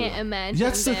Whoa. just can't imagine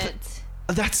That's the that.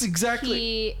 That's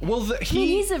exactly. I mean,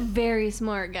 he's a very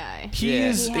smart guy. He Yeah.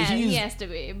 is. He has to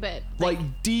be, but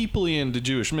Like deeply into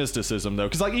Jewish mysticism though,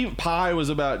 because like even Pi was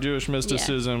about Jewish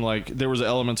mysticism. Like there was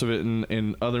elements of it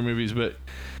in other movies, but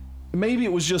maybe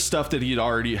it was just stuff that he'd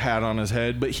already had on his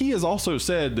head. But he has also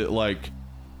said that like,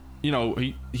 you know,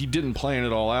 he didn't plan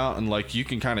it all out, and like you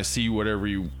can kind of see whatever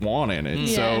you want in it.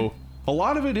 Yeah. So a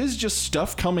lot of it is just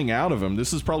stuff coming out of him.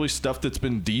 This is probably stuff that's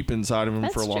been deep inside of him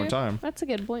that's for a long true. time. That's a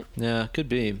good point. Yeah, could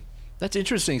be. That's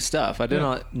interesting stuff. I did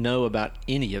not know about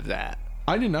any of that.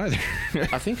 I didn't either.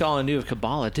 I think all I knew of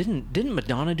Kabbalah didn't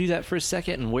Madonna do that for a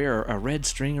second and wear a red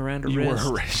string around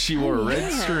her wrist? She wore a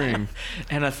red string.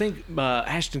 And I think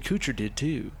Ashton Kutcher did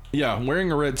too. Yeah,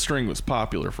 wearing a red string was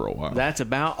popular for a while. That's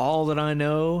about all that I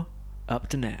know up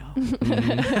to now. And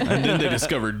then they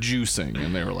discovered juicing,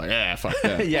 and they were like, fuck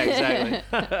that. Yeah,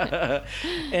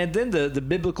 exactly. And then the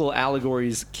biblical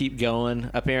allegories keep going.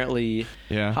 Apparently,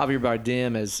 Yeah. Javier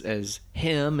Bardem as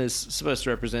him is supposed to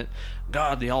represent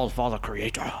God, the All-Father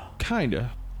Creator.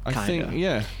 Kinda. I Kinda. think,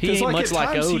 yeah. He 'Cause, ain't like, much at like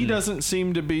times, he Odin. doesn't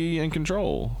seem to be in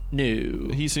control. No.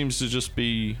 He seems to just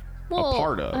be Well, a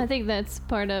part of. I think that's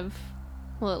part of,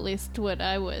 well, at least what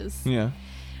I was Yeah.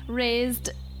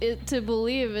 raised to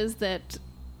believe is that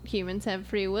humans have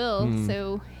free will.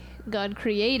 So God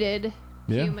created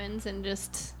Yeah. humans and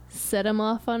just set them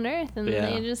off on Earth, and Yeah.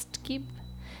 they just keep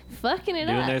fucking it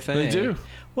Doing up. their thing. They do.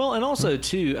 Well, and also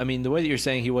too, I mean, the way that you're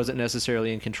saying he wasn't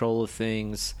necessarily in control of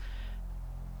things,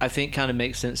 I think kind of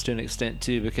makes sense to an extent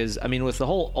too, because I mean, with the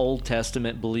whole Old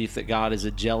Testament belief that God is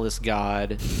a jealous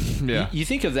God, Yeah. you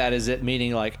think of that as it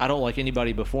meaning like, I don't like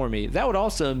anybody before me. That would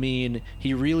also mean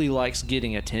he really likes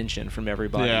getting attention from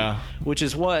everybody. Yeah. Which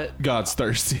is what, God's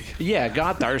thirsty. yeah,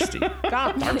 God thirsty.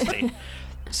 God thirsty.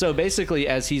 So basically,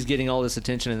 as he's getting all this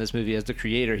attention in this movie as the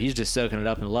creator, he's just soaking it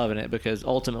up and loving it, because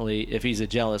ultimately, if he's a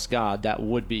jealous God, that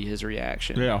would be his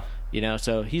reaction. Yeah. You know,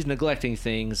 so he's neglecting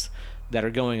things that are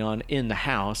going on in the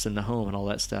house and the home and all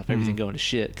that stuff, everything going to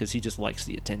shit, because he just likes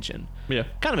the attention. Yeah.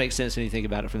 Kind of makes sense when you think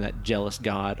about it from that jealous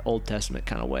God, Old Testament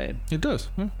kind of way, It does.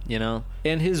 Yeah. you know?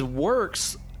 And his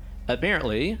works,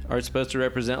 apparently, are supposed to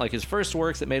represent, like, his first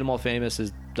work that made him all famous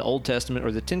is the Old Testament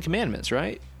or the Ten Commandments,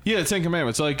 right? Yeah, Ten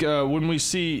Commandments. Like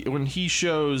when he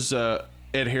shows Ed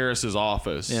Harris's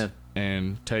office Yeah.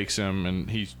 and takes him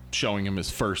and he's showing him his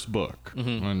first book.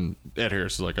 And Ed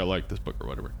Harris is like, I like this book or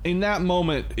whatever. In that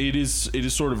moment, it is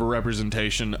sort of a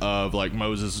representation of like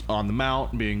Moses on the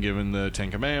Mount being given the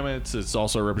Ten Commandments. It's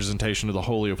also a representation of the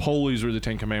Holy of Holies where the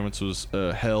Ten Commandments was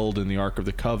held in the Ark of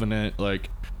the Covenant.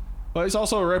 But it's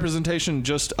also a representation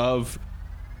just of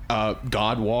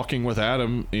God walking with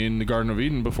Adam in the Garden of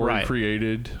Eden before Right. he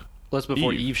created. Well, that's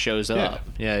before Eve. Eve shows up.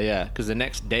 Yeah. Because the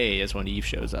next day is when Eve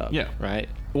shows up. Yeah. Right?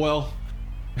 Well,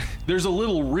 there's a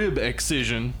little rib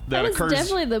excision that was occurs.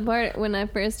 definitely the part when I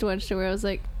first watched it where I was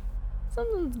like,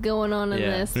 something's going on in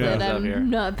Yeah. this Yeah. that Up here. I'm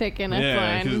not picking up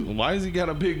Yeah, 'cause on. why has he got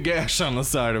a big gash on the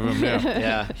side of him? Yeah,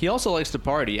 Yeah. He also likes to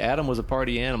party. Adam was a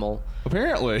party animal.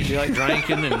 apparently He liked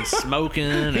drinking and smoking.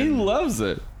 he And, loves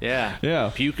it. yeah.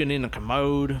 Yeah. Puking in the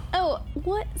commode. Oh,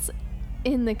 what's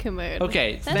in the commode?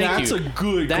 Okay, thank That's you. a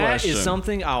good That question. is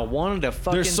something I wanted to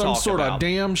fucking There's some talk sort about. of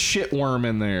damn shitworm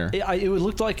in there. It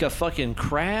looked like a fucking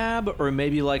crab, or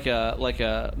maybe like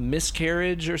a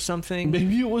miscarriage or something.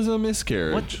 Maybe it was a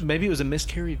miscarriage. What? Maybe it was a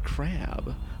miscarried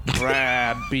crab.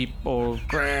 Crab people,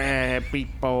 crab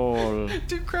people.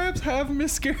 Do crabs have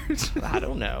miscarriages? I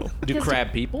don't know. Do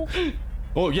crab people?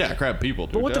 Oh yeah, crab people.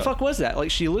 But what the fuck was that? Like,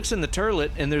 she looks in the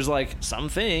turlet and there's like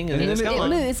something, and then then it's it got It like,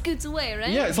 moves, scoots away, right?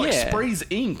 Yeah, it's like Yeah. sprays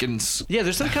ink and. yeah,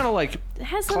 there's some kind of like It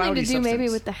has something cloudy to do maybe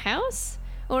substance. with the house?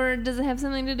 Or does it have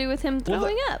something to do with him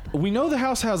throwing up? We know the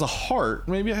house has a heart.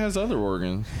 Maybe it has other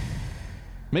organs.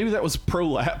 Maybe that was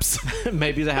prolapse.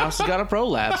 Maybe the house has got a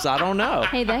prolapse. I don't know.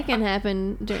 Hey, that can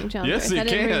happen during childbirth. Yes, it I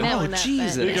didn't can. read that Oh, one that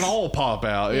Jesus. fast. It can all pop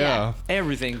out. Yeah.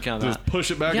 Everything comes Just out. push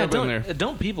it back Yeah, up in don't, there.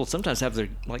 don't people sometimes have their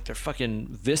fucking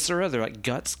viscera, their like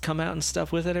guts come out and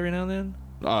stuff with it every now and then?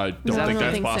 I don't No, I think don't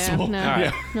that's think so. possible. No.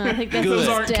 Yeah. No, I think that's Good. just Those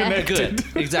aren't death. connected.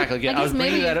 Good. Exactly. Good. I I was guess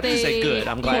bringing maybe that up to say they- good.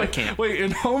 I'm glad I can. Wait, in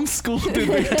homeschool did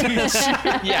they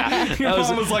teach? Yeah. Your That was-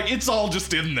 mom was like, it's all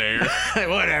just in there.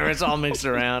 whatever. It's all mixed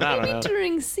around. I don't Maybe know.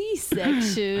 during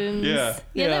C-sections. Yeah.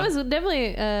 Yeah, that Yeah. was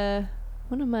definitely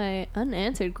one of my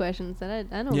unanswered questions that I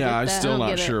don't get Yeah, I'm that. I still don't not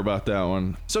get it. sure about that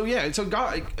one. So yeah, so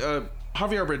God,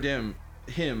 Javier Bardem,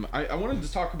 him. I wanted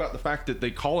to talk about the fact that they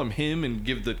call him and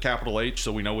give the capital H,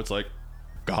 so we know it's like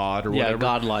God or Yeah, whatever.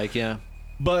 godlike. Yeah.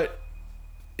 But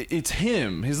it's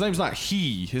him. His name's not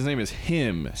he. His name is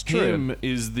him. true. Him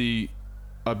is the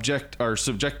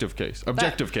subjective case.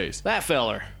 Objective case. That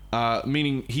feller.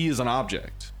 Meaning he is an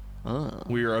object. Oh.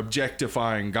 We are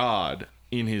objectifying God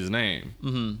in his name.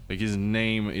 Mm-hmm. Like his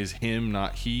name is him,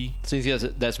 not he. So you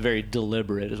think that's very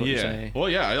deliberate, is what you're Yeah. saying. Well,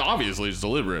 yeah. Obviously, it's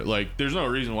deliberate. Like, there's no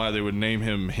reason why they would name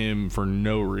him for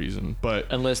no reason. But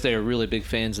Unless they are really big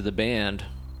fans of the band.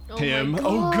 him. My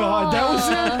Oh God, that was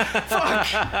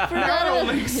it. Forgot all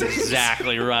about- makes sense.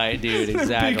 Exactly right, dude.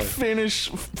 Exactly. Big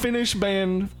Finnish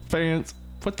band fans.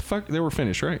 What the fuck? They were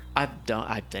Finnish, right? I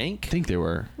think. I think they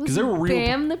were Was because they were real.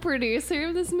 Bam the producer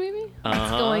of this movie? What's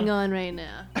Uh-huh. going on right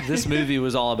now? This movie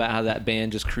was all about how that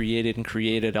band just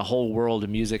created a whole world of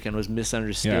music and was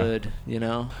misunderstood, you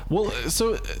know? Well,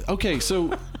 so okay,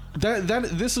 so that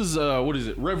this is what is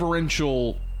it?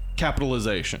 Reverential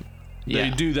capitalization. They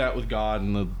Yeah. do that with God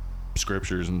and the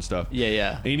scriptures and stuff.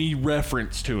 Yeah. Any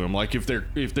reference to him, like if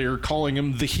they're calling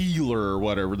him the healer or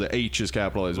whatever, the H is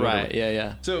capitalized. Whatever. Right,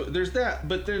 yeah. So there's that,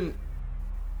 but then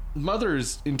mother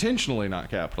is intentionally not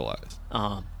capitalized,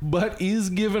 but is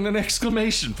given an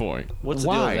exclamation point. What's the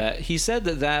Why? deal with that? He said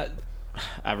that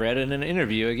I read it in an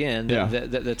interview again, Yeah.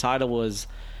 that the title was,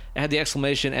 it had the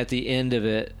exclamation at the end of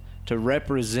it to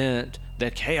represent the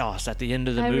chaos at the end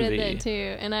of the I movie. read that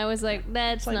too, and I was like,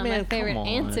 "That's like, not man, my favorite come on.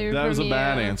 answer." That from was a you.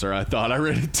 bad answer. I thought I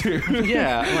read it too.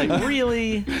 Yeah, like,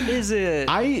 really? Is it?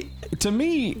 To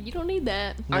me, You don't need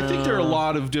that. I think there are a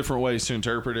lot of different ways to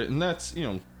interpret it, and that's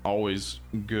always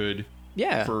good.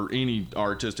 Yeah. For any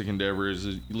artistic endeavor, is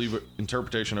you leave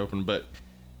interpretation open. But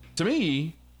to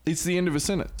me, it's the end of a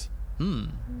sentence.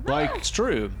 Like, It's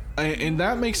true. and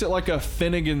that makes it like a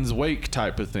Finnegan's Wake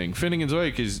type of thing. Finnegan's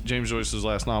Wake is James Joyce's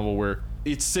last novel, where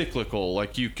it's cyclical.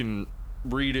 Like, you can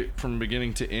read it from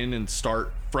beginning to end and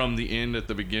start from the end at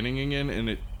the beginning again, and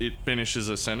it finishes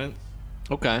a sentence.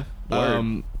 Okay.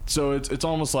 So it's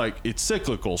almost like it's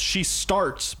cyclical. She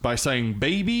starts by saying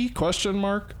baby question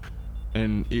mark,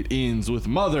 and it ends with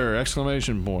mother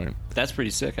exclamation point. That's pretty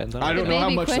sick. I I don't know how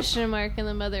Baby much question mark and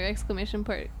the mother exclamation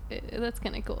part. That's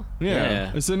kind of cool.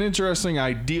 Yeah, it's an interesting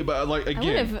idea, but like, I would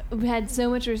again, have had so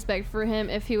much respect for him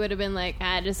if he would have been like,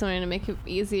 I just wanted to make it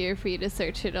easier for you to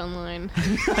search it online.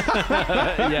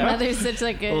 yeah. Mother's such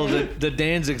like a... Well, the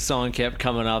Danzig song kept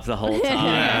coming up the whole time.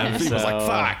 yeah, he was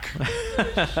like,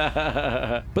 fuck.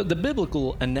 But the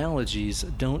biblical analogies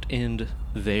don't end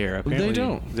there. Apparently,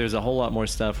 don't. There's a whole lot more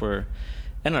stuff where,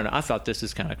 I don't know, I thought this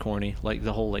is kind of corny. Like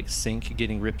the whole like sink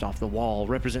getting ripped off the wall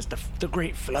represents the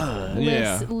great flood.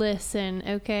 Yeah. Listen,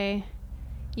 okay?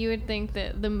 You would think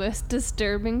that the most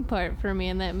disturbing part for me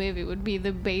in that movie would be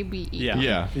the baby eating.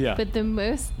 Yeah. But the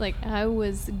most, like, I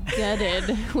was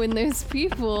gutted when those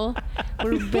people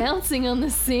were bouncing on the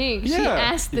sink. She Yeah.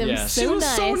 asked them Yeah. so She was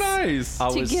nice so nice. I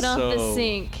to was get off the so-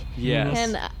 sink. Yes.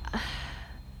 And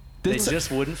They That's- just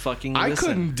wouldn't fucking I listen.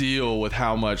 couldn't deal with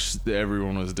how much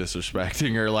everyone was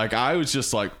disrespecting her. Like, I was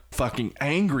just like fucking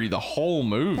angry the whole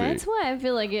movie. that's why I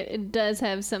feel like it does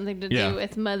have something to do Yeah.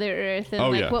 with Mother Earth and Oh,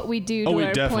 like yeah. what we do Oh, to it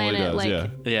our definitely planet, does, like yeah.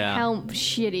 Yeah. how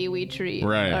shitty we treat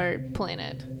Right. our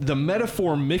planet. The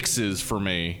metaphor mixes for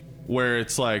me, where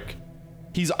it's like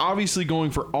he's obviously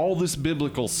going for all this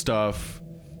biblical stuff,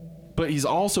 but he's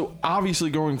also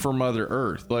obviously going for Mother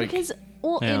Earth. Like, Because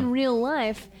Yeah. in real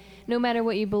life, no matter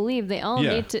what you believe, they all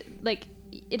Yeah. need to, like,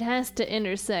 it has to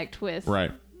intersect with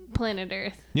right. planet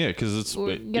Earth. Yeah, because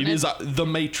it gonna- is the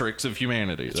matrix of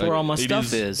humanity. That's where all my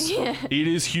stuff is. Yeah. It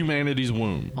is humanity's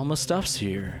womb. All my stuff's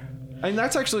here. And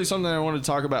that's actually something I wanted to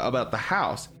talk about the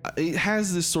house. It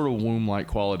has this sort of womb-like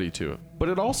quality to it, but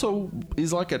it also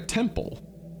is like a temple,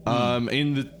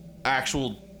 in the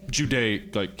actual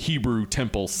Judaic, like Hebrew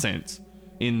temple sense,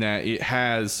 in that it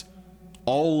has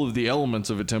all of the elements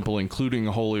of a temple, including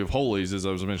the Holy of Holies. As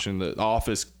I was mentioning, the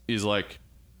office is like,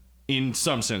 in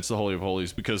some sense, the Holy of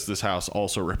Holies, because this house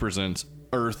also represents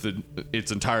Earth in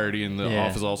its entirety, and the Yeah.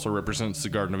 office also represents the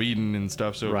Garden of Eden and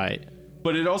stuff. So Right.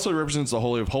 but it also represents the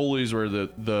Holy of Holies, where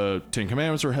the Ten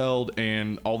Commandments were held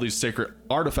and all these sacred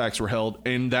artifacts were held.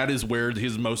 And that is where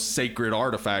his most sacred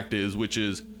artifact is, which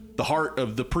is the heart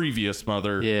of the previous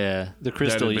mother. Yeah. The That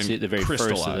crystal had you been see at the very first of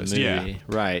the crystallized, movie. yeah.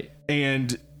 Right.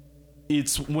 And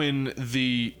it's when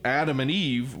the Adam and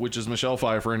Eve, which is Michelle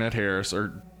Pfeiffer and Ed Harris,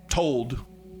 are told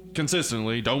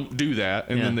consistently, don't do that.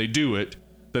 And Yeah. then they do it,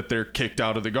 that they're kicked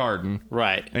out of the garden.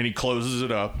 Right. And he closes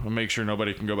it up and makes sure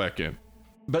nobody can go back in.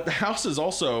 But the house is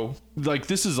also like,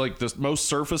 this is like the most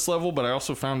surface level, but I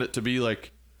also found it to be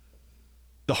like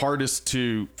the hardest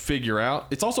to figure out.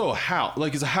 It's also a house,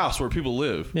 like it's a house where people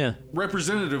live. Yeah.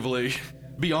 Representatively,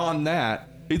 beyond that,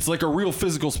 it's like a real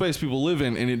physical space people live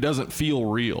in, and it doesn't feel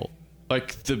real.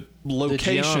 Like the The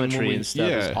location, geometry when we- and stuff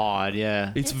is odd.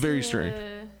 Yeah. It's very strange.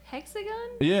 Hexagon?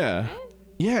 Yeah.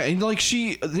 Yeah, and like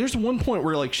there's one point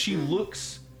where like she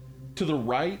looks to the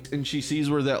right and she sees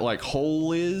where that like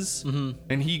hole is,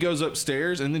 and he goes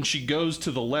upstairs, and then she goes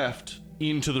to the left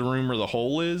into the room where the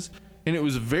hole is, and it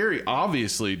was very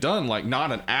obviously done, like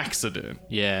not an accident.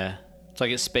 Yeah. It's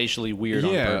like it's spatially weird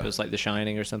Yeah. on purpose, like The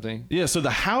Shining or something. Yeah, so the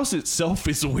house itself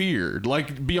is weird.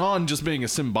 Like beyond just being a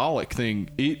symbolic thing,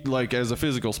 it like as a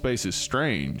physical space is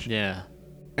strange. Yeah.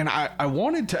 And I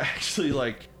wanted to actually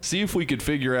like see if we could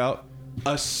figure out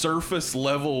a surface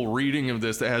level reading of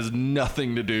this that has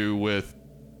nothing to do with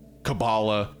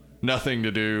Kabbalah, nothing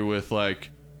to do with like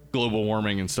global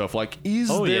warming and stuff. Like, is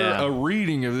there yeah. a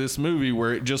reading of this movie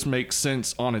where it just makes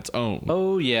sense on its own?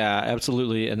 Oh yeah,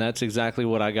 absolutely, and that's exactly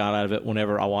what I got out of it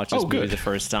whenever I watched this movie good. the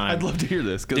first time. I'd love to hear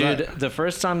this, Dude, the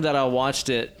first time that I watched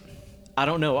it, I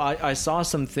don't know. I saw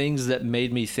some things that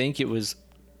made me think it was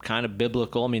kind of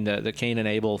biblical. I mean, the Cain and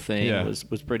Abel thing Yeah. was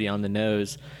pretty on the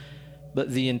nose. But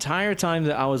the entire time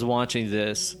that I was watching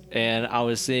this, and I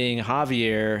was seeing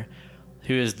Javier,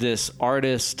 who is this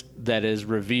artist that is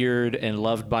revered and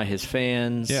loved by his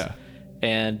fans, Yeah.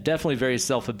 and definitely very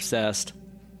self-obsessed.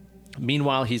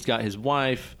 Meanwhile, he's got his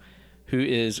wife, who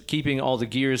is keeping all the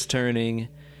gears turning,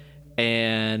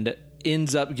 and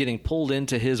ends up getting pulled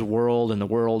into his world and the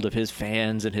world of his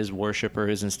fans and his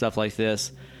worshipers and stuff like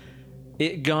this.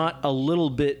 It got a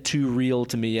little bit too real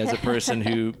to me as a person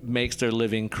who makes their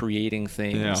living creating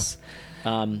things,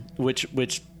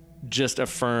 which just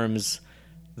affirms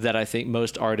that I think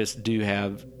most artists do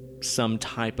have some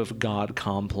type of god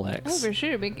complex. Oh, for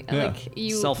sure. Like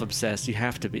Self-obsessed, you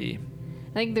have to be.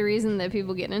 I think the reason that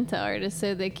people get into art is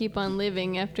so they keep on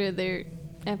living after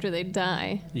they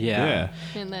die. Yeah.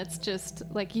 And that's just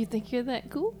like, you think you're that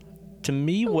cool? To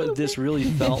me, what this really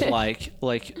felt like,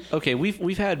 okay,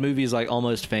 we've had movies like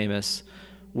Almost Famous,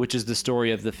 which is the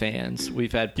story of the fans.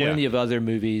 We've had plenty of other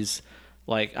movies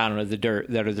like, I don't know, The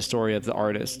Dirt, that are the story of the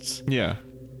artists. Yeah.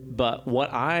 But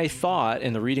what I thought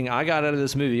in the reading I got out of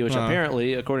this movie, which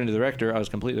apparently, according to the director, I was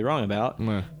completely wrong about,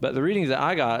 but the reading that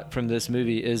I got from this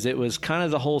movie is it was kind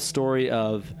of the whole story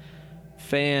of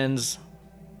fans,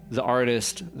 the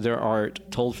artist, their art,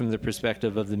 told from the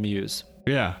perspective of the muse.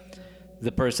 Yeah.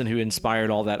 The person who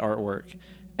inspired all that artwork,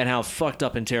 and how fucked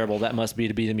up and terrible that must be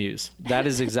to be the muse. That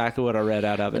is exactly what I read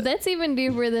out of it. That's even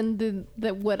deeper than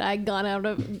what I got out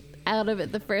of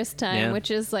it the first time,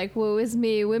 which is like, woe is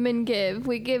me, women give,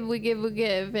 we give,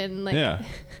 and like,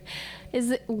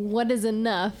 what is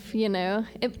enough, you know?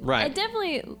 Right. It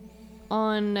definitely,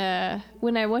 when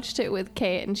I watched it with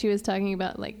Kate, and she was talking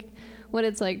about like what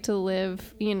it's like to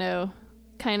live, you know,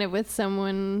 kind of with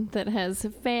someone that has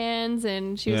fans,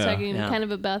 and she was talking kind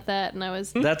of about that, and I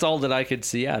was that's all that I could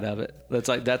see out of it.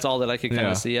 That's all that I could kind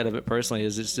of see out of it personally,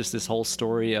 is it's just this whole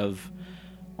story of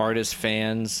artist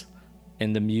fans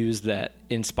and the muse that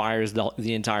inspires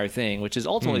the entire thing, which is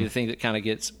ultimately the thing that kind of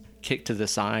gets kicked to the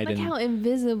side. Like, and how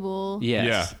invisible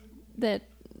that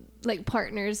like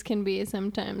partners can be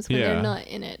sometimes when they're not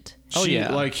in it.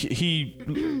 Like, he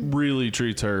really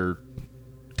treats her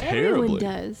terribly.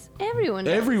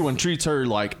 Everyone treats her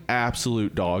like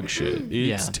absolute dog shit.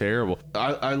 It's terrible.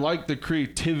 I like the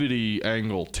creativity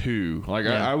angle too. Like,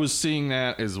 I was seeing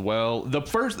that as well. The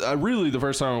first time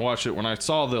I watched it, when I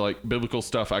saw the like biblical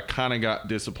stuff, I kind of got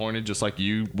disappointed, just like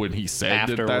you, when he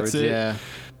said afterwards, that's it.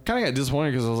 Kind of got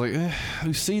disappointed because I was like,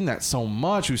 we've seen that so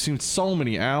much. We've seen so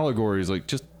many allegories. Like,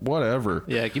 just whatever.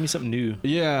 Yeah, give me something new.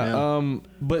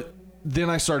 But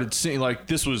then I started seeing, like,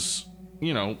 this was,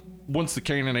 you know, once the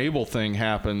Cain and Abel thing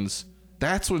happens,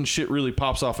 that's when shit really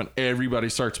pops off and everybody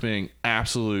starts being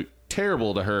absolute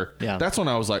terrible to her. Yeah. That's when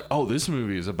I was like, oh, this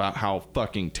movie is about how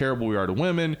fucking terrible we are to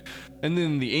women. And then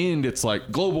in the end, it's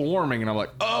like global warming. And I'm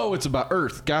like, oh, it's about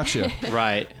Earth. Gotcha.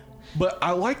 Right. But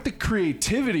I like the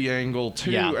creativity angle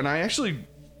too. Yeah. And I actually,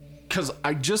 because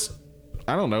I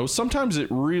don't know, sometimes it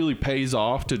really pays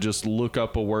off to just look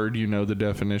up a word you know the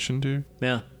definition to.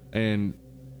 Yeah. And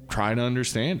try to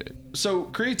understand it. So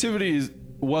creativity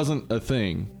wasn't a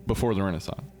thing before the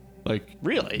Renaissance. Like,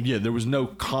 really? Yeah, there was no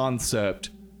concept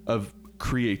of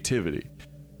creativity.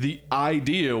 The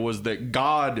idea was that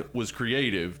God was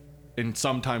creative, and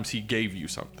sometimes he gave you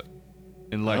something,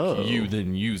 and like you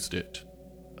then used it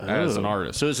as an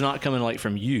artist. So it's not coming like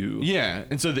from you. Yeah,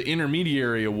 and so the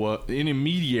intermediary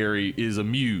is a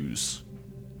muse.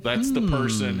 That's the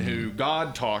person who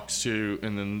God talks to,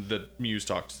 and then the muse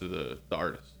talks to the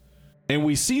artist. And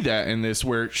we see that in this,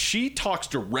 where she talks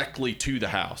directly to the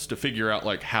house to figure out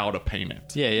like how to paint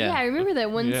it. Yeah, I remember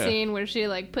that one scene where she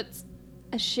like puts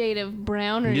a shade of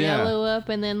brown or yellow up,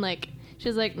 and then like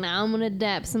she's like, now I'm gonna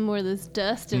dap some more of this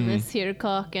dust in this here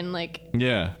caulk, and like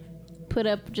put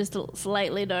up just a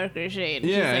slightly darker shade.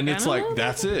 And and it's like,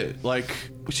 that's it. Like,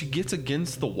 she gets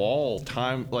against the wall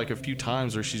a few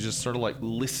times, where she's just sort of like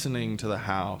listening to the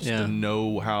house to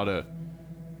know how to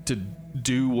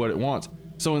do what it wants.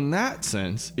 So in that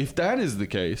sense, if that is the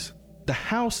case, the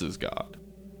house is God.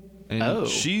 And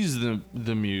she's the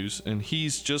muse, and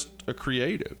he's just a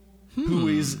creative who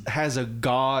has a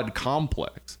God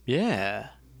complex. Yeah.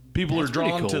 People are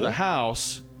drawn to the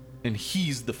house, and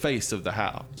he's the face of the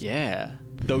house. Yeah.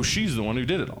 Though she's the one who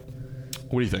did it all.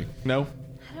 What do you think? No?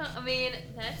 I mean,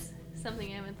 that's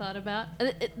something I haven't thought about.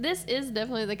 This is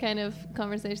definitely the kind of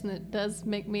conversation that does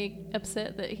make me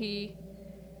upset that he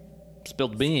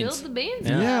spilled the beans.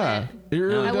 Yeah. It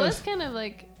really I does. was kind of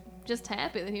like just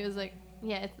happy that he was like,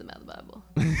 yeah, it's about the Bible.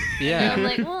 Yeah. And I'm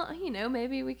like, well, you know,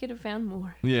 maybe we could have found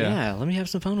more. Yeah, let me have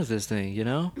some fun with this thing, you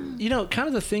know? You know, kind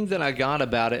of the thing that I got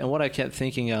about it, and what I kept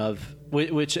thinking of,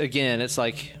 which again, it's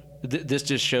like, this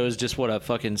just shows just what a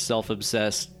fucking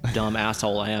self-obsessed, dumb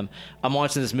asshole I am. I'm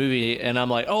watching this movie, and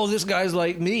I'm like, oh, this guy's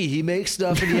like me. He makes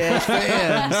stuff and he has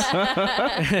fans.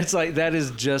 And it's like, that is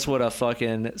just what a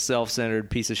fucking self-centered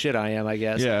piece of shit I am, I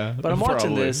guess. Yeah. But I'm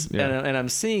watching this, yeah. and I'm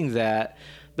seeing that.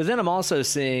 But then I'm also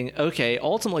seeing, okay,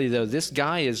 ultimately, though, this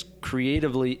guy is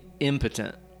creatively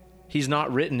impotent. He's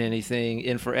not written anything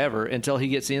in forever until he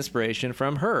gets the inspiration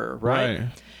from her, right?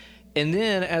 And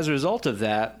then, as a result of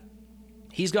that,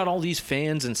 he's got all these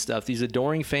fans and stuff, these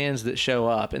adoring fans that show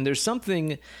up. And there's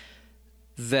something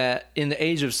that in the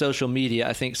age of social media,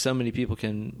 I think so many people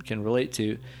can relate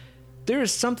to. there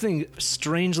is something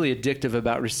strangely addictive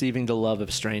about receiving the love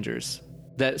of strangers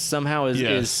that somehow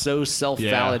is so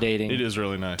self-validating. Yeah, it is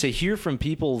really nice. To hear from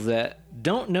people that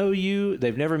don't know you,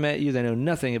 they've never met you, they know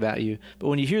nothing about you, but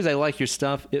when you hear they like your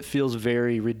stuff, it feels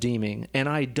very redeeming. And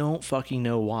I don't fucking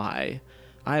know why.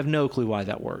 I have no clue why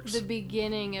that works. The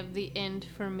beginning of the end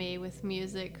for me with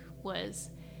music was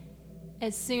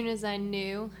as soon as I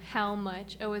knew how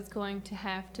much I was going to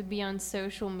have to be on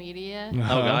social media Oh,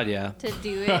 God, yeah. to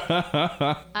do it,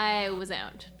 I was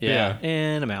out. Yeah. Yeah.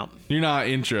 And I'm out. You're not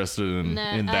interested in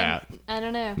that. I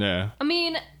don't know. Yeah. I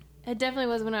mean, it definitely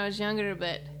was when I was younger,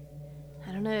 but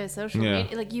I don't know. Social Yeah.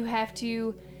 media, like, you have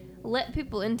to let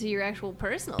people into your actual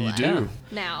personal You life do.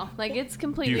 now. Like, it's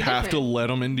completely You have to different. let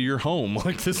them into your home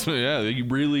like this. Yeah, you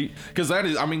really, because that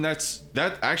is. I mean, that.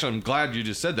 Actually, I'm glad you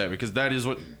just said that, because that is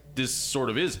what this sort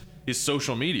of is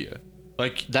social media.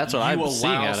 Like, That's what you I'm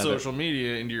seeing allow out of it. social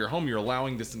media into your home. You're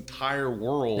allowing this entire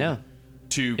world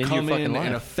to Into come your in fucking life.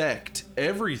 and affect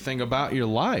everything about your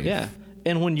life. Yeah.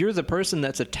 And when you're the person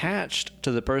that's attached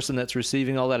to the person that's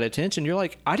receiving all that attention, you're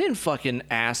like, I didn't fucking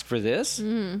ask for this.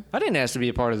 I didn't ask to be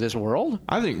a part of this world.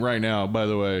 I think right now, by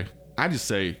the way, I just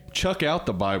say chuck out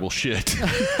the Bible shit.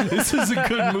 This is a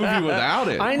good movie without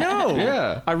it. I know.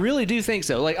 Yeah. I really do think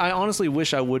so. Like, I honestly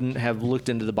wish I wouldn't have looked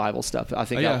into the Bible stuff. I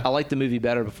think Yeah. I liked the movie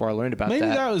better before I learned about Maybe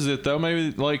that. that was it, though.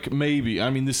 Maybe. I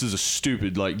mean, this is a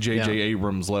stupid, like, J.J. Yeah.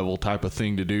 Abrams level type of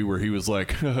thing to do, where he was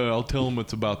like, I'll tell them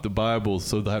it's about the Bible,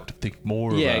 so they'll have to think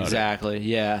more Yeah, about it. exactly.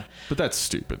 Yeah. But that's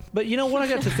stupid. But you know what I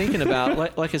got to thinking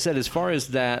about? Like I said, as far as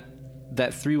that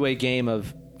three-way game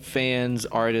of fans,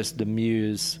 artists, the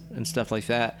muse, and stuff like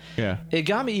that. Yeah. It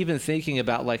got me even thinking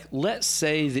about, like, let's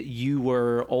say that you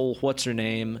were what's her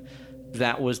name,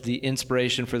 that was the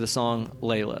inspiration for the song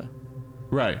Layla.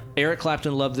 Right. Eric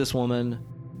Clapton loved this woman.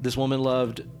 This woman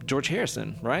loved George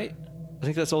Harrison, right? I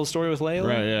think that's the whole story with Layla.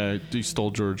 Right, yeah. He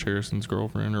stole George Harrison's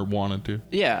girlfriend, or wanted to.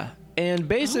 Yeah. And I want to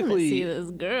basically, see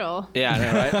this girl. yeah, I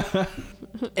know,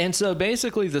 right? And so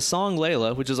basically the song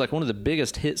Layla, which is like one of the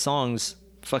biggest hit songs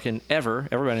fucking ever.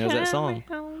 Everybody knows that song.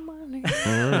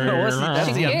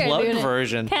 That's the Yeah, unplugged doing it.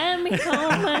 version. Can me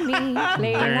on my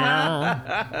knees,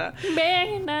 Layla.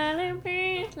 Begging, darling,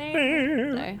 please,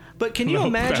 Layla. Sorry. But can you Nope,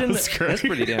 imagine? that was great. That's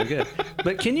pretty damn good.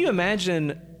 But can you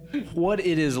imagine what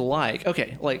it is like?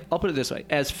 Okay, like, I'll put it this way: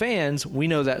 as fans, we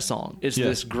know that song. It's Yeah.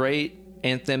 this great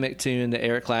anthemic tune that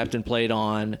Eric Clapton played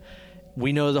on.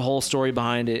 We know the whole story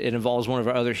behind it. It involves one of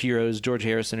our other heroes, George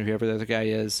Harrison, or whoever the other guy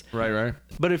is. Right.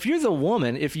 But if you're the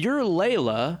woman, if you're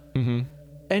Layla,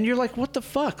 and you're like, what the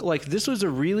fuck? Like, this was a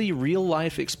really real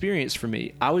life experience for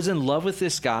me. I was in love with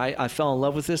this guy. I fell in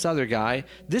love with this other guy.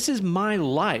 This is my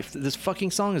life that this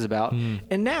fucking song is about.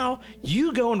 And now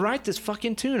you go and write this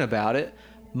fucking tune about it.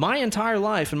 My entire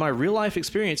life and my real life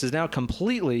experience is now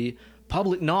completely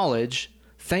public knowledge.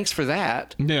 Thanks for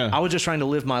that. Yeah. I was just trying to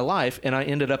live my life, and I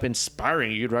ended up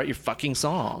inspiring you to write your fucking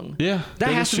song. Yeah, That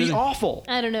that has is to be shitty. awful.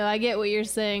 I don't know. I get what you're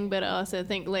saying, but I also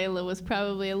think Layla was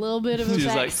probably a little bit of a She's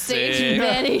like, backstage sick.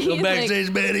 Betty. He's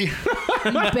like, Betty.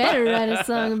 you better write a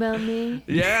song about me.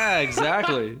 Yeah,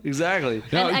 exactly. Exactly.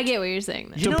 Now, I get what you're saying.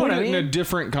 Though. You to know put what it I in a mean?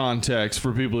 different context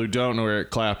for people who don't know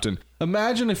Eric Clapton,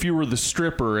 imagine if you were the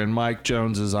stripper and Mike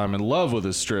Jones's "I'm in Love with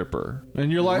a Stripper,"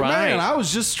 and you're like, Right. "Man, I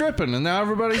was just stripping, and now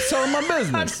everybody's telling my I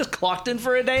business." just clocked in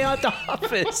for a day at the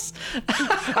office.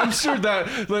 I'm sure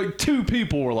that like two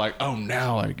people were like, "Oh,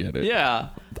 now I get it." Yeah,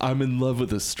 I'm in love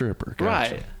with a stripper.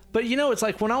 Gotcha. right. But you know, it's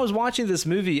like when I was watching this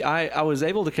movie, I was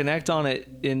able to connect on it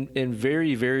in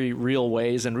very, very real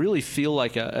ways and really feel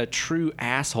like a true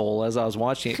asshole as I was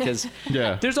watching it, because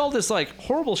Yeah. there's all this like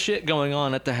horrible shit going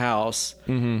on at the house.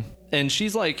 Mm-hmm. And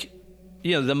she's like,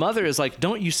 you know, the mother is like,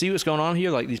 don't you see what's going on here?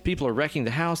 Like, these people are wrecking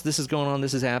the house. This is going on.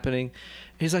 This is happening.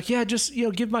 He's like, yeah, just, you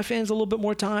know, give my fans a little bit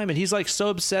more time. And he's like so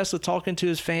obsessed with talking to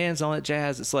his fans and all that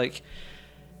jazz. It's like,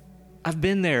 I've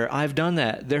been there. I've done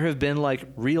that. There have been like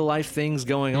real life things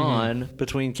going on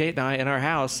between Kate and I in our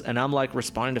house. And I'm like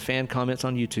responding to fan comments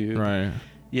on YouTube. Right.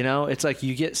 You know, it's like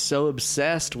you get so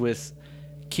obsessed with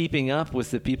keeping up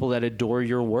with the people that adore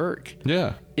your work.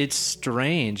 Yeah. It's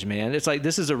strange, man. It's like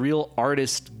this is a real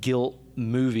artist guilt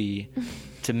movie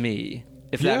to me,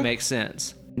 if Yeah. that makes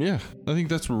sense. Yeah, I think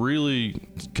that's really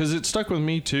because it stuck with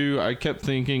me too. I kept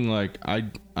thinking like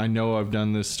I know I've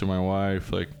done this to my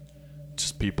wife, like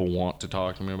just people want to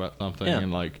talk to me about something, Yeah.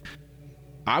 and like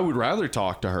I would rather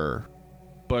talk to her,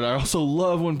 but I also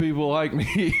love when people like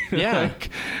me. Yeah. Like,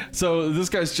 so this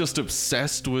guy's just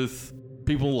obsessed with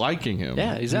people liking him.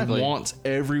 Yeah, exactly. He wants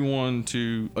everyone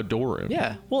to adore him.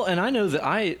 Yeah. Well, and I know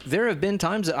that there have been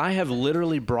times that I have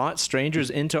literally brought strangers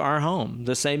into our home,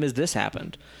 the same as this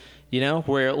happened. You know,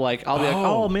 where like I'll be like,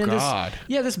 Oh, oh man, God.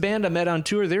 this band I met on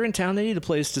tour, they're in town, they need a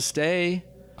place to stay.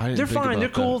 I didn't They're think fine, they're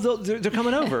about cool, that. they're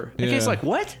coming over. And Kate's Yeah. like,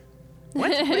 what? What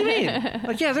do you mean?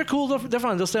 Like, yeah, they're cool, they're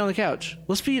fine, they'll stay on the couch.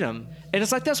 Let's feed them. And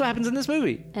it's like, that's what happens in this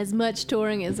movie. As much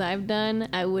touring as I've done,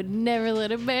 I would never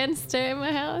let a band stay at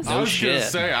my house. I was shit. gonna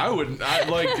say I wouldn't.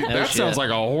 That shit. sounds like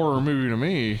a horror movie to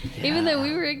me. Even though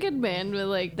we were a good band, but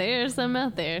like there's some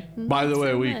out there. By the Not way,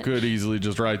 so we much. could easily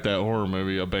just write that horror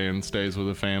movie. A band stays with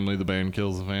a family, the band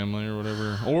kills the family, or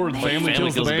whatever. Or the family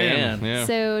kills the band. Yeah.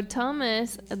 So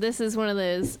Thomas, this is one of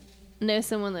those know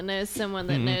someone that knows someone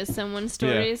that knows someone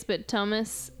stories. But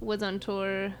Thomas was on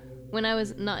tour when I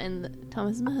was not in.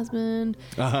 Thomas is my husband.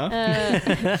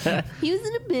 He was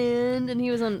in a band and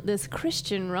he was on this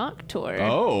Christian rock tour.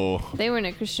 Oh. They were in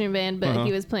a Christian band, but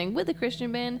he was playing with a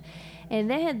Christian band. And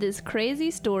they had this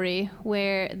crazy story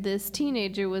where this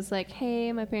teenager was like,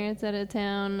 hey, my parents out of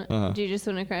town. Do you just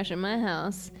want to crash at my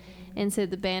house? And so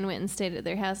the band went and stayed at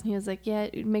their house. And he was like, yeah,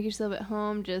 make yourself at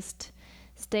home. Just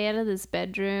stay out of this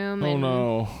bedroom. Oh and,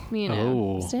 no. You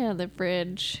know, Oh. stay out of the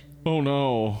fridge. Oh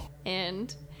no.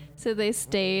 And so they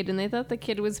stayed, and they thought the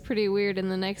kid was pretty weird.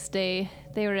 And the next day,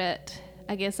 they were at,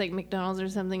 I guess, like McDonald's or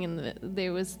something, and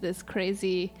there was this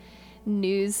crazy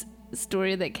news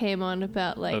story that came on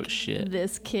about like Oh, shit.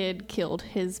 this kid killed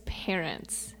his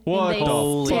parents. What And they the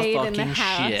Holy stayed in the fucking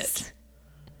house. shit.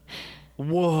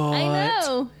 What? I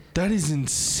know. That is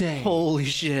insane. Holy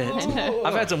shit.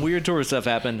 I've had some weird tour stuff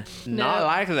happen. Not Nope.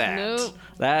 like that. Nope.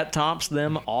 That tops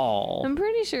them all. I'm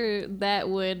pretty sure that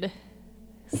would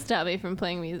stop me from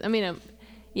playing music. I mean,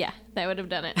 yeah, that would have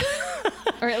done it.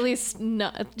 Or at least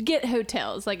not get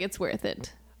hotels. Like, it's worth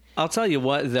it. I'll tell you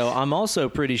what, though, I'm also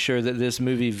pretty sure that this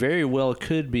movie very well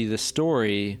could be the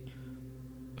story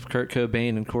of Kurt Cobain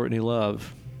and Courtney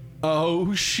Love.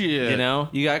 Oh shit. You know,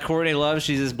 you got Courtney Love.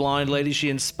 She's this blonde lady.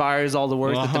 She inspires all the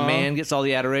work that the man gets all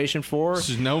the adoration for.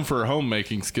 She's known for her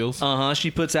homemaking skills. She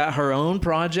puts out her own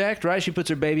project, right? She puts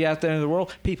her baby out there in the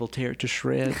world. People tear it to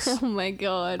shreds. Oh my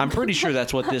God. I'm pretty sure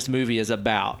that's what this movie is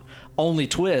about. Only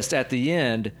twist at the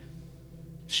end,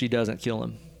 she doesn't kill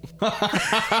him.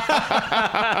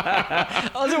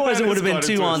 Otherwise, it would have been quite a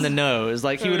too on twist. the nose.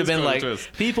 Like he That would have is been quite a like,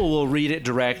 twist. people will read it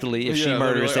directly if Yeah, she they'll be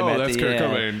murders like, him "Oh, at that's the Kurt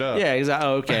end. Cobain, duh." Yeah, exactly.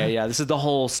 Okay, yeah, this is the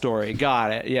whole story.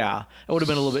 Got it. Yeah, it would have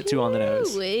been a little bit too on the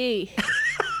nose. Ooh-wee.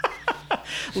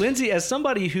 Lindsay, as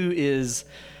somebody who is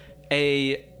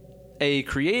a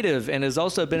creative and has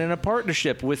also been in a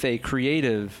partnership with a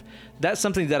creative, that's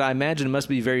something that I imagine must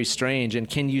be very strange. And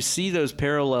can you see those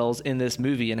parallels in this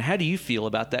movie? And how do you feel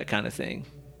about that kind of thing?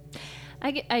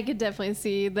 I could definitely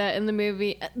see that in the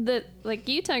movie. Like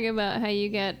you talk about how you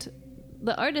get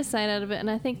the artist side out of it, and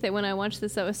I think that when I watched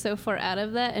this, I was so far out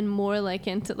of that and more like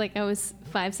into like I was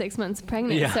 5-6 months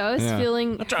pregnant, Yeah. so I was Yeah.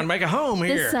 feeling I'm trying to make a home the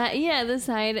here. side, the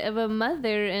side of a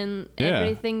mother and Yeah.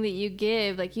 everything that you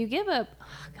give. Like you give up.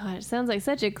 Oh God, it sounds like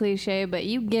such a cliche, but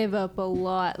you give up a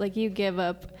lot. Like you give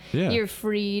up Yeah. your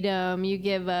freedom. You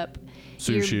give up.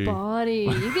 Sushi. Your body.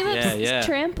 You give up Yeah.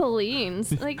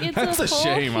 trampolines. Like it's That's a a whole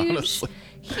shame, huge, honestly.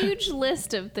 huge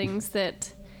list of things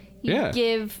that you Yeah.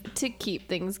 give to keep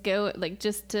things going, like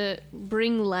just to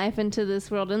bring life into this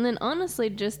world. And then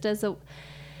honestly, just as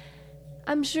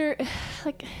I'm sure,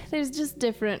 like there's just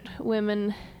different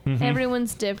women.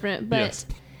 Everyone's different, but Yes.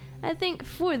 I think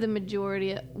for the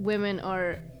majority, women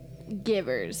are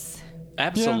givers.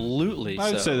 Absolutely. I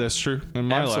would so. say that's true. In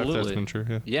my life, that's Absolutely. been true.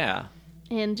 Yeah. Yeah.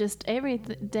 And just every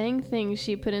dang thing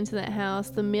she put into that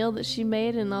house, the meal that she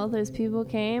made, and all those people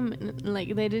came, and,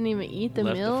 like they didn't even eat the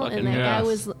Left the meal. fucking And that guy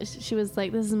house. she was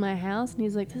like, "This is my house," and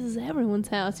he's like, "This is everyone's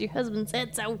house. Your husband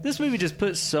said so." This movie just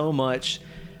puts so much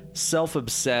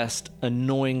self-obsessed,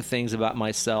 annoying things about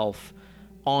myself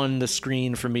on the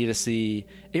screen for me to see.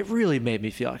 It really made me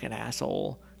feel like an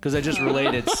asshole because I just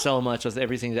related so much with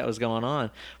everything that was going on.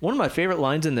 One of my favorite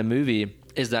lines in the movie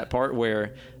is that part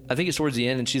where I think it's towards the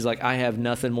end and she's like, I have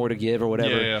nothing more to give or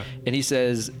whatever. Yeah. And he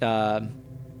says, or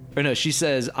no, she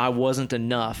says, I wasn't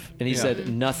enough. And he Yeah. said,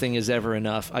 nothing is ever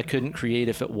enough. I couldn't create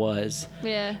if it was.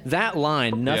 Yeah. That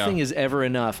line, nothing Yeah. is ever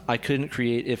enough. I couldn't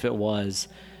create if it was,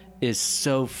 is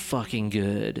so fucking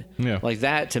good. Yeah. Like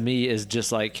that to me is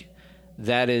just like,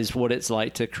 that is what it's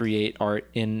like to create art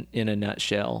in a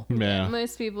nutshell. Yeah.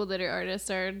 Most people that are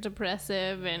artists are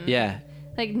depressive and Yeah.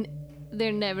 like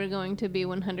they're never going to be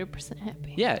 100%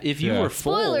 happy. Yeah. If you Yeah. were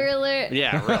full. Spoiler alert.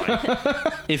 Yeah,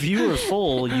 really. If you were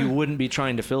full, you wouldn't be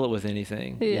trying to fill it with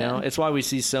anything. You Yeah. know, it's why we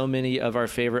see so many of our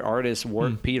favorite artists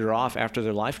work peter off after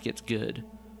their life gets good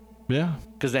Yeah.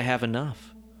 because they have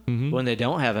enough. When they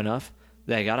don't have enough,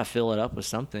 they got to fill it up with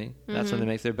something. That's when they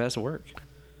make their best work.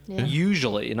 Yeah.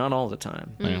 Usually, not all the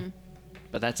time. Yeah.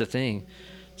 But that's the thing.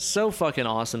 So fucking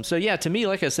awesome. So yeah, to me,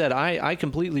 like I said, I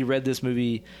completely read this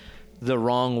movie the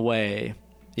wrong way.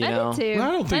 You know? I did too.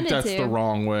 I don't think did that's too. the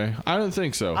wrong way. I don't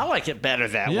think so. I like it better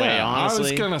that way, Yeah, honestly.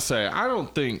 I was gonna say, I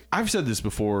don't think I've said this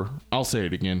before. I'll say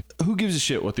it again. Who gives a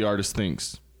shit what the artist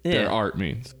thinks their Yeah. art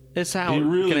means? It's how It it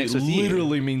really connects with you.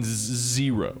 literally means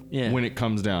zero Yeah. when it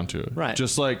comes down to it. Right.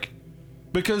 Just like,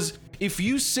 because if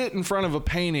you sit in front of a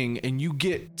painting and you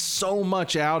get so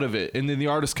much out of it, and then the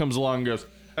artist comes along and goes,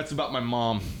 "That's about my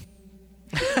mom."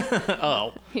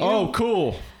 Oh, Oh,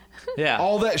 cool. yeah.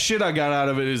 All that shit I got out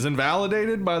of it is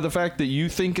invalidated by the fact that you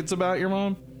think it's about your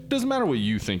mom. Doesn't matter what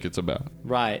you think it's about.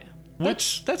 Right.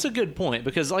 That's a good point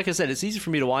because, like I said, it's easy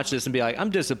for me to watch this and be like, I'm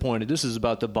disappointed. This is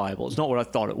about the Bible. It's not what I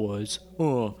thought it was.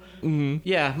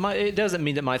 Yeah, it doesn't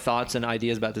mean that my thoughts and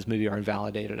ideas about this movie are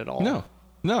invalidated at all.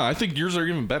 No, I think yours are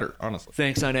even better, honestly.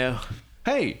 Thanks, I know.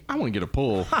 Hey, I want to get a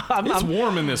pull. It's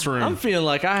warm in this room. I'm feeling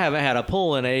like I haven't had a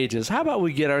pull in ages. How about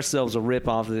we get ourselves a rip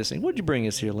off of this thing? What'd you bring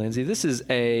us here, Lindsay? This is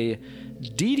a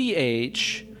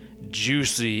DDH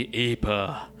Juicy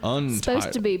IPA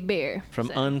Supposed to be beer. from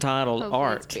so Untitled hopefully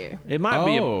Art. it's beer. It might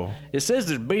be. Oh. It says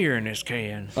there's beer in this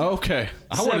can. Okay.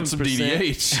 I wanted some 7%.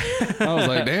 DDH. I was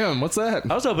like, damn, what's that?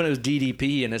 I was hoping it was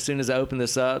DDP, and as soon as I open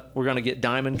this up, we're gonna get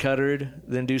Diamond Cuttered,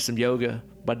 then do some yoga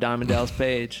by Diamond Dallas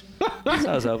Page. That's what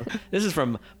I was hoping. This is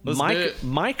from Let's do it.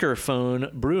 Microphone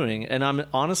Brewing, and I'm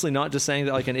honestly not just saying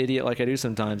that like an idiot like I do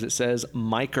sometimes. It says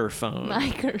microphone,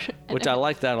 which I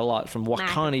like that a lot, from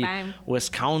Wakani, Microphone.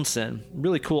 Wisconsin.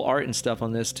 Really cool art and stuff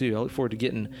on this too. I look forward to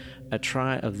getting a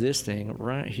try of this thing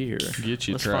right here. Get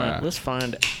you a let's try. Let's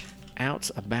find out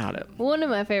about it. One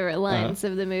of my favorite lines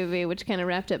of the movie, which kind of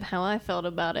wrapped up how I felt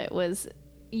about it, was,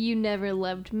 "You never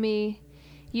loved me.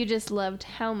 You just loved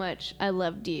how much I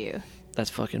loved you." That's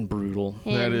fucking brutal.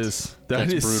 That And- is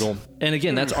That's brutal. And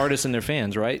again, that's artists and their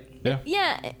fans, right? Yeah.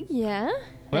 Yeah.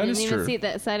 I That didn't is even true. see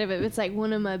that side of it. It's like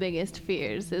one of my biggest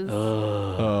fears is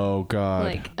Oh God.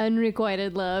 like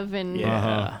unrequited love and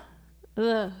Yeah.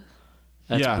 ugh.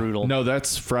 That's yeah. brutal. No,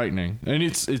 that's frightening, and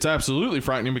it's absolutely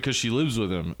frightening because she lives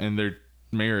with him and they're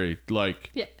married.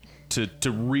 Like Yeah.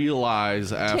 to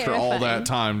realize after all Terrifying. that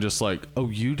time, just like, oh,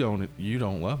 you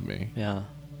don't love me. Yeah.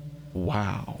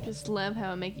 Wow. Just love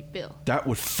how I make you feel. That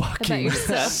would fucking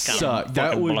yourself. suck. That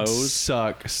Fucking would blows.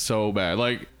 suck so bad.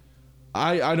 Like,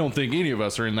 I don't think any of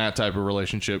us are in that type of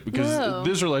relationship because No.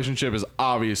 this relationship is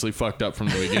obviously fucked up from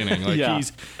the beginning. Like Yeah.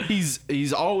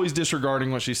 he's always disregarding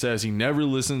what she says. He never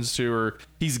listens to her.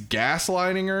 He's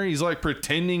gaslighting her. He's like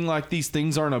pretending like these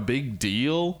things aren't a big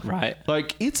deal. Right.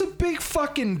 Like, it's a big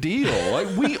fucking deal. Like,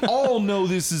 we all know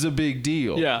this is a big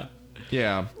deal. Yeah.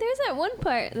 Yeah. There's that one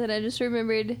part that I just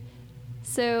remembered.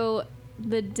 So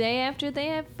the day after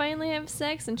they finally have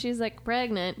sex and she's like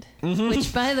pregnant, Mm-hmm.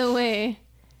 which by the way,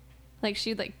 like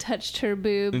she like touched her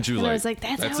boob, And she was I like, was like,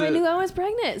 that's "That's how I it." knew I was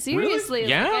pregnant. Seriously,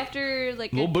 Yeah? Like, after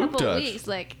like Little a boob couple touch. weeks,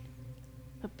 like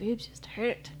my boobs just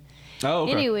hurt. Oh,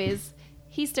 okay. Anyways,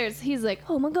 he's like,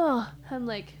 oh my god, I'm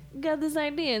like, got this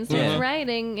idea, and starts Yeah.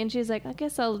 writing, and she's like, I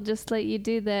guess I'll just let you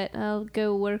do that. I'll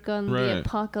go work on Right. the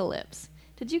apocalypse.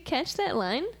 Did you catch that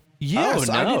line? Yes,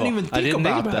 Oh, I no. didn't even think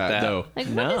about that though. Like,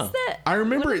 No. what is that? I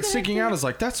remember What it is that sticking thing? out as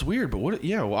like, that's weird, but what?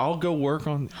 Yeah, well, I'll go work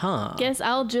on. Huh. Guess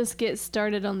I'll just get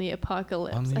started on the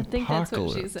apocalypse. On the I think that's what she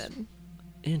apocalypse. said.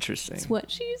 Interesting. That's what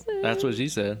she said. That's what she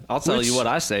said. I'll tell you Which- what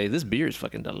I say. This beer is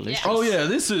fucking delicious. Oh yeah,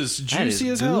 this is juicy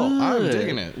is as hell. I'm good.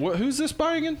 digging it. Who's this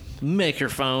by again?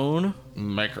 Microphone.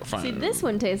 Microphone. See, this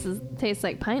one tastes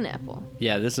like pineapple.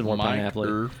 Yeah, this is more pineapple.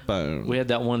 Microphone. We had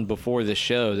that one before the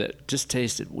show that just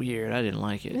tasted weird. I didn't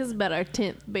like it. This is about our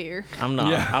 10th beer. I'm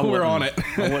not. Yeah, I we're wasn't- on it.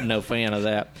 I wasn't no fan of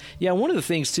that. Yeah, one of the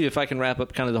things too, if I can wrap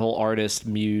up kind of the whole artist,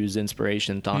 muse,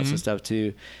 inspiration, thoughts Mm-hmm. and stuff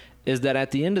too, is that at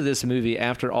the end of this movie,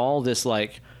 after all this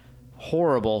like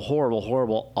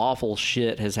horrible, awful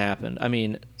shit has happened. I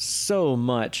mean, so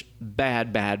much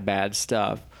bad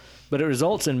stuff. But it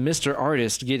results in Mr.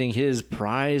 Artist getting his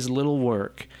prized little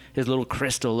work, his little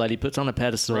crystal that he puts on a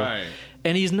pedestal. Right.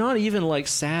 And he's not even like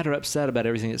sad or upset about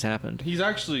everything that's happened. He's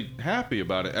actually happy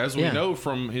about it, as we Yeah. know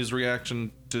from his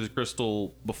reaction to the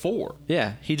crystal before.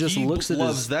 Yeah, he just He looks at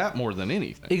loves his... that more than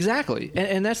anything. Exactly.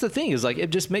 And that's the thing is like, it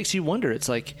just makes you wonder. It's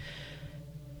like,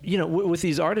 you know, with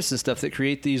these artists and stuff that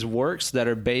create these works that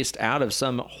are based out of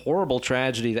some horrible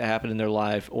tragedy that happened in their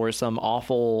life or some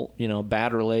awful, you know,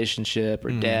 bad relationship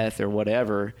or death or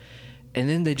whatever. And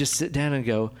then they just sit down and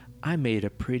go, I made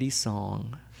a pretty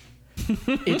song.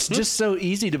 It's just so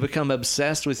easy to become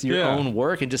obsessed with your Yeah. own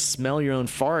work and just smell your own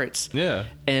farts. Yeah.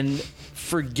 And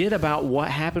forget about what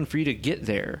happened for you to get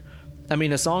there. I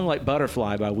mean, a song like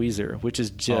Butterfly by Weezer, which is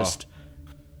just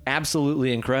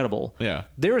absolutely incredible. Yeah.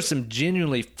 There was some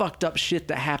genuinely fucked up shit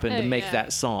that happened to Oh, make yeah.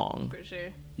 that song. For sure.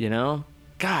 You know?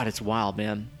 God, it's wild,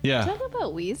 man. Yeah. Talk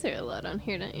about Weezer a lot on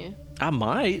here, don't you? I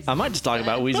might just talk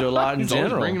about Weezer a lot in He's always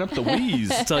general. bringing up the wheeze.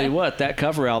 Tell you what, that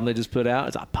cover album they just put out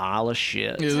is a pile of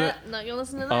shit. Is it? Not gonna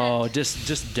listen to that. Oh,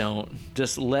 just don't.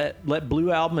 Just let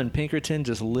Blue Album and Pinkerton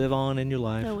just live on in your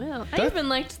life. I will. I That- even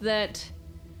liked that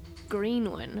green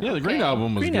one. Yeah, the Green Okay.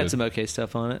 Album was Green good. had some okay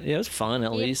stuff on it. Yeah, it was fun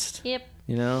at Yep, least. Yep.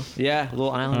 You know? Yeah, a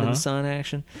little Island in Uh-huh. the Sun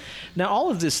action. Now,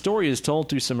 all of this story is told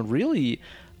through some really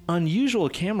unusual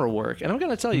camera work. And I'm going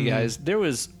to tell you guys, there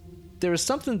was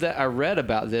something that I read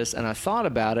about this, and I thought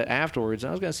about it afterwards, and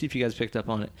I was going to see if you guys picked up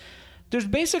on it. There's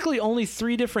basically only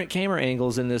 3 different camera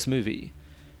angles in this movie.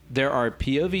 There are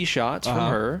POV shots from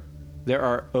her, there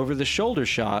are over-the-shoulder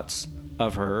shots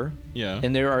of her, Yeah.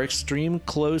 and there are extreme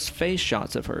close face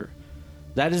shots of her.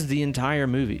 That is the entire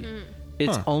movie.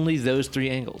 It's Huh. only those 3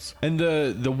 angles. And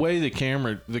the way the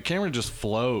camera just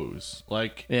flows.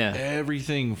 Like Yeah.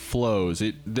 everything flows.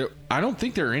 I don't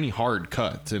think there are any hard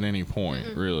cuts at any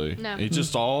point, really. No. It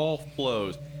just all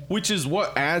flows. Which is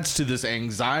what adds to this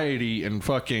anxiety and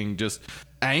fucking just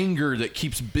anger that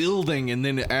keeps building, and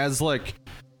then as like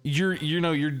you're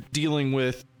dealing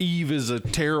with Eve is a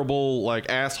terrible like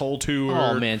asshole to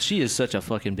her. Oh man, she is such a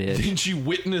fucking bitch. Then she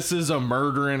witnesses a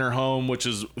murder in her home, which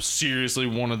is seriously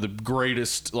one of the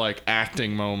greatest like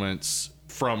acting moments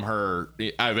from her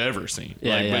I've ever seen.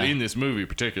 Yeah, But yeah. in this movie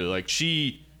particularly, like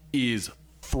she is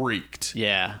freaked.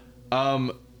 Yeah.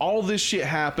 All this shit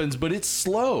happens, but it's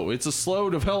slow. It's a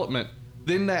slow development.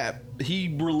 Then that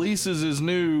he releases his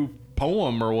new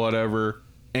poem or whatever,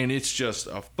 and it's just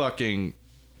a fucking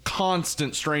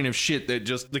constant strain of shit that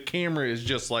just the camera is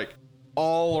just like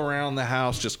all around the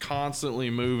house, just constantly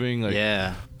moving. Like,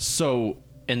 Yeah. so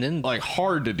And then like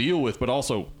hard to deal with, but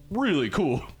also really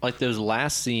cool. like those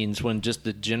last scenes when just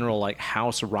the general like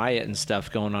house riot and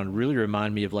stuff going on really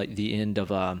remind me of like the end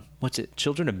of what's it,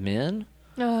 Children of Men?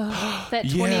 Oh, that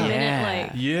 20 Yeah. minute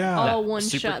like Yeah. all That one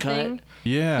super shot cut. thing.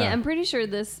 Yeah. Yeah, I'm pretty sure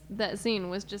that scene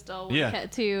was just all one Yeah.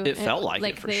 cut too. It felt like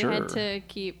it, for they sure. had to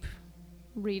keep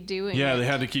redoing. Yeah, it. they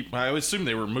had to keep. I assume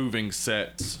they were moving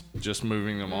sets, just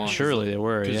moving them on. Surely they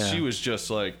were, Because yeah. she was just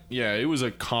like, yeah, it was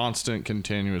a constant,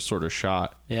 continuous sort of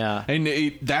shot. Yeah. And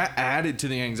that added to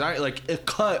the anxiety. Like, a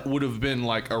cut would have been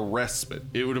like a respite.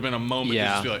 It would have been a moment Yeah.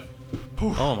 to just be like,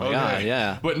 whew, Oh my okay. God,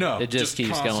 yeah. But no, It just keeps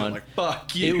constant, going. Like,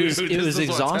 fuck you. It was This is what's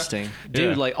exhausting. hap-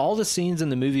 Dude, Yeah. like all the scenes in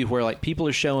the movie where like people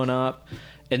are showing up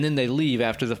and then they leave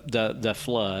after the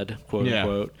flood, quote Yeah.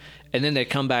 unquote. And then they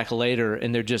come back later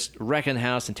and they're just wrecking the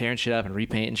house and tearing shit up and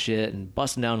repainting shit and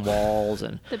busting down walls,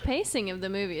 and The pacing of the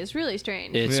movie is really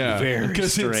strange. it's very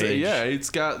Because strange. it's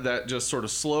got that just sort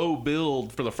of slow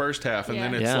build for the first half, and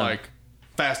then Yeah. it's Yeah. like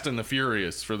Fast and the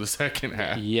Furious for the second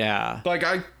half. Yeah. Like,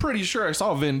 I'm pretty sure I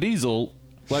saw Vin Diesel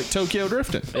like Tokyo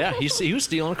drifting. Yeah, he was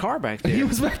stealing a car back there. He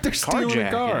was back there stealing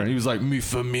a car, Carjacking. and he was like, "Mi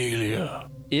familia."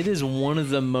 It is one of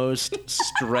the most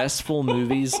stressful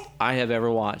movies I have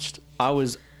ever watched. I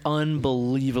was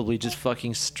unbelievably just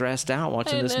fucking stressed out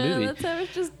watching I this know, movie. that's why I was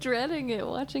just dreading it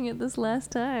watching it this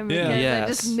last time. Yeah. Because Yes. I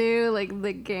just knew like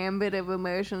the gambit of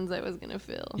emotions I was gonna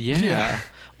feel. Yeah. Yeah.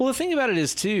 Well, the thing about it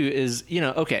is too is, you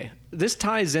know, okay, this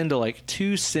ties into like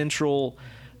 2 central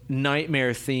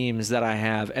nightmare themes that I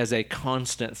have as a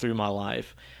constant through my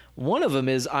life. One of them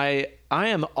is I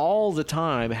am all the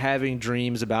time having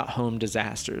dreams about home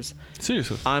disasters.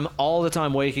 Seriously. I'm all the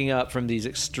time waking up from these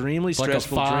extremely Like a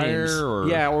stressful fire dreams. or-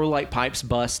 Yeah, or like pipes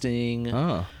busting.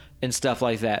 Oh. And stuff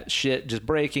like that. Shit just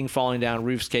breaking, falling down,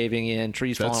 roofs caving in,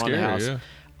 trees That's falling on the scary, house.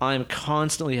 yeah. I'm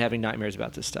constantly having nightmares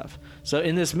about this stuff. So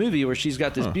in this movie where she's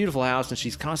got this beautiful house and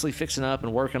she's constantly fixing up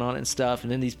and working on it and stuff,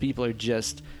 and then these people are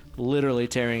just literally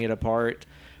tearing it apart,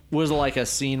 was like a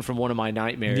scene from one of my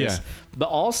nightmares. Yeah. But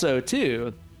also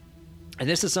too, and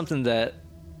this is something that,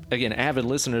 again, avid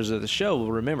listeners of the show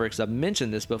will remember because I've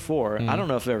mentioned this before. I don't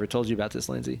know if I've ever told you about this,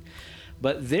 Lindsay,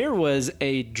 but there was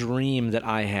a dream that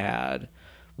I had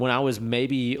when I was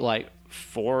maybe like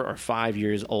 4 or 5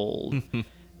 years old,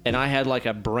 and I had like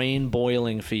a brain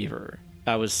boiling fever.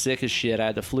 I was sick as shit. I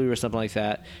had the flu or something like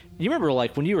that. You remember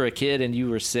like when you were a kid and you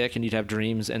were sick and you'd have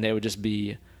dreams and they would just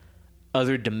be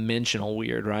other dimensional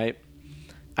weird, right?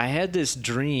 I had this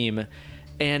dream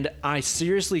and I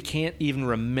seriously can't even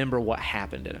remember what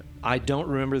happened in it. I don't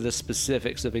remember the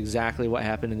specifics of exactly what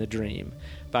happened in the dream,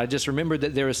 but I just remembered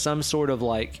that there was some sort of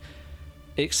like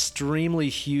extremely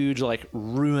huge, like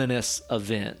ruinous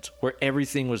event where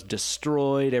everything was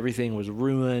destroyed, everything was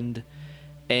ruined,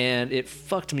 and it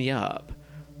fucked me up.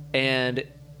 And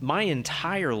my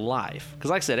entire life, because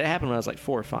like I said, it happened when I was like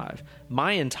 4 or 5.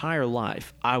 My entire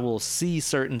life, I will see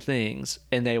certain things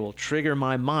and they will trigger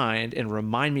my mind and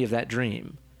remind me of that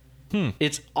dream.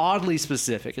 It's oddly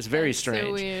specific. It's very That's so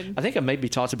strange. weird. I think I maybe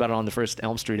talked about it on the first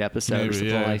Elm Street episode or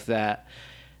something like that.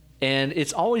 And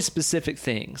it's always specific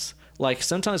things. Like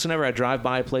sometimes whenever I drive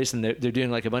by a place and they're doing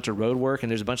like a bunch of road work and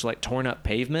there's a bunch of like torn up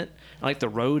pavement, like the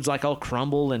roads like all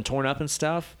crumbled and torn up and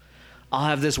stuff, I'll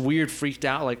have this weird freaked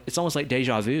out, like it's almost like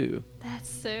deja vu. That's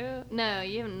so... No,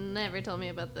 you have never told me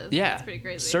about this. Yeah, That's pretty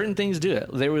crazy. certain things do it.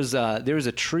 There was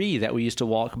a tree that we used to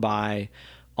walk by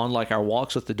on like our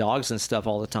walks with the dogs and stuff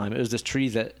all the time. It was this tree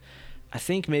that I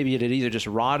think maybe it had either just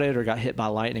rotted or got hit by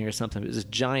lightning or something. It was this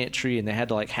giant tree and they had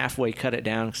to like halfway cut it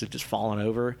down because it just fallen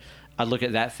over. I'd look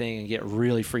at that thing and get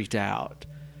really freaked out.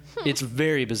 It's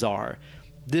very bizarre.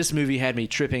 This movie had me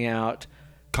tripping out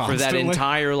for that Constantly?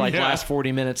 entire Yeah. last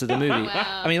 40 minutes of the movie.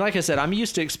 Wow. I mean, like I said, I'm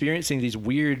used to experiencing these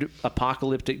weird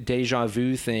apocalyptic deja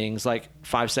vu things like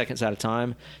 5 seconds at a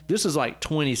time. This is like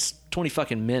 20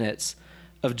 fucking minutes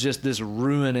of just this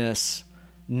ruinous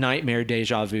nightmare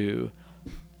deja vu.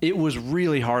 It was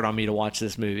really hard on me to watch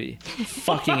this movie.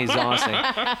 Fucking exhausting.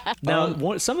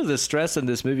 Now, some of the stress in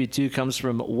this movie, too, comes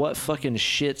from what fucking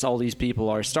shits all these people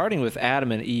are, starting with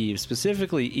Adam and Eve,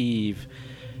 specifically Eve,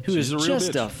 who She's is a real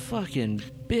just bitch. a fucking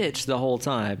bitch the whole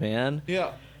time, man.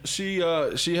 Yeah. She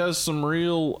has some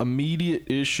real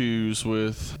immediate issues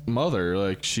with Mother.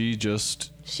 Like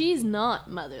She's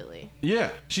not motherly. yeah,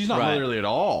 she's not Right. motherly at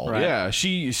all. Right. Yeah,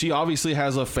 she obviously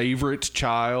has a favorite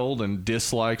child and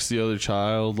dislikes the other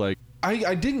child. Like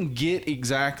I didn't get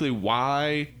exactly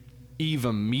why Eve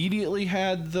immediately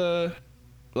had the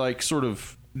like sort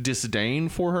of disdain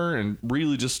for her and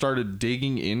really just started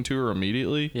digging into her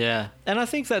immediately. Yeah. And I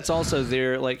think that's also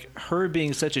there, like, her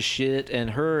being such a shit and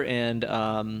her and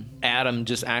Adam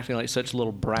just acting like such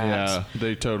little brats. Yeah,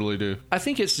 they totally do. I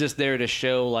think it's just there to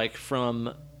show, like,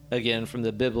 from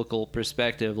the biblical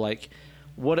perspective, like,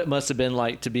 what it must have been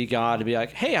like to be God, to be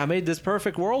like, hey, I made this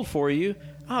perfect world for you.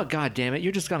 Oh, God damn it.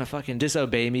 You're just going to fucking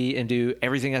disobey me and do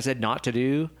everything I said not to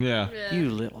do. Yeah. Yeah. You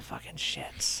little fucking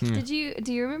shits.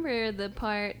 Do you remember the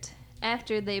part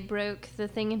after they broke the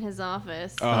thing in his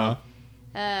office?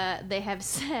 They have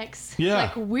sex. Yeah.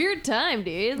 Like weird time,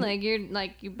 dude. Like you're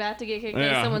about to get kicked out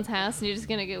Yeah. of someone's house and you're just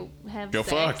gonna go have Go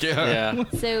sex. fuck, yeah. Yeah.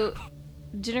 So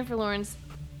Jennifer Lawrence's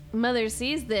mother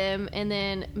sees them, and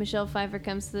then Michelle Pfeiffer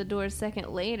comes to the door a second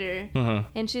later,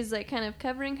 and she's like kind of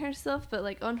covering herself, but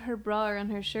like on her bra or on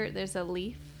her shirt there's a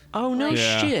leaf. Oh, no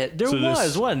Yeah. shit. There So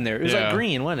this- wasn't there? It was yeah. like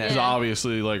green, wasn't It's it? Yeah.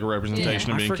 obviously like a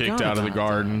representation Yeah. of being I kicked forgot out of the about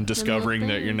garden, that. discovering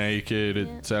that you're Things. naked, Yeah.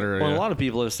 etc. Well, yeah. a lot of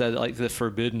people have said like the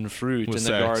forbidden fruit Was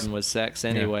in the sex. garden was sex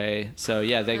anyway. So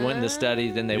yeah, they went in the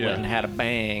study, then they Yeah. went and had a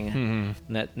bang,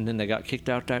 and then they got kicked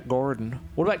out that garden.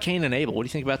 What about Cain and Abel? What do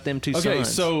you think about them two Okay,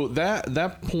 sons? so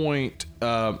that point,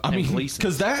 I mean, Gleason's.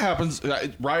 because that happens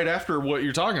right after what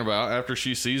you're talking about. After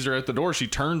she sees her at the door, she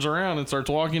turns around and starts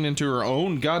walking into her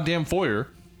own goddamn foyer,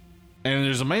 and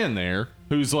there's a man there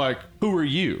who's like, "Who are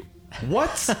you?"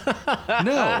 What?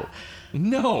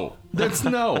 No, that's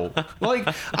no. Like,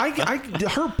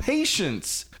 her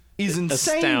patience is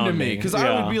insane to me Astounding, because I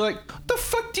yeah. would be like, "The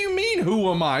fuck do you mean? Who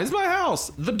am I? It's my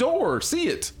house, the door, see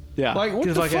it." Yeah. Like, what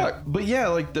 'Cause, the like, fuck? But yeah,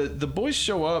 like the boys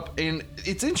show up, and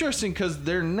it's interesting because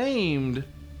they're named.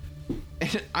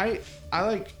 And I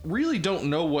like really don't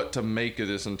know what to make of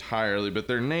this entirely, but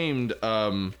they're named.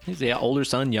 yeah, older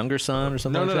son, younger son, or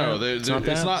something. No. like that?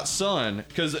 It's not son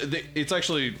because it's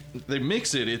actually they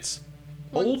mix it. It's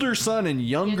older son and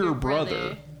younger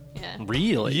brother. Yeah.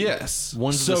 Really. Yes,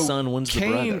 One's the son, one's the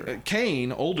brother.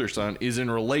 Cain, older son, is in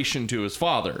relation to his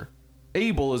father.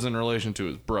 Abel is in relation to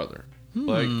his brother.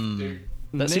 Like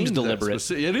That seems named deliberate.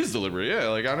 it is deliberate. Yeah,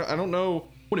 like I don't know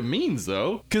what it means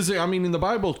though, because I mean in the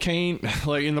Bible, Cain,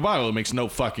 like in the Bible, it makes no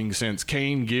fucking sense.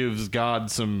 Cain gives God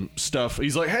some stuff.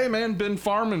 He's like, "Hey man, been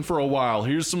farming for a while.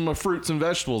 Here's some fruits and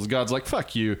vegetables." God's like,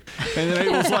 "Fuck you," and then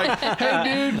Abel's like,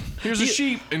 "Hey dude, here's a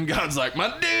sheep," and God's like, "My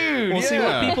dude." Well, yeah. see,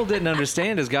 what people didn't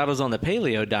understand is God was on the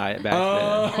paleo diet back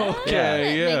then. Okay,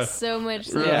 That yeah. makes so much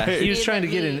sense. Yeah, Right. he was Eat trying the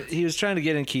to get in. meat. He was trying to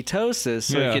get in ketosis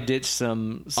so Yeah. he could ditch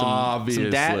some Obviously,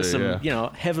 yeah.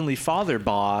 heavenly father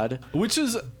bod. Which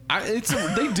is,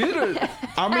 they did it.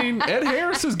 I mean, Ed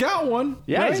Harris has got one.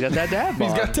 Yeah, right? he's got that dad bod.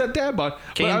 He's got that dad bod.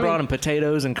 Cain But, I brought mean, him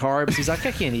potatoes and carbs. He's like,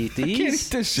 I can't eat these.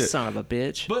 eat this shit. Son of a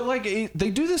bitch. But like they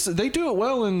do this, they do it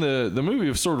well in the movie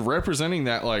of sort of representing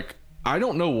that. Like I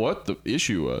don't know what the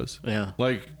issue was. Yeah.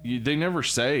 Like they never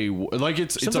say. Like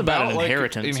it's Something about about an like,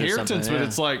 inheritance or inheritance, something, but yeah.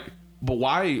 it's like, but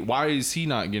why is he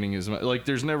not getting his like?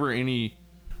 There's never any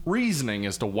reasoning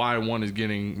as to why one is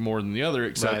getting more than the other,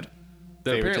 except Right.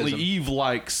 that apparently Favoritism. Eve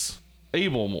likes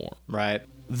Abel more. Right.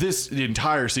 This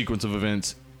entire sequence of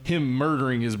events, him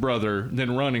murdering his brother,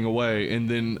 then running away, and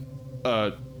then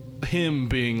him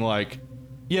being like,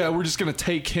 yeah, we're just going to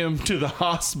take him to the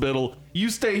hospital. You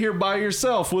stay here by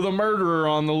yourself with a murderer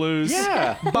on the loose.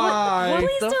 Yeah. Bye.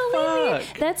 Please the don't leave me.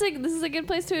 fuck? This is a good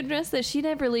place to address that she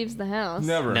never leaves the house.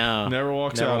 Never. No. Never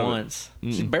walks Never out once.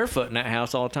 She's barefoot in that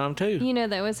house all the time, too. You know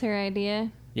that was her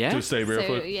idea. Yeah. To stay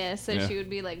barefoot. So Yeah. she would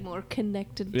be like more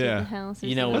connected to Yeah. the house. Or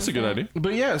You know, something That's a like good that. idea.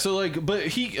 But yeah, so like, but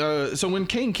he, so when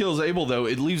Cain kills Abel, though,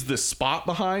 it leaves this spot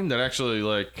behind that actually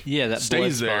like, Yeah, that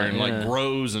stays blood there spot, and yeah. like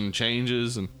grows and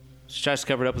changes and. She tries to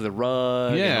cover it up with a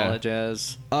rug and Yeah. all that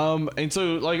jazz. And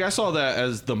so like I saw that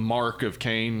as the mark of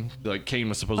Cain. Like Cain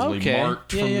was supposedly Okay.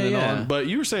 marked Yeah, from yeah, then yeah. on. But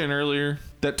you were saying earlier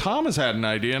that Thomas had an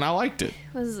idea, and I liked it.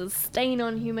 This is a stain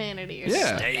on humanity. Or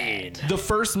Yeah. something. The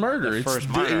first murder. The first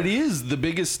murder. It is the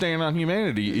biggest stain on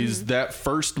humanity. Is that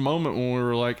first moment when we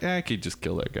were like, I could just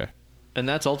kill that guy. And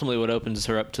that's ultimately what opens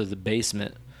her up to the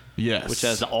basement, Yes. which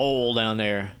has the oil down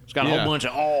there. It's got a Yeah. whole bunch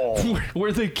of oil.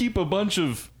 where they keep a bunch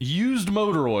of used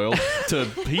motor oil to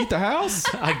heat the house.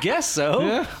 I guess so.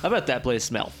 Yeah. I bet that place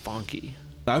smelled funky.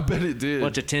 I bet it did.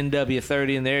 Bunch of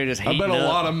 10W30 in there just I heating bet a up.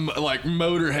 lot of like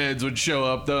motorheads would show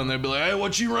up though, and they'd be like, "Hey,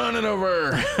 what you running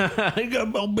over?" You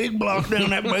got a big block down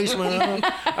that basement.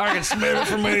 Huh? I can smell it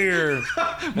from here.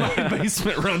 My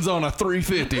basement runs on a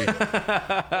 350.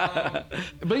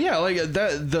 But yeah, like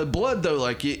that. The blood though,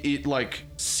 like it like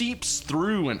seeps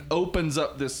through and opens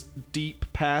up this deep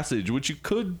passage, which you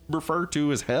could refer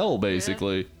to as hell,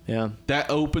 basically. Yeah. That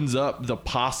opens up the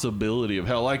possibility of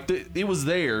hell. Like it was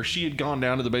there. She had gone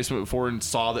down to the basement before and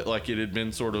saw that like it had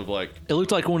been sort of like. It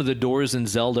looked like one of the doors in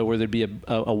Zelda where there'd be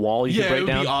a wall you Yeah, could it break would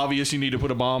down. be obvious you need to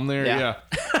put a bomb there. Yeah.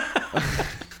 Yeah.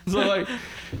 So like,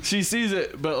 she sees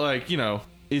it, but like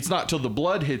it's not till the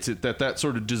blood hits it that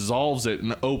sort of dissolves it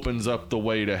and opens up the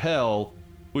way to hell,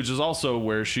 which is also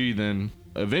where she then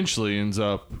eventually ends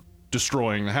up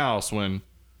destroying the house when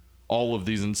all of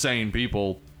these insane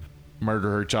people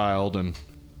murder her child and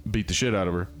beat the shit out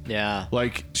of her. Yeah.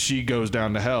 Like she goes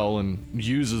down to hell and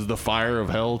uses the fire of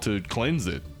hell to cleanse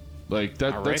it. Like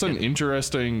that's an reckon.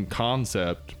 interesting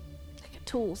concept. Like a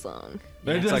Tool song.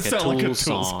 That It's does like a sound Tool Tool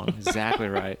song. Exactly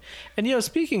right. And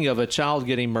speaking of a child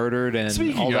getting murdered and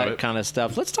Speaking all of that it. kind of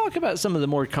stuff, let's talk about some of the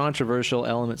more controversial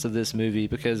elements of this movie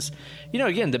because,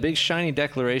 again, the big shiny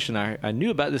declaration I knew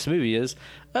about this movie is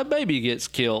a baby gets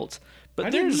killed. But I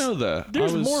there's didn't know that.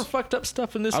 There's I was- more fucked up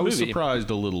stuff in this I was movie. surprised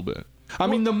a little bit. I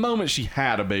mean, the moment she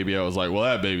had a baby, I was like, well,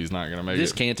 that baby's not going to make This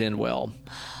it. can't end well.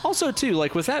 Also, too,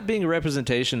 like with that being a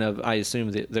representation of, I assume,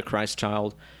 the Christ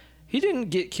child, he didn't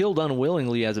get killed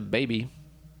unwillingly as a baby.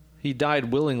 He died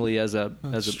willingly as an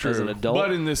adult.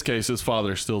 But in this case, his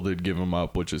father still did give him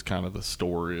up, which is kind of the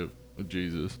story of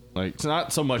Jesus. Like, it's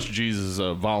not so much Jesus as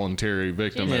a voluntary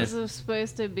victim. Jesus was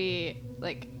supposed to be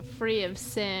like free of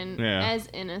sin, Yeah. as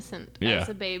innocent Yeah. as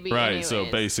a baby. Right, anyways.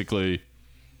 so basically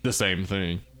the same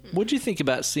thing. What'd you think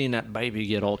about seeing that baby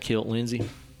get all killed, Lindsay?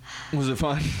 Was it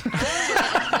fun?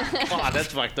 God,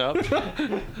 that's fucked up.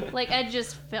 Like I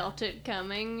just felt it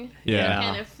coming. Yeah. I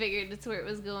kind of figured that's where it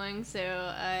was going, so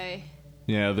I.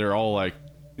 Yeah, they're all like,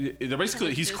 they're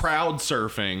basically, he's crowd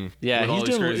surfing. Yeah, with all he's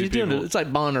these doing. crazy He's doing. people. It's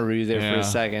like Bonnaroo there for Yeah. a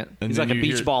second. And He's then like a you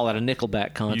beach hear- ball at a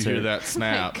Nickelback concert. You hear that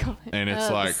snap, God. and it's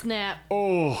Oh, like, snap.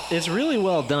 oh. It's really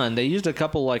well done. They used a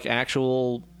couple like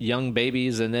actual young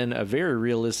babies and then a very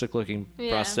realistic looking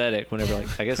Yeah. prosthetic. Whenever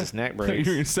like I guess his neck You're breaks.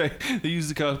 gonna say they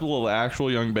used a couple of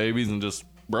actual young babies and just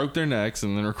broke their necks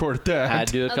and then recorded that. Had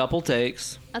to do a couple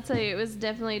takes. I'll tell you, it was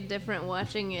definitely different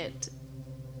watching it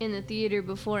in the theater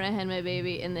before I had my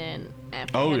baby, and then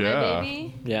after Oh, I had yeah. my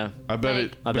baby. Yeah. I bet Like,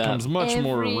 it I bet. becomes much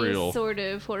more Every real. sort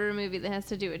of horror movie that has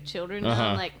to do with children, Uh-huh.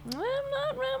 I'm like, well,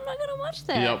 I'm not gonna watch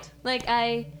that. Yep. Like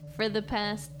for the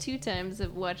past 2 times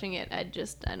of watching it, I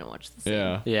don't watch the same.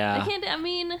 Yeah. Yeah. I can't. I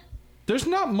mean, There's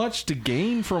not much to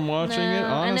gain from watching no, it,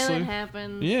 honestly. I know it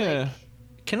happens. Yeah.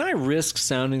 Like, Can I risk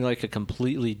sounding like a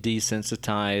completely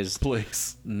desensitized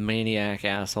Please. maniac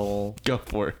asshole? Go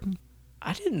for it.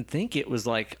 I didn't think it was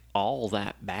like all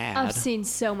that bad. I've seen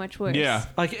so much worse. Yeah.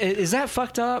 Like, is that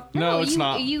fucked up? No, it's you,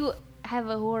 not. You have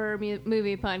a horror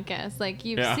movie podcast. Like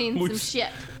you've Yeah, seen some we've- shit.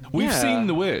 We've Yeah. seen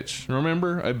The Witch.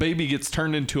 Remember? A baby gets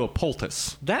turned into a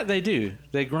poultice. That they do.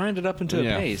 They grind it up into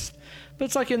Yeah. a paste. But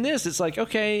it's like in this, it's like,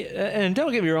 okay, and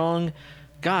don't get me wrong,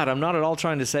 God, I'm not at all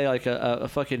trying to say like a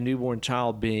fucking newborn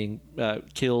child being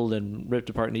killed and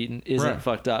ripped apart and eaten isn't Right.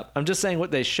 fucked up. I'm just saying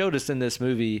what they showed us in this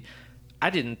movie I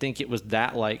didn't think it was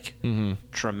that like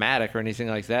traumatic or anything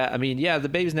like that. I mean, yeah, the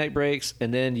baby's neck breaks,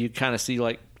 and then you kind of see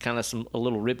like a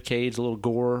little rib cage, a little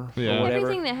gore, or whatever.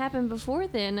 Everything that happened before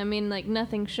then, I mean, like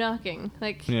nothing shocking.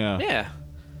 Like yeah.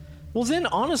 Well, then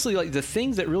honestly, like the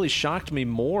thing that really shocked me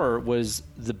more was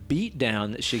the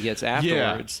beatdown that she gets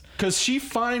afterwards. Because she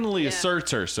finally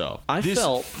asserts herself. I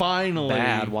felt finally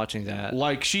bad watching that.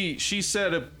 Like she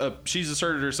said, she's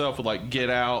asserted herself with like get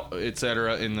out,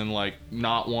 etc., and then like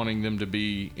not wanting them to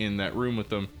be in that room with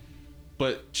them.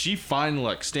 But she finally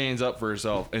like stands up for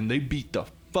herself, and they beat the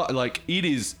like it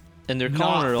is. And they're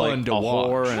calling her like a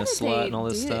whore and a How did slut they and all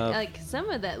this do it? stuff. Like some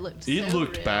of that looked. It so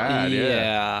looked real. bad.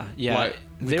 Yeah. Like,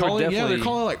 they were definitely. they're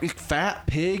calling it like fat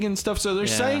pig and stuff. So they're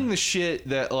Yeah. saying the shit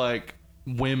that like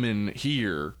women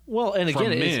hear. Well, and again,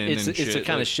 from men it's and the shit,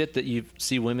 kind like- of shit that you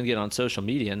see women get on social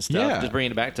media and stuff. Yeah. Just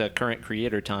bringing it back to current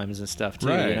creator times and stuff too.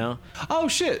 Right. You know. Oh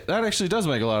shit, that actually does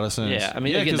make a lot of sense. Yeah. I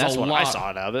mean, again, 'cause that's a what I lot- saw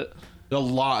out of it. A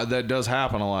lot that does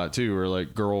happen a lot too, or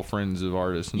like girlfriends of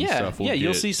artists and Yeah, stuff. Will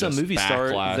you'll get see some just movie star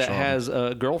backlash that on- has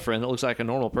a girlfriend that looks like a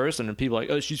normal person, and people are like,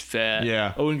 oh, she's fat.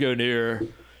 Yeah. I wouldn't go near her.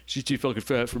 She's too fucking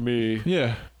fat for me.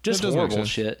 Yeah, Just that does make horrible sense.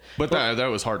 shit. But that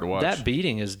was hard to watch. That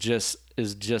beating is just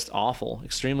awful,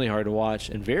 extremely hard to watch,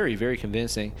 and very, very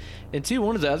convincing. And two,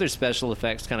 one of the other special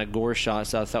effects kind of gore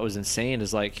shots I thought was insane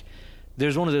is like,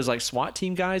 there's one of those like SWAT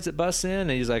team guys that busts in,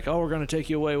 and he's like, oh, we're gonna take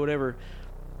you away, whatever.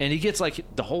 And he gets like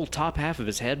the whole top half of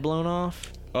his head blown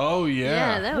off. Oh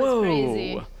Yeah, that was Whoa.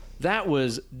 crazy. That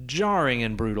was jarring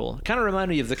and brutal. Kind of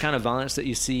reminded me of the kind of violence that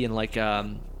you see in like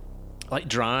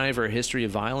Drive or History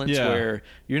of Violence, Yeah. where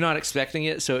you're not expecting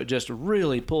it, so it just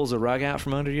really pulls the rug out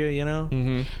from under you, you know?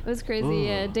 Mm-hmm. It was crazy.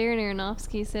 Darren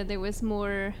Aronofsky said there was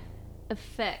more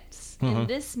effects in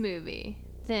this movie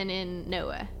than in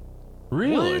Noah.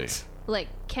 Really? What? Like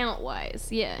count wise,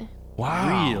 yeah.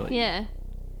 Wow. Really? Yeah.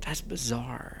 That's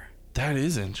bizarre. That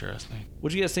is interesting.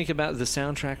 What do you guys think about the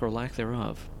soundtrack or lack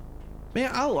thereof? Man,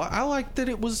 I like that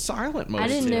it was silent most I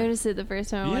didn't of it. notice it the first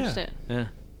time I Yeah. watched it. Yeah.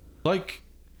 Like,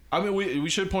 I mean, we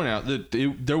should point out that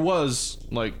there was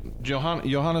like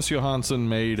Johannes Johansson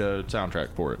made a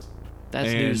soundtrack for it. That's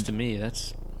And news to me.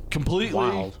 That's completely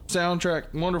wild.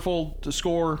 soundtrack, wonderful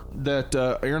score that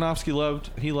Aronofsky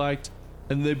loved, he liked,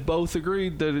 and they both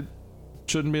agreed that it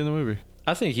shouldn't be in the movie.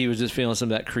 I think he was just feeling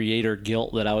some of that creator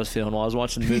guilt that I was feeling while I was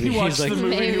watching the movie. He watched He's like, the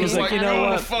movie and he was Maybe. like, you know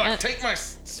what? fuck, take my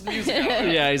music out.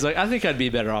 Yeah, he's like, I think I'd be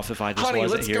better off if I just Honey,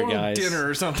 wasn't let's here, go guys. to dinner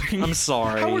or something. I'm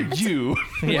sorry. How are you?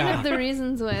 One Yeah. of the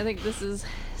reasons why I think this is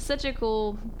such a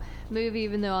cool movie,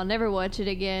 even though I'll never watch it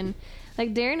again.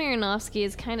 Like Darren Aronofsky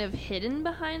is kind of hidden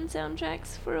behind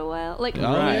soundtracks for a while. Like Oh,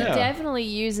 he yeah. definitely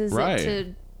uses Right. it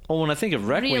to. Well, when I think of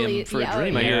Requiem Really- for yeah, a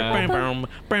Dream, I hear yeah. bam, bam,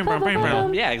 bam, bam, bam,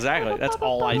 bam. Yeah, exactly. That's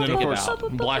all I And then, think of course,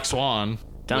 about. Black Swan.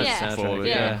 Tons Yeah. of Full of soundtrack. it,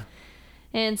 Yeah.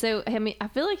 And so, I mean, I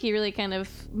feel like he really kind of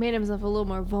made himself a little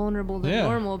more vulnerable than Yeah.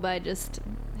 normal by just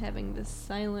having this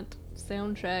silent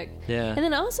soundtrack. Yeah. And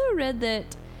then I also read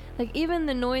that, like, even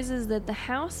the noises that the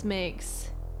house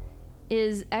makes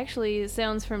is actually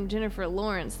sounds from Jennifer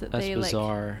Lawrence that That's they,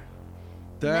 bizarre. like,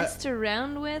 messed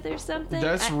around with or something.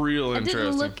 That's real I didn't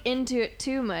interesting. look into it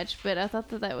too much, but I thought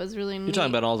that was really neat. You're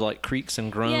talking about all the like creaks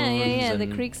and groans. Yeah. The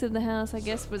and- creaks of the house, I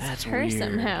guess, was That's her weird.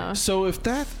 somehow. So if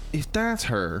that's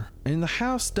her, and the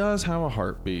house does have a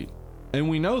heartbeat, and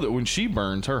we know that when she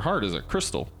burns, her heart is a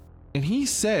crystal, and he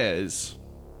says,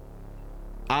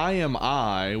 "I am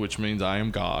I," which means I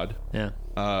am God. Yeah.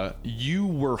 You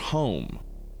were home,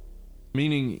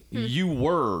 meaning you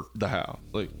were the house.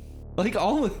 Like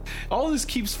all this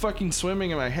keeps fucking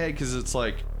swimming in my head because it's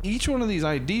like each one of these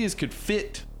ideas could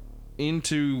fit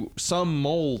into some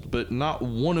mold, but not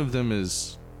one of them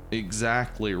is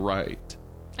exactly right.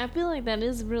 I feel like that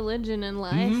is religion and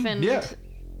life and yeah.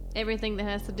 everything that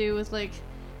has to do with like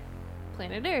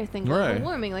planet Earth and global Right.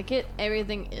 warming. Like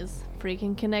everything is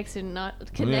freaking connected,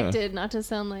 not to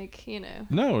sound like, you know,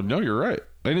 No, you're right.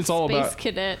 And it's all Space about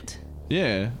Cadet.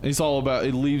 it's all about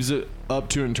it leaves it up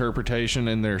to interpretation,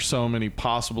 and there's so many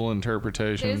possible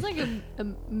interpretations. There's like a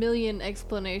million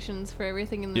explanations for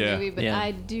everything in the Yeah. movie, but Yeah.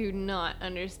 I do not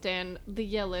understand the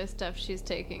yellow stuff she's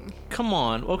taking. Come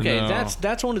on. Okay, No.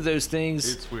 that's one of those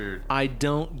things It's weird. I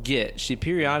don't get. She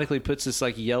periodically puts this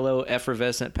like yellow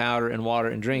effervescent powder in water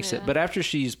and drinks it, Yeah. but after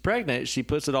she's pregnant, she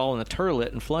puts it all in a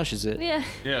turlet and flushes it. Yeah.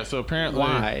 Yeah, so apparently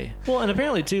Why? Well, and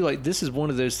apparently too, like this is one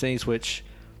of those things which,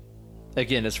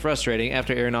 again, it's frustrating.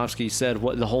 After Aronofsky said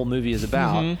what the whole movie is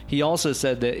about, he also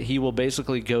said that he will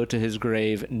basically go to his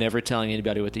grave never telling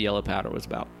anybody what the yellow powder was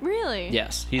about. Really?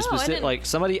 Yes, he Oh, I specific didn't- like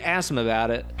somebody asked him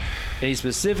about it, and he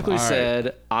specifically All right.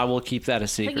 said, "I will keep that a I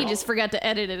secret." think he just forgot to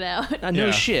edit it out. No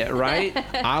Yeah. shit, right?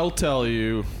 I'll tell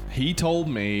you, He told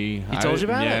me. He told you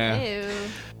about Ew.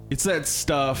 it? It's that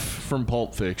stuff from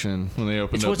Pulp Fiction when they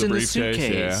opened It's up what's the in the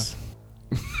briefcase. suitcase.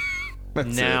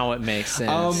 That's Now it makes sense.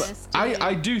 Yes,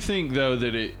 I do think though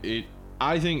that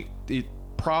I think it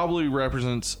probably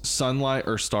represents sunlight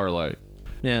or starlight.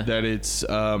 Yeah. That it's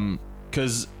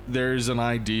because there's an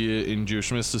idea in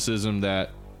Jewish mysticism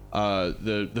that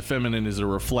the feminine is a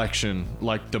reflection,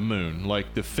 like the moon.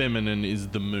 Like the feminine is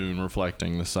the moon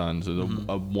reflecting the sun. So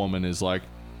a woman is like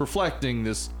reflecting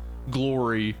this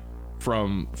glory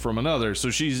from another. So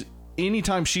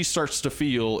anytime she starts to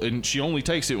feel, and she only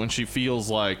takes it when she feels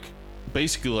like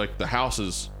basically like the house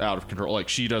is out of control, like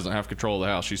she doesn't have control of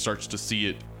the house, she starts to see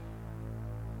it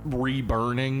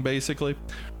re-burning basically,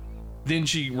 then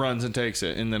she runs and takes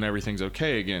it, and then everything's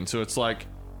okay again. So it's like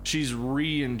she's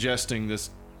re-ingesting this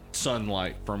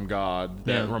sunlight from God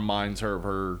that reminds her of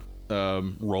her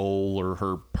role or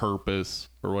her purpose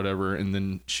or whatever, and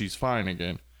then she's fine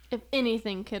again. If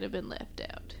anything could have been left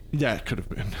out. That could have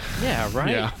been. Yeah, right.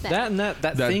 Yeah. That and that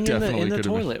That thing in the definitely could've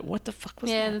been. toilet. What the fuck was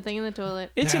Yeah, that? the thing in the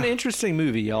toilet. It's an interesting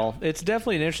movie, y'all. It's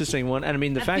definitely an interesting one. And I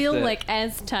mean, the I fact feel that like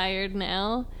as tired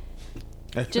now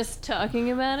just talking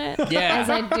about it Yeah. as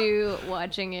I do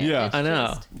watching it. Yeah. It's I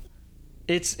know.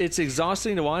 just- it's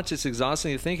exhausting to watch. It's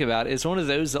exhausting to think about. It's one of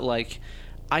those that like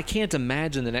I can't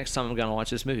imagine the next time I'm going to watch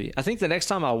this movie. I think the next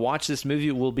time I watch this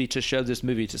movie will be to show this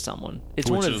movie to someone. It's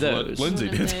Which one of is what those. Lindsay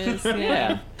one of did. those,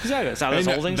 Yeah, exactly. That's how this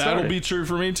whole thing that'll started. be true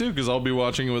for me too, because I'll be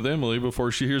watching it with Emily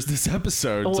before she hears this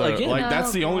episode. Oh, so again. like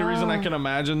that's Oh, the only reason I wow. can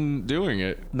imagine doing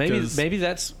it. Maybe 'Cause-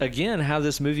 that's again how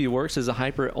this movie works as a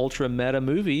hyper ultra meta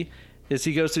movie. Is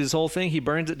he goes through this whole thing, he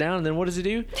burns it down, and then what does he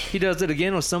do? He does it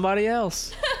again with somebody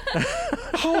else.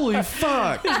 holy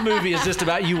fuck, This movie is just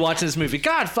about you watching this movie.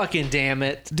 God fucking damn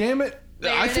it! damn it!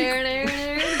 I think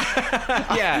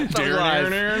Yeah, it's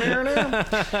alive.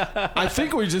 I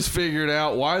think we just figured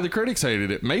out why the critics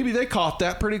hated it. Maybe they caught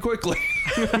that pretty quickly.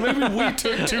 Maybe we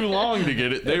took too long to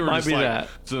get it. They were might just be like, that.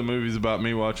 "So the movie's about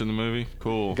me watching the movie.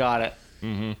 Cool." Got it.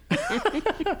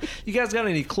 You guys got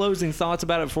any closing thoughts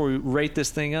about it before we rate this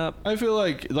thing up? I feel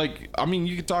like I mean,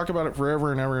 you could talk about it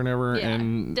forever and ever and ever, Yeah,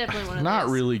 and definitely one of not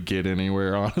those. really get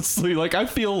anywhere. Honestly, like I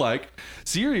feel like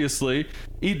seriously,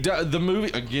 the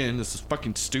movie again. This is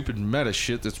fucking stupid meta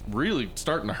shit that's really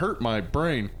starting to hurt my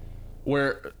brain.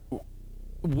 Where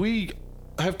we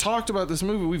have talked about this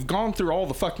movie, we've gone through all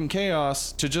the fucking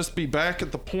chaos to just be back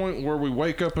at the point where we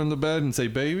wake up in the bed and say,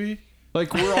 "Baby."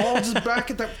 Like we're all just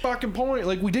back at that fucking point.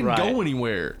 Like we didn't Right. go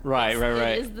anywhere. Right.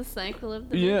 It is the cycle of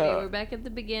the movie. Yeah. We're back at the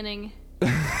beginning.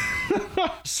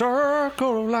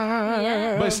 Circle of life.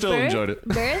 Yeah. But I still enjoyed it.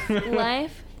 Birth,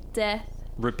 life, death,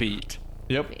 Repeat.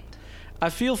 Yep. repeat. I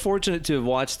feel fortunate to have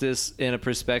watched this in a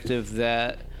perspective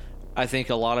that I think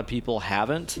a lot of people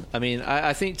haven't. I mean,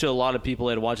 I think to a lot of people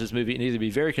that watch this movie, it'd either be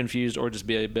very confused or just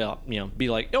be about, be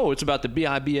like, oh, it's about the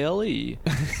Bible.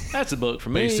 That's a book for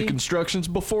me. Basic instructions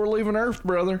before leaving Earth,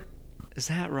 brother. Is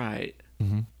that right?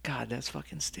 Mm-hmm. God, that's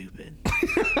fucking stupid.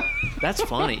 That's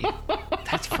funny.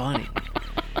 That's funny.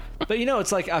 But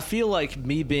it's like I feel like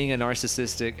me being a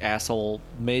narcissistic asshole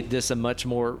made this a much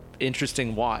more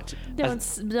interesting watch.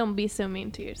 Don't be so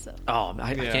mean to yourself.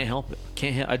 I can't help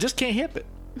it. I just can't help it.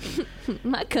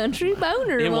 My country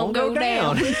boner It won't go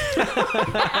down. It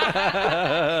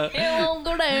won't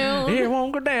go down. It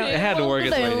won't go down. It had to work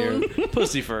its way down. here.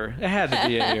 Pussy fur. It had to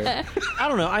be in here. I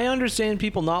don't know. I understand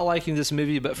people not liking this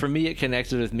movie, but for me, it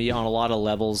connected with me on a lot of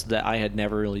levels that I had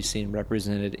never really seen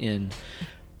represented in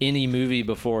any movie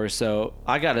before. So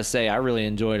I gotta say, I really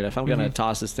enjoyed it. If I'm gonna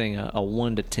toss this thing a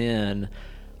 1 to 10,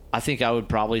 I think I would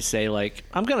probably say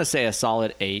I'm gonna say a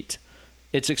solid 8.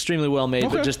 It's extremely well made,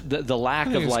 Okay. but just the lack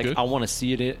think of it's good. I want to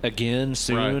see it again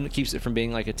soon Right. keeps it from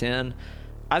being like a 10.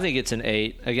 I think it's an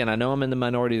 8. Again, I know I'm in the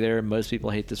minority there. Most people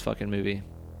hate this fucking movie.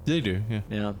 They do, yeah.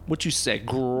 Yeah. What you say,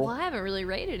 girl? Well, I haven't really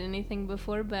rated anything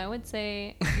before, but I would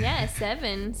say, yeah,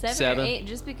 7 7? or 8,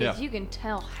 just because Yeah. you can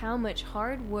tell how much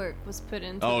hard work was put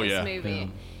into Oh, this yeah. movie.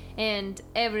 And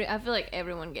I feel like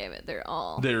everyone gave it their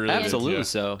all. They really did, Absolutely yeah.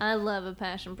 so. I love a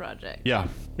passion project. Yeah,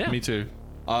 Yeah. me too.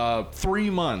 3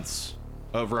 months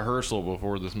of rehearsal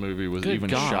before this movie was Good even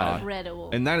God. shot.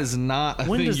 Incredible. And that is not a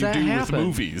When thing does you that do happen? with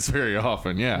movies very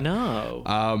often, yeah.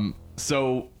 No.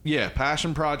 So yeah,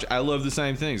 passion project. I love the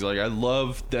same things. Like I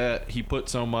love that he put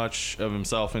so much of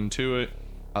himself into it.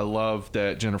 I love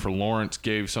that Jennifer Lawrence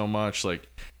gave so much. Like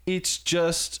it's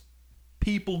just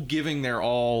people giving their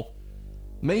all.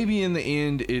 Maybe in the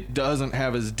end it doesn't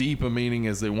have as deep a meaning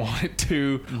as they want it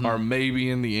to, or maybe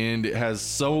in the end it has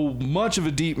so much of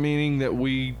a deep meaning that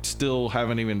we still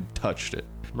haven't even touched it.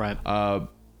 Right.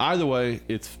 Either way,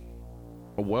 it's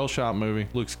a well shot movie.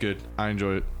 Looks good. I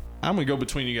enjoy it. I'm going to go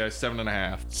between you guys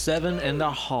 7.5.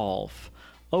 7.5.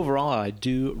 Overall, I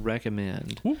do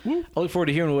recommend. I look forward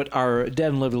to hearing what our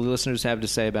dead and lovely listeners have to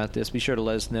say about this. Be sure to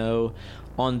let us know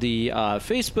on the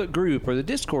Facebook group or the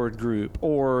Discord group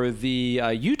or the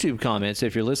YouTube comments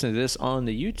if you're listening to this on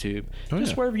the YouTube.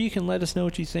 Just wherever you can let us know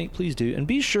what you think, please do. And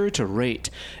be sure to rate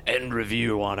and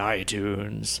review on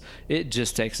iTunes. It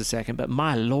just takes a second, but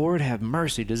my Lord have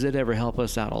mercy, does it ever help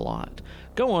us out a lot.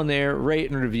 Go on there,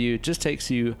 rate and review. It just takes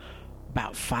you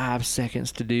about 5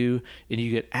 seconds to do, and you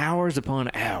get hours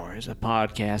upon hours of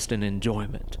podcast and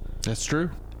enjoyment That's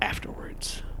true.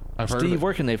 afterwards. I've heard of Steve, it.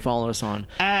 where can they follow us on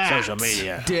social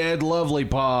media? Dead Lovely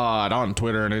Pod on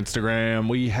Twitter and Instagram.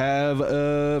 We have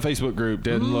a Facebook group,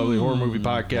 Dead and Lovely Horror Movie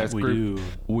Podcast that we group. do.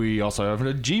 We also have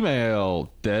a Gmail,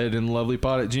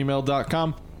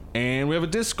 deadandlovelypod@gmail.com. And we have a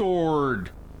Discord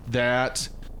that,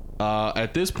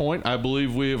 at this point, I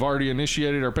believe we have already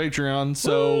initiated our Patreon.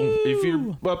 So if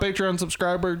you're a Patreon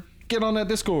subscriber, get on that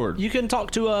Discord. You can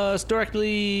talk to us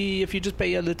directly if you just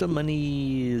pay a little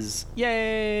monies.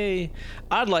 Yay!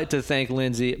 I'd like to thank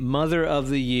Lindsay, Mother of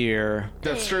the Year,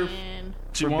 That's true. And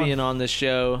She for won. being on this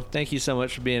show. Thank you so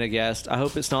much for being a guest. I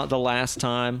hope it's not the last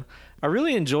time. I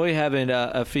really enjoy having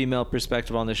a female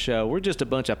perspective on the show. We're just a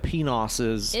bunch of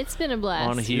penosses it's been a blast.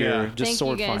 on here, Yeah. just Thank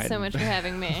sword you guys fighting. so much for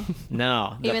having me.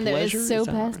 No, the Even though it's pleasure so is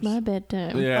past ours. my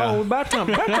bedtime. Yeah. Oh, about time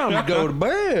to go to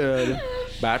bed.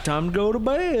 About time to go to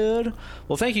bed.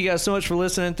 Well, thank you guys so much for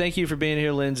listening. Thank you for being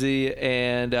here, Lindsay.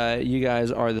 And you guys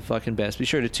are the fucking best. Be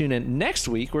sure to tune in next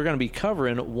week. We're going to be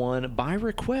covering one by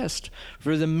request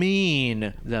for the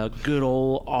good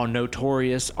old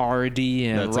notorious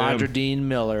RDM, That's Roger him. Dean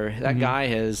Miller. That guy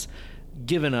has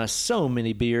given us so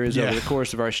many beers over Yeah. the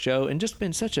course of our show and just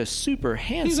been such a super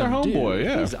handsome He's our homeboy, dude.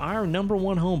 yeah. He's our number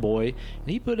one homeboy, and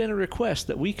he put in a request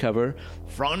that we cover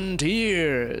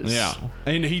Frontiers. Yeah,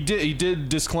 and he did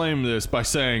disclaim this by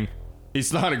saying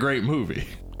it's not a great movie.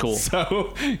 Cool.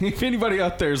 So if anybody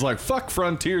out there is like fuck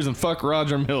Frontiers and fuck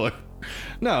Roger Miller,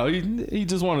 no, he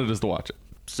just wanted us to watch it.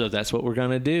 So that's what we're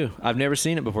gonna do. I've never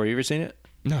seen it before. You ever seen it?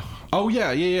 No. Oh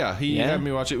yeah. He Yeah? had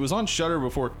me watch it. It was on Shudder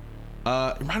before.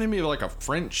 It reminded me of like a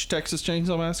French Texas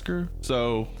Chainsaw Massacre.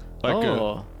 So like I don't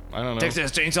know.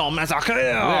 Chainsaw Massacre.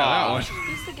 Yeah, that one.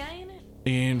 Who's the guy in it?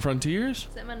 In Frontiers?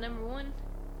 Is that my number one?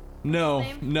 No,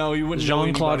 Name? no, you wouldn't. know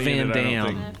Jean-Claude anybody in Van it, I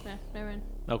don't Damme. think. No, never mind.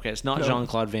 Okay, it's not No.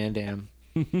 Jean-Claude Van Damme.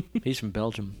 He's from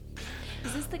Belgium.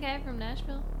 Is this the guy from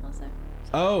Nashville also?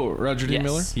 Oh, Roger D. Yes.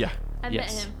 Miller. Yeah. I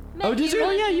Yes. met him. Oh, did you? Oh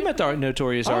yeah, you met the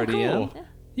notorious Oh, RDM. cool.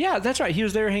 Yeah, that's right. He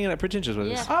was there hanging out pretentious with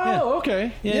us. Yeah. Oh,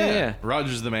 okay. Yeah.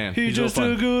 Roger's the man. He's real just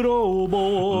fun. a good old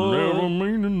boy. Never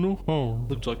meaning no harm.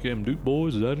 Looks like them Duke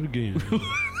boys is at it again.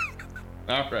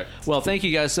 All right. Well, thank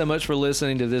you guys so much for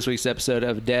listening to this week's episode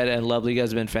of Dead and Lovely. You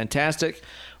guys have been fantastic.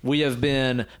 We have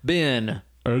been Ben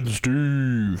And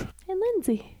Steve. And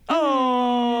Lindsay.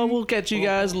 Oh, we'll catch you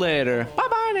guys later. Bye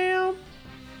bye now.